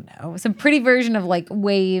 I don't know, some pretty version of like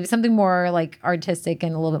wave, something more like artistic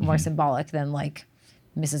and a little bit more symbolic than like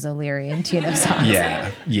Mrs. O'Leary and TNO socks.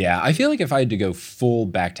 Yeah. I feel like if I had to go full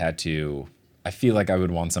back tattoo, I feel like I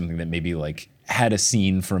would want something that maybe like had a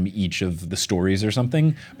scene from each of the stories or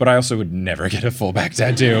something, but I also would never get a full back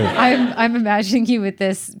tattoo. I'm imagining you with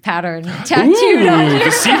this pattern tattooed on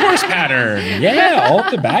The seahorse pattern. Yeah, all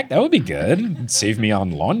at the back. That would be good. It'd save me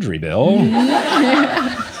on laundry bill.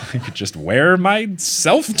 I could just wear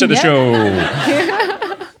myself to the show.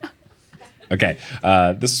 Okay,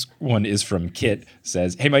 this one is from Kit.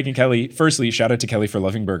 Says, hey, Mike and Kelly. Firstly, shout out to Kelly for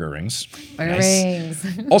loving burger rings. Burger rings.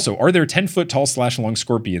 Also, are there 10-foot tall / long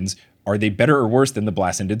scorpions? Are they better or worse than the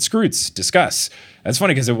blast-ended scroots? Discuss. That's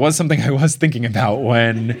funny because it was something I was thinking about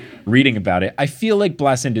when reading about it. I feel like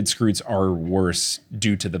blast-ended scroots are worse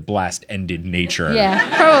due to the blast-ended nature.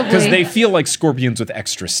 Yeah, probably. Because they feel like scorpions with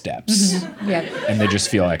extra steps. Yep. And they just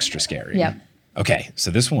feel extra scary. Yep. Okay, so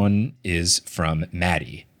this one is from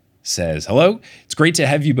Maddie. Says, hello, it's great to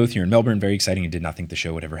have you both here in Melbourne. Very exciting and did not think the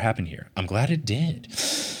show would ever happen here. I'm glad it did.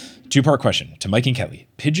 2-part question to Mike and Kelly.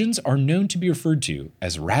 Pigeons are known to be referred to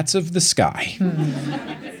as rats of the sky.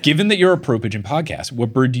 Given that you're a pro pigeon podcast,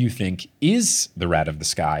 what bird do you think is the rat of the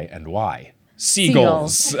sky and why?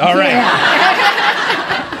 Seagulls. All right. Yeah.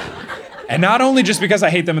 And not only just because I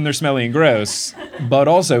hate them and they're smelly and gross, but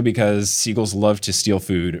also because seagulls love to steal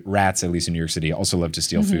food. Rats, at least in New York City, also love to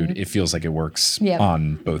steal food. It feels like it works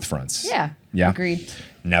on both fronts. Yeah. Agreed.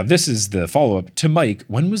 Now, this is the follow-up to Mike.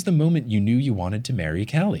 When was the moment you knew you wanted to marry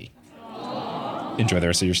Kelly? Enjoy the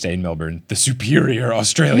rest of your stay in Melbourne, the superior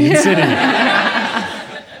Australian city.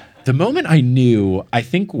 The moment I knew, I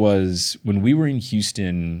think, was when we were in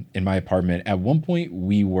Houston in my apartment. At one point,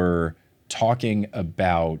 we were talking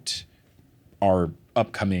about our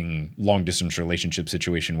upcoming long distance relationship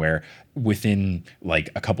situation where within like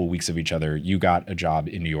a couple weeks of each other, you got a job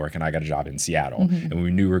in New York and I got a job in Seattle. And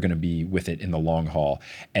we knew we were going to be with it in the long haul.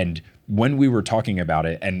 And when we were talking about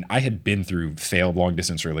it, and I had been through failed long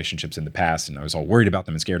distance relationships in the past and I was all worried about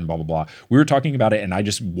them and scared and blah, blah, blah. We were talking about it and I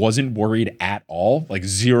just wasn't worried at all, like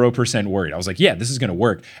 0% worried. I was like, yeah, this is going to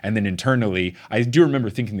work. And then internally, I do remember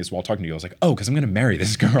thinking this while talking to you. I was like, oh, because I'm going to marry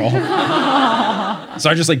this girl. So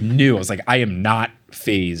I just like knew, I was like, I am not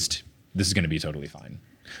phased. This is going to be totally fine.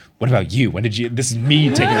 What about you? When did you, this is me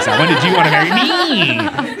taking this out. When did you want to marry me?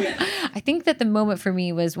 I think that the moment for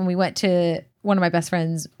me was when we went to one of my best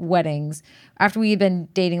friend's weddings after we had been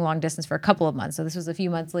dating long distance for a couple of months. So this was a few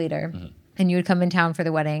months later. And you would come in town for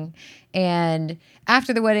the wedding. And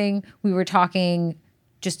after the wedding, we were talking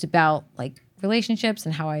just about like relationships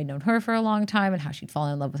and how I had known her for a long time and how she'd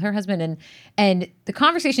fallen in love with her husband. And the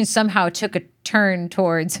conversation somehow took a turn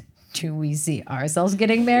towards do we see ourselves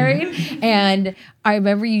getting married? And I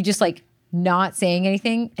remember you just like not saying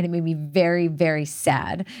anything, and it made me very, very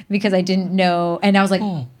sad because I didn't know. And I was like,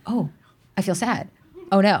 oh, I feel sad.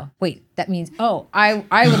 Oh no, wait, that means, I would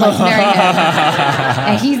like to marry him.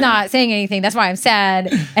 And he's not saying anything. That's why I'm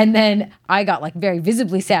sad. And then I got like very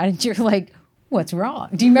visibly sad, and you're like, what's wrong?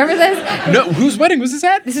 Do you remember this? No, whose wedding was this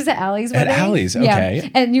at? This is at Allie's wedding. At Allie's, okay. Yeah.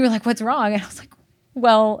 And you were like, what's wrong? And I was like,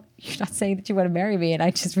 well, you're not saying that you want to marry me. And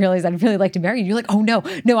I just realized I'd really like to marry you. You're like, oh no,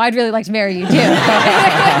 I'd really like to marry you too.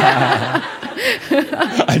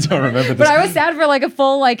 I don't remember this. But I was sad for like a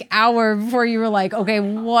full like hour before you were like, okay,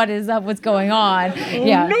 what is up? What's going on?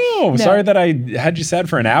 No. Sorry that I had you sad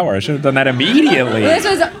for an hour. I should have done that immediately. This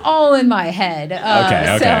was all in my head.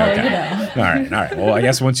 Okay. So, you know. All right. Well, I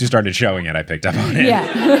guess once you started showing it, I picked up on it.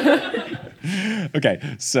 Yeah. Okay,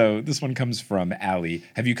 so this one comes from Allie.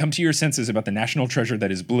 Have you come to your senses about the national treasure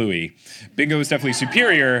that is Bluey? Bingo is definitely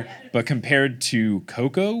superior, but compared to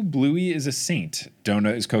Coco, Bluey is a saint.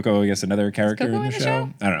 Donut is Coco, I guess, another character in the show?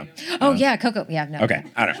 I don't know. Oh, yeah, Coco. Yeah, no. Okay,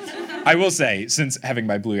 I don't know. I will say, since having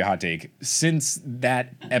my Bluey hot take, since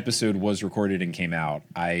that episode was recorded and came out,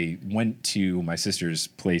 I went to my sister's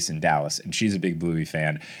place in Dallas, and she's a big Bluey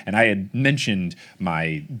fan, and I had mentioned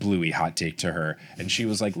my Bluey hot take to her, and she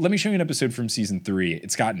was like, let me show you an episode from season 3.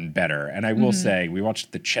 It's gotten better. And I will say, we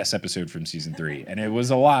watched the chess episode from season 3, and it was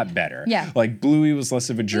a lot better. Yeah. Like, Bluey was less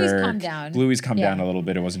of a jerk. Bluey's calmed down a little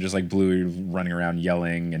bit. It wasn't just like Bluey running around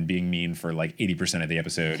yelling and being mean for like 80% of the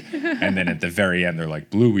episode. And then at the very end, they're like,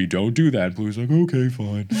 Bluey, don't do that. Bluey's like, okay,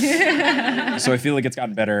 fine. So I feel like it's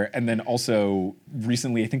gotten better. And then also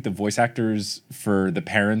recently, I think the voice actors for the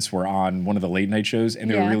parents were on one of the late night shows, and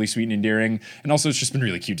they were really sweet and endearing. And also it's just been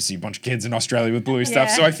really cute to see a bunch of kids in Australia with Bluey stuff.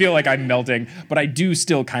 So I feel like I'm melting, but I do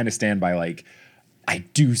still kind of stand by like, I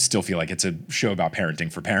do still feel like it's a show about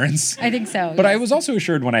parenting for parents. I think so. But I was also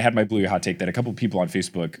assured when I had my Bluey hot take that a couple of people on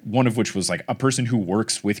Facebook, one of which was like a person who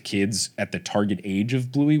works with kids at the target age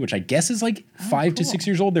of Bluey, which I guess is like 5 to 6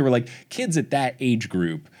 years old. They were like, kids at that age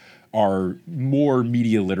group are more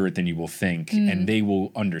media literate than you will think, and they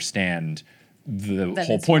will understand the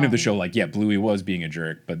whole point of the show. Like, yeah, Bluey was being a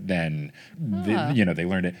jerk, but then they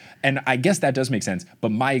learned it. And I guess that does make sense.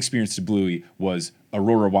 But my experience to Bluey was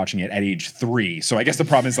Aurora watching it at age 3. So I guess the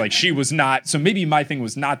problem is like she was not. So maybe my thing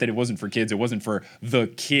was not that it wasn't for kids. It wasn't for the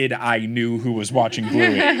kid I knew who was watching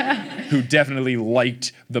Bluey, who definitely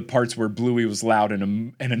liked the parts where Bluey was loud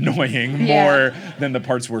and annoying more than the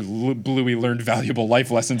parts where Bluey learned valuable life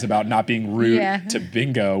lessons about not being rude to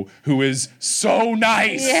Bingo, who is so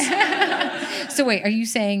nice. Yeah. So wait, are you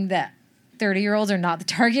saying that 30-year-olds are not the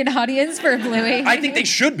target audience for Bluey? I think they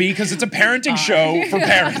should be, because it's a parenting show for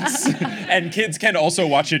parents. And kids can also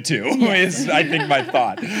watch it too, is I think my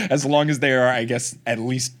thought. As long as they are, I guess, at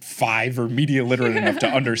least 5 or media literate enough to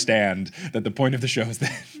understand that the point of the show is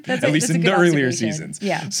that, at least in the earlier seasons.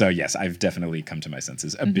 Yeah. So yes, I've definitely come to my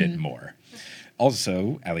senses a bit more.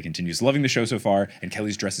 Also, Allie continues, loving the show so far, and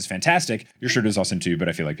Kelly's dress is fantastic. Your shirt is awesome too, but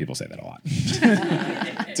I feel like people say that a lot.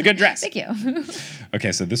 It's a good dress. Thank you.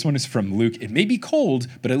 Okay, so this one is from Luke. It may be cold,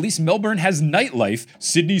 but at least Melbourne has nightlife.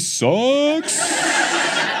 Sydney sucks.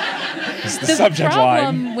 It's the subject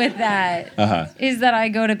problem line. with that is that I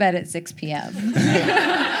go to bed at 6 p.m.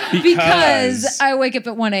 Because I wake up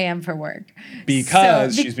at 1 a.m. for work.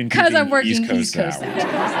 Because she's been because I'm working East Coast hours.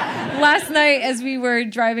 Last night, as we were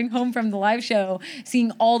driving home from the live show,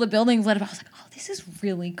 seeing all the buildings lit up, I was like, oh, this is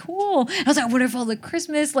really cool. I was like, I wonder if all the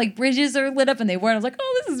Christmas bridges are lit up, and they weren't. I was like,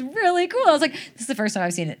 oh, this is really cool. I was like, this is the first time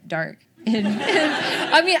I've seen it dark. And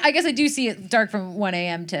I mean, I guess I do see it dark from 1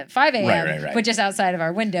 a.m. to 5 a.m., right. but just outside of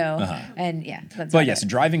our window. And yeah. But yes,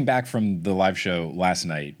 driving back from the live show last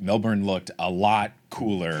night, Melbourne looked a lot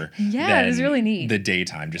cooler than it was really neat. The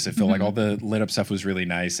daytime. Just it felt like all the lit up stuff was really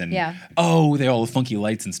nice. And they all the funky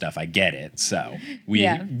lights and stuff. I get it. So we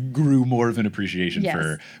grew more of an appreciation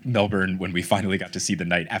for Melbourne when we finally got to see the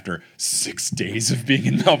night after 6 days of being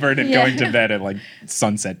in Melbourne and going to bed at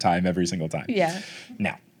sunset time every single time. Yeah.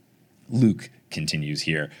 Now, Luke continues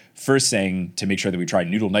here, first saying to make sure that we tried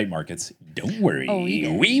noodle night markets. Don't worry,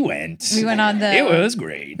 we went. We went on It was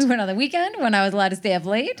great. We went on the weekend when I was allowed to stay up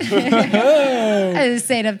late. I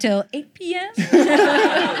stayed up till 8 p.m.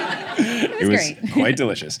 It was great. Quite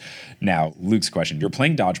delicious. Now, Luke's question. You're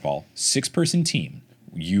playing dodgeball, 6-person team.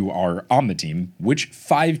 You are on the team. Which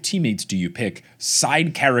 5 teammates do you pick?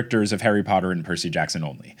 Side characters of Harry Potter and Percy Jackson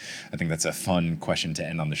only. I think that's a fun question to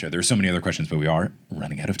end on the show. There are so many other questions, but we are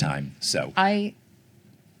running out of time. So I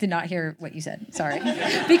did not hear what you said. Sorry.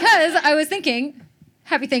 Because I was thinking,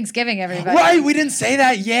 Happy Thanksgiving, everybody. Right, we didn't say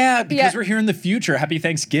that. Yeah, because we're here in the future. Happy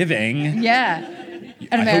Thanksgiving. Yeah.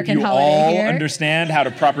 an American I hope you holiday all here. understand how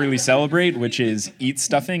to properly celebrate, which is eat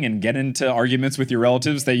stuffing and get into arguments with your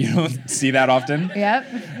relatives that you don't see that often. Yep.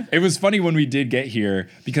 It was funny when we did get here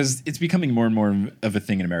because it's becoming more and more of a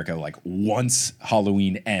thing in America. Like once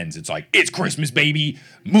Halloween ends, it's like, it's Christmas, baby.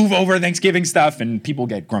 Move over Thanksgiving stuff. And people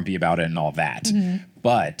get grumpy about it and all that. Mm-hmm.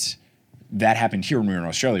 But that happened here when we were in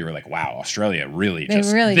Australia. We were like, wow, Australia really jumped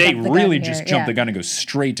the gun and go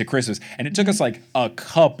straight to Christmas. And it took us like a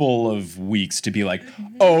couple of weeks to be like,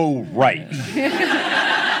 oh, right.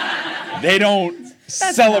 They don't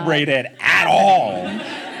celebrate it at all.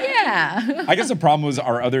 Yeah. I guess the problem was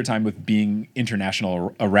our other time with being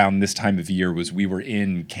international around this time of year was we were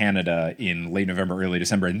in Canada in late November, early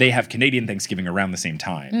December, and they have Canadian Thanksgiving around the same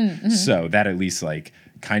time. Mm-hmm. So that at least like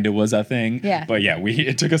kind of was a thing. Yeah. But yeah,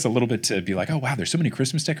 it took us a little bit to be like, oh, wow, there's so many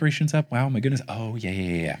Christmas decorations up. Wow, my goodness. Oh,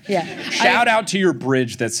 yeah. Shout out to your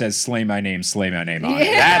bridge that says slay my name on it.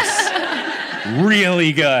 That's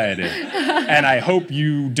really good. And I hope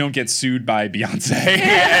you don't get sued by Beyonce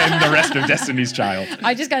and the rest of Destiny's Child.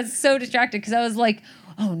 I just got so distracted because I was like,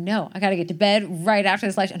 oh no, I got to get to bed right after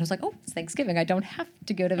this live show. And I was like, oh, it's Thanksgiving. I don't have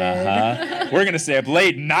to go to bed. We're going to stay up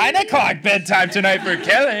late. 9 o'clock bedtime tonight for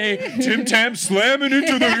Kelly. Tim Tam slamming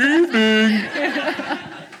into the evening.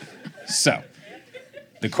 So,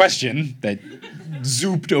 the question that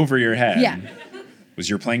zooped over your head was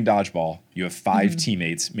you're playing dodgeball. You have 5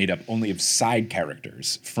 teammates made up only of side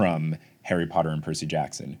characters from Harry Potter and Percy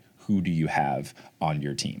Jackson. Who do you have on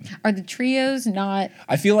your team? Are the trios not...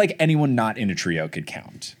 I feel like anyone not in a trio could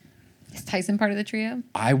count. Is Tyson part of the trio?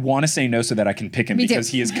 I want to say no so that I can pick him because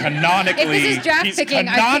he is canonically... If this is draft picking,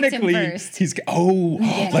 I picked him first.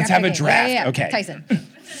 Let's have a draft. Yeah. Okay. Tyson.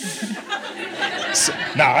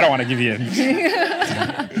 No, I don't want to give you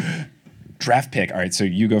draft pick. All right, so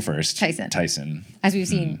you go first. Tyson. As we've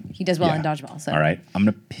seen, he does well in dodgeball. So. All right, I'm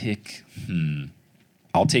going to pick...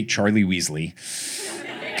 I'll take Charlie Weasley.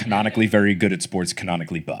 Canonically very good at sports,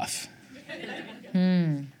 canonically buff.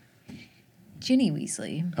 Ginny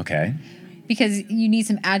Weasley. Okay. Because you need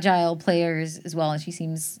some agile players as well, and she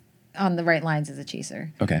seems on the right lines as a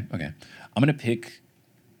chaser. Okay. I'm going to pick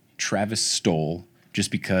Travis Stoll just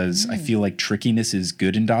because I feel like trickiness is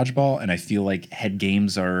good in dodgeball, and I feel like head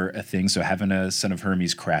games are a thing, so having a Son of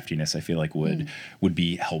Hermes craftiness I feel like would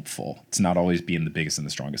be helpful. It's not always being the biggest and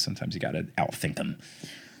the strongest. Sometimes you got to outthink them.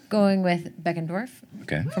 Going with Beckendorf.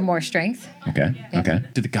 Okay. For more strength. Okay.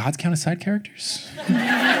 Do the gods count as side characters?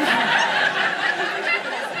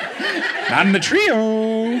 Not in the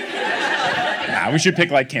trio. Nah, we should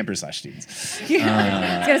pick like campers/students.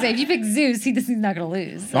 I was gonna say, if you pick Zeus, he's not gonna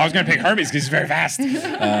lose. I was gonna pick Hermes because he's very fast.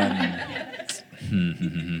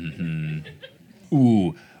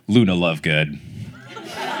 Ooh, Luna Lovegood.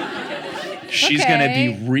 She's gonna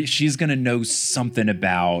be. She's gonna know something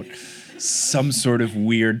about some sort of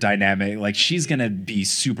weird dynamic. Like she's gonna be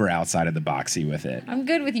super outside of the boxy with it. I'm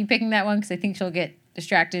good with you picking that one because I think she'll get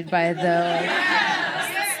distracted by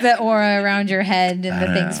the aura around your head and the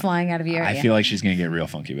things flying out of your. I feel like she's gonna get real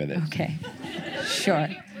funky with it. Okay, sure.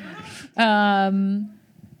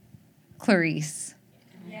 Clarice.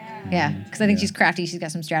 Yeah, because I think she's crafty. She's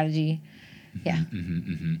got some strategy. Yeah.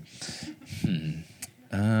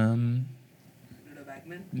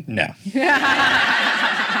 No.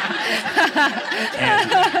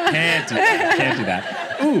 Can't do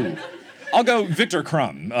that. Ooh, I'll go Victor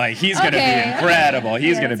Crumb. Like he's gonna be incredible.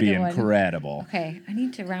 He's gonna be incredible. Okay, I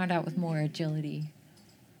need to round out with more agility.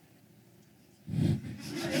 I'm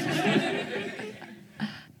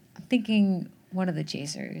thinking one of the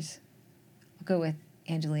chasers. I'll go with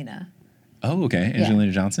Angelina. Oh, okay.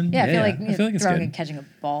 Angelina Johnson? Yeah, I feel like it's throwing good. and catching a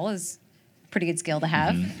ball is a pretty good skill to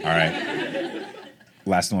have. All right.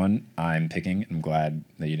 Last one I'm picking. I'm glad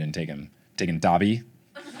that you didn't take him. Taking Dobby.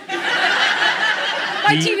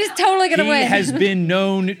 My team is totally going to win. He has been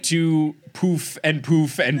known to poof and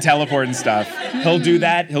teleport and stuff. He'll do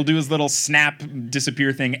that. He'll do his little snap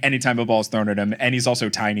disappear thing anytime a ball's thrown at him. And he's also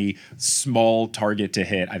tiny, small target to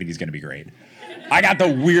hit. I think he's going to be great. I got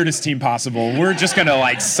the weirdest team possible. We're just going to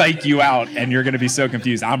like psych you out and you're going to be so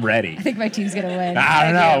confused. I'm ready. I think my team's going to win. I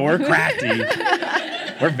don't know. We're crafty.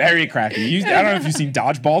 We're very crafty. I don't know if you've seen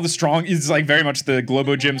Dodgeball. The strong is like very much the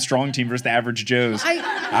Globo Gym strong team versus the average Joes. I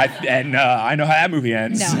know how that movie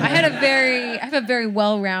ends. No, I have a very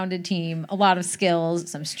well-rounded team. A lot of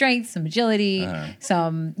skills, some strength, some agility,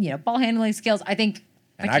 some ball handling skills. I think.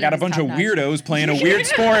 And I got a bunch of weirdos playing a weird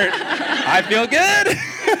sport. I feel good.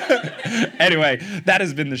 Anyway, that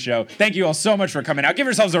has been the show. Thank you all so much for coming out. Give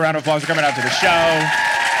yourselves a round of applause for coming out to the show.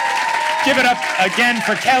 Give it up again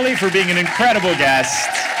for Kelly for being an incredible guest.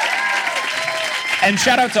 And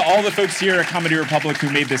shout out to all the folks here at Comedy Republic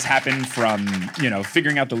who made this happen, from,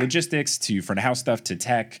 figuring out the logistics to front of house stuff to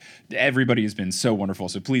tech. Everybody has been so wonderful.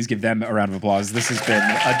 So please give them a round of applause. This has been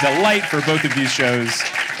a delight for both of these shows.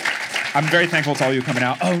 I'm very thankful to all you coming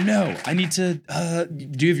out. Oh no, I need to,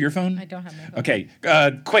 do you have your phone? I don't have my phone. Okay,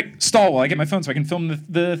 quick, stall while I get my phone so I can film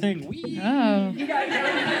the thing. Whee! Oh.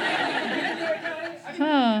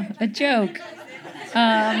 A joke.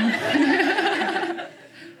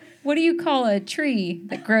 What do you call a tree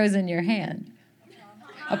that grows in your hand?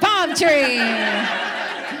 A palm tree.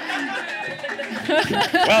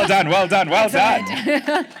 Well done.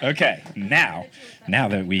 Okay, now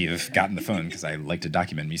that we've gotten the phone, because I like to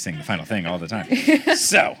document me saying the final thing all the time.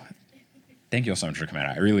 So, thank you all so much for coming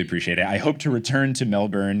out. I really appreciate it. I hope to return to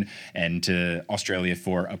Melbourne and to Australia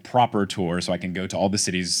for a proper tour so I can go to all the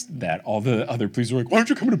cities that all the other police are like, why don't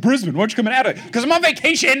you come to Brisbane? Why don't you come to Adelaide? Because I'm on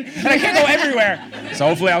vacation and I can't go everywhere. So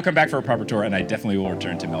hopefully I'll come back for a proper tour, and I definitely will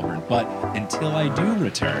return to Melbourne. But until I do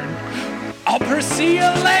return, I'll see you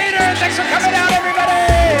later. Thanks for coming out, everybody.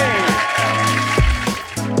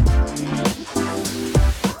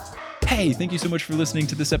 Hey, thank you so much for listening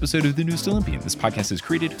to this episode of The Newest Olympian. This podcast is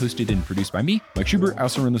created, hosted, and produced by me, Mike Schubert. I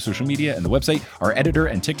also run the social media and the website. Our editor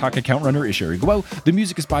and TikTok account runner is Sherry Guo. The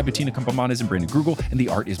music is by Bettina Campamanes and Brandon Grugel, and the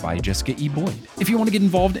art is by Jessica E. Boyd. If you want to get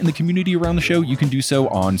involved in the community around the show, you can do so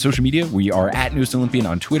on social media. We are at Newest Olympian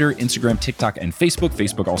on Twitter, Instagram, TikTok, and Facebook.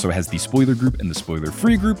 Facebook also has the spoiler group and the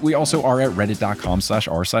spoiler-free group. We also are at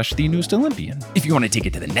reddit.com/r/The Newest Olympian. If you want to take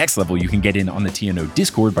it to the next level, you can get in on the TNO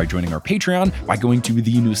Discord by joining our Patreon by going to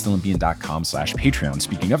thenewestolympian.com/Patreon.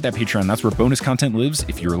 Speaking of that Patreon, that's where bonus content lives.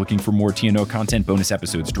 If you're looking for more TNO content, bonus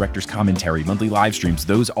episodes, director's commentary, monthly live streams,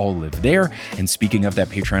 those all live there. And speaking of that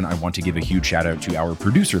Patreon, I want to give a huge shout out to our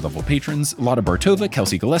producer level patrons: Lotta Bartova,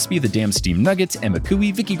 Kelsey Gillespie, The Damn Steam Nuggets, Emma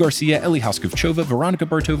Cooey, Vicky Garcia, Ellie Hoskovchova, Veronica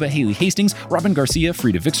Bartova, Haley Hastings, Robin Garcia,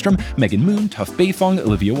 Frida Vikstrom, Megan Moon, Tuff Beifong,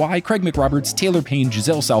 Olivia Y, Craig McRoberts, Taylor Payne,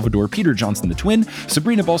 Giselle Salvador, Peter Johnson the Twin,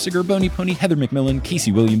 Sabrina Balsiger, Boney Pony, Heather McMillan,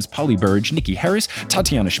 Casey Williams, Polly Burge, Nikki Harris,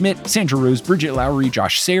 Tatiana Schmidt, Sandra Rose, Bridget Lowry,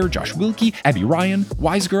 Josh Sayre, Josh Wilkie, Abby Ryan,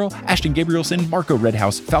 Wise Girl, Ashton Gabrielson, Marco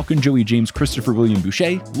Redhouse, Falcon Joey James, Christopher William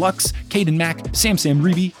Boucher, Lux, Caden Mack, Sam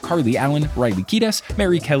Reeby, Carly Allen, Riley Kiedis,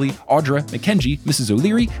 Mary Kelly, Audra, Mackenzie, Mrs.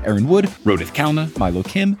 O'Leary, Aaron Wood, Rodith Kalna, Milo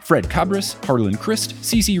Kim, Fred Cabras, Harlan Christ,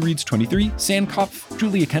 CC Reeds 23, Sandkopf,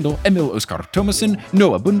 Julia Kendall, Emil Oskar Thomason,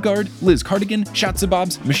 Noah Bungard, Liz Cardigan,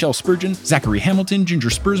 Shatzabobs, Michelle Spurgeon, Zachary Hamilton, Ginger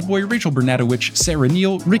Spursboy, Rachel Bernatowicz, Sarah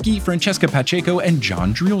Neal, Ricky, Francesca Pacheco, and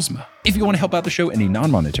John Drielsma. If you want to help out the show in a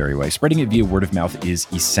non-monetary way, spreading it via word of mouth is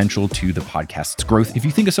essential to the podcast's growth. If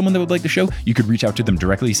you think of someone that would like the show, you could reach out to them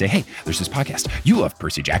directly, say, hey, there's this podcast. You love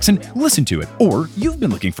Percy Jackson, listen to it. Or you've been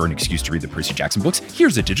looking for an excuse to read the Percy Jackson books,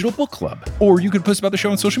 here's a digital book club. Or you could post about the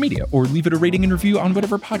show on social media, or leave it a rating and review on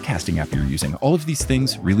whatever podcasting app you're using. All of these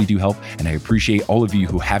things really do help, and I appreciate all of you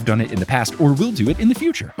who have done it in the past or will do it in the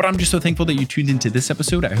future. But I'm just so thankful that you tuned into this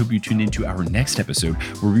episode. I hope you tuned into our next episode,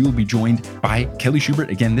 where we will be joined by Kelly Schubert.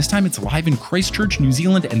 Again, this time it's live in Christchurch, New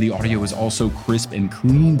Zealand, and the audio is also crisp and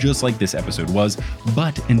clean, just like this episode was.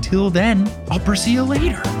 But until then, I'll see you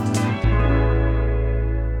later.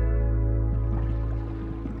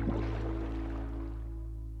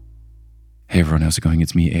 Hey everyone, how's it going?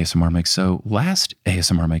 It's me, ASMR Mike. So last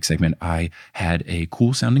ASMR Mike segment, I had a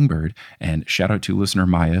cool sounding bird, and shout out to listener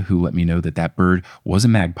Maya, who let me know that that bird was a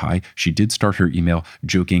magpie. She did start her email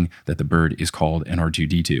joking that the bird is called an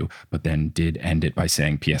R2D2, but then did end it by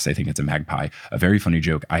saying, P.S. I think it's a magpie. A very funny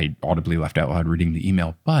joke. I audibly laughed out loud reading the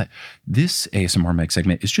email, but this ASMR Mike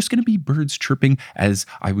segment is just going to be birds chirping as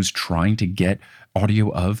I was trying to get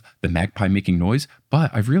audio of the magpie making noise,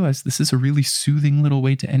 but I've realized this is a really soothing little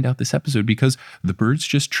way to end out this episode because the birds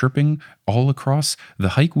just chirping all across the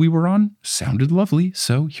hike we were on sounded lovely.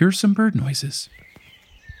 So here's some bird noises.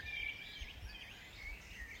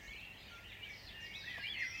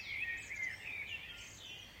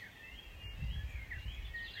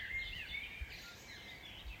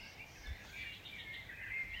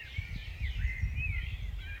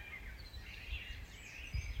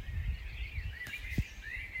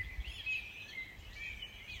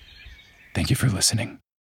 Thank you for listening.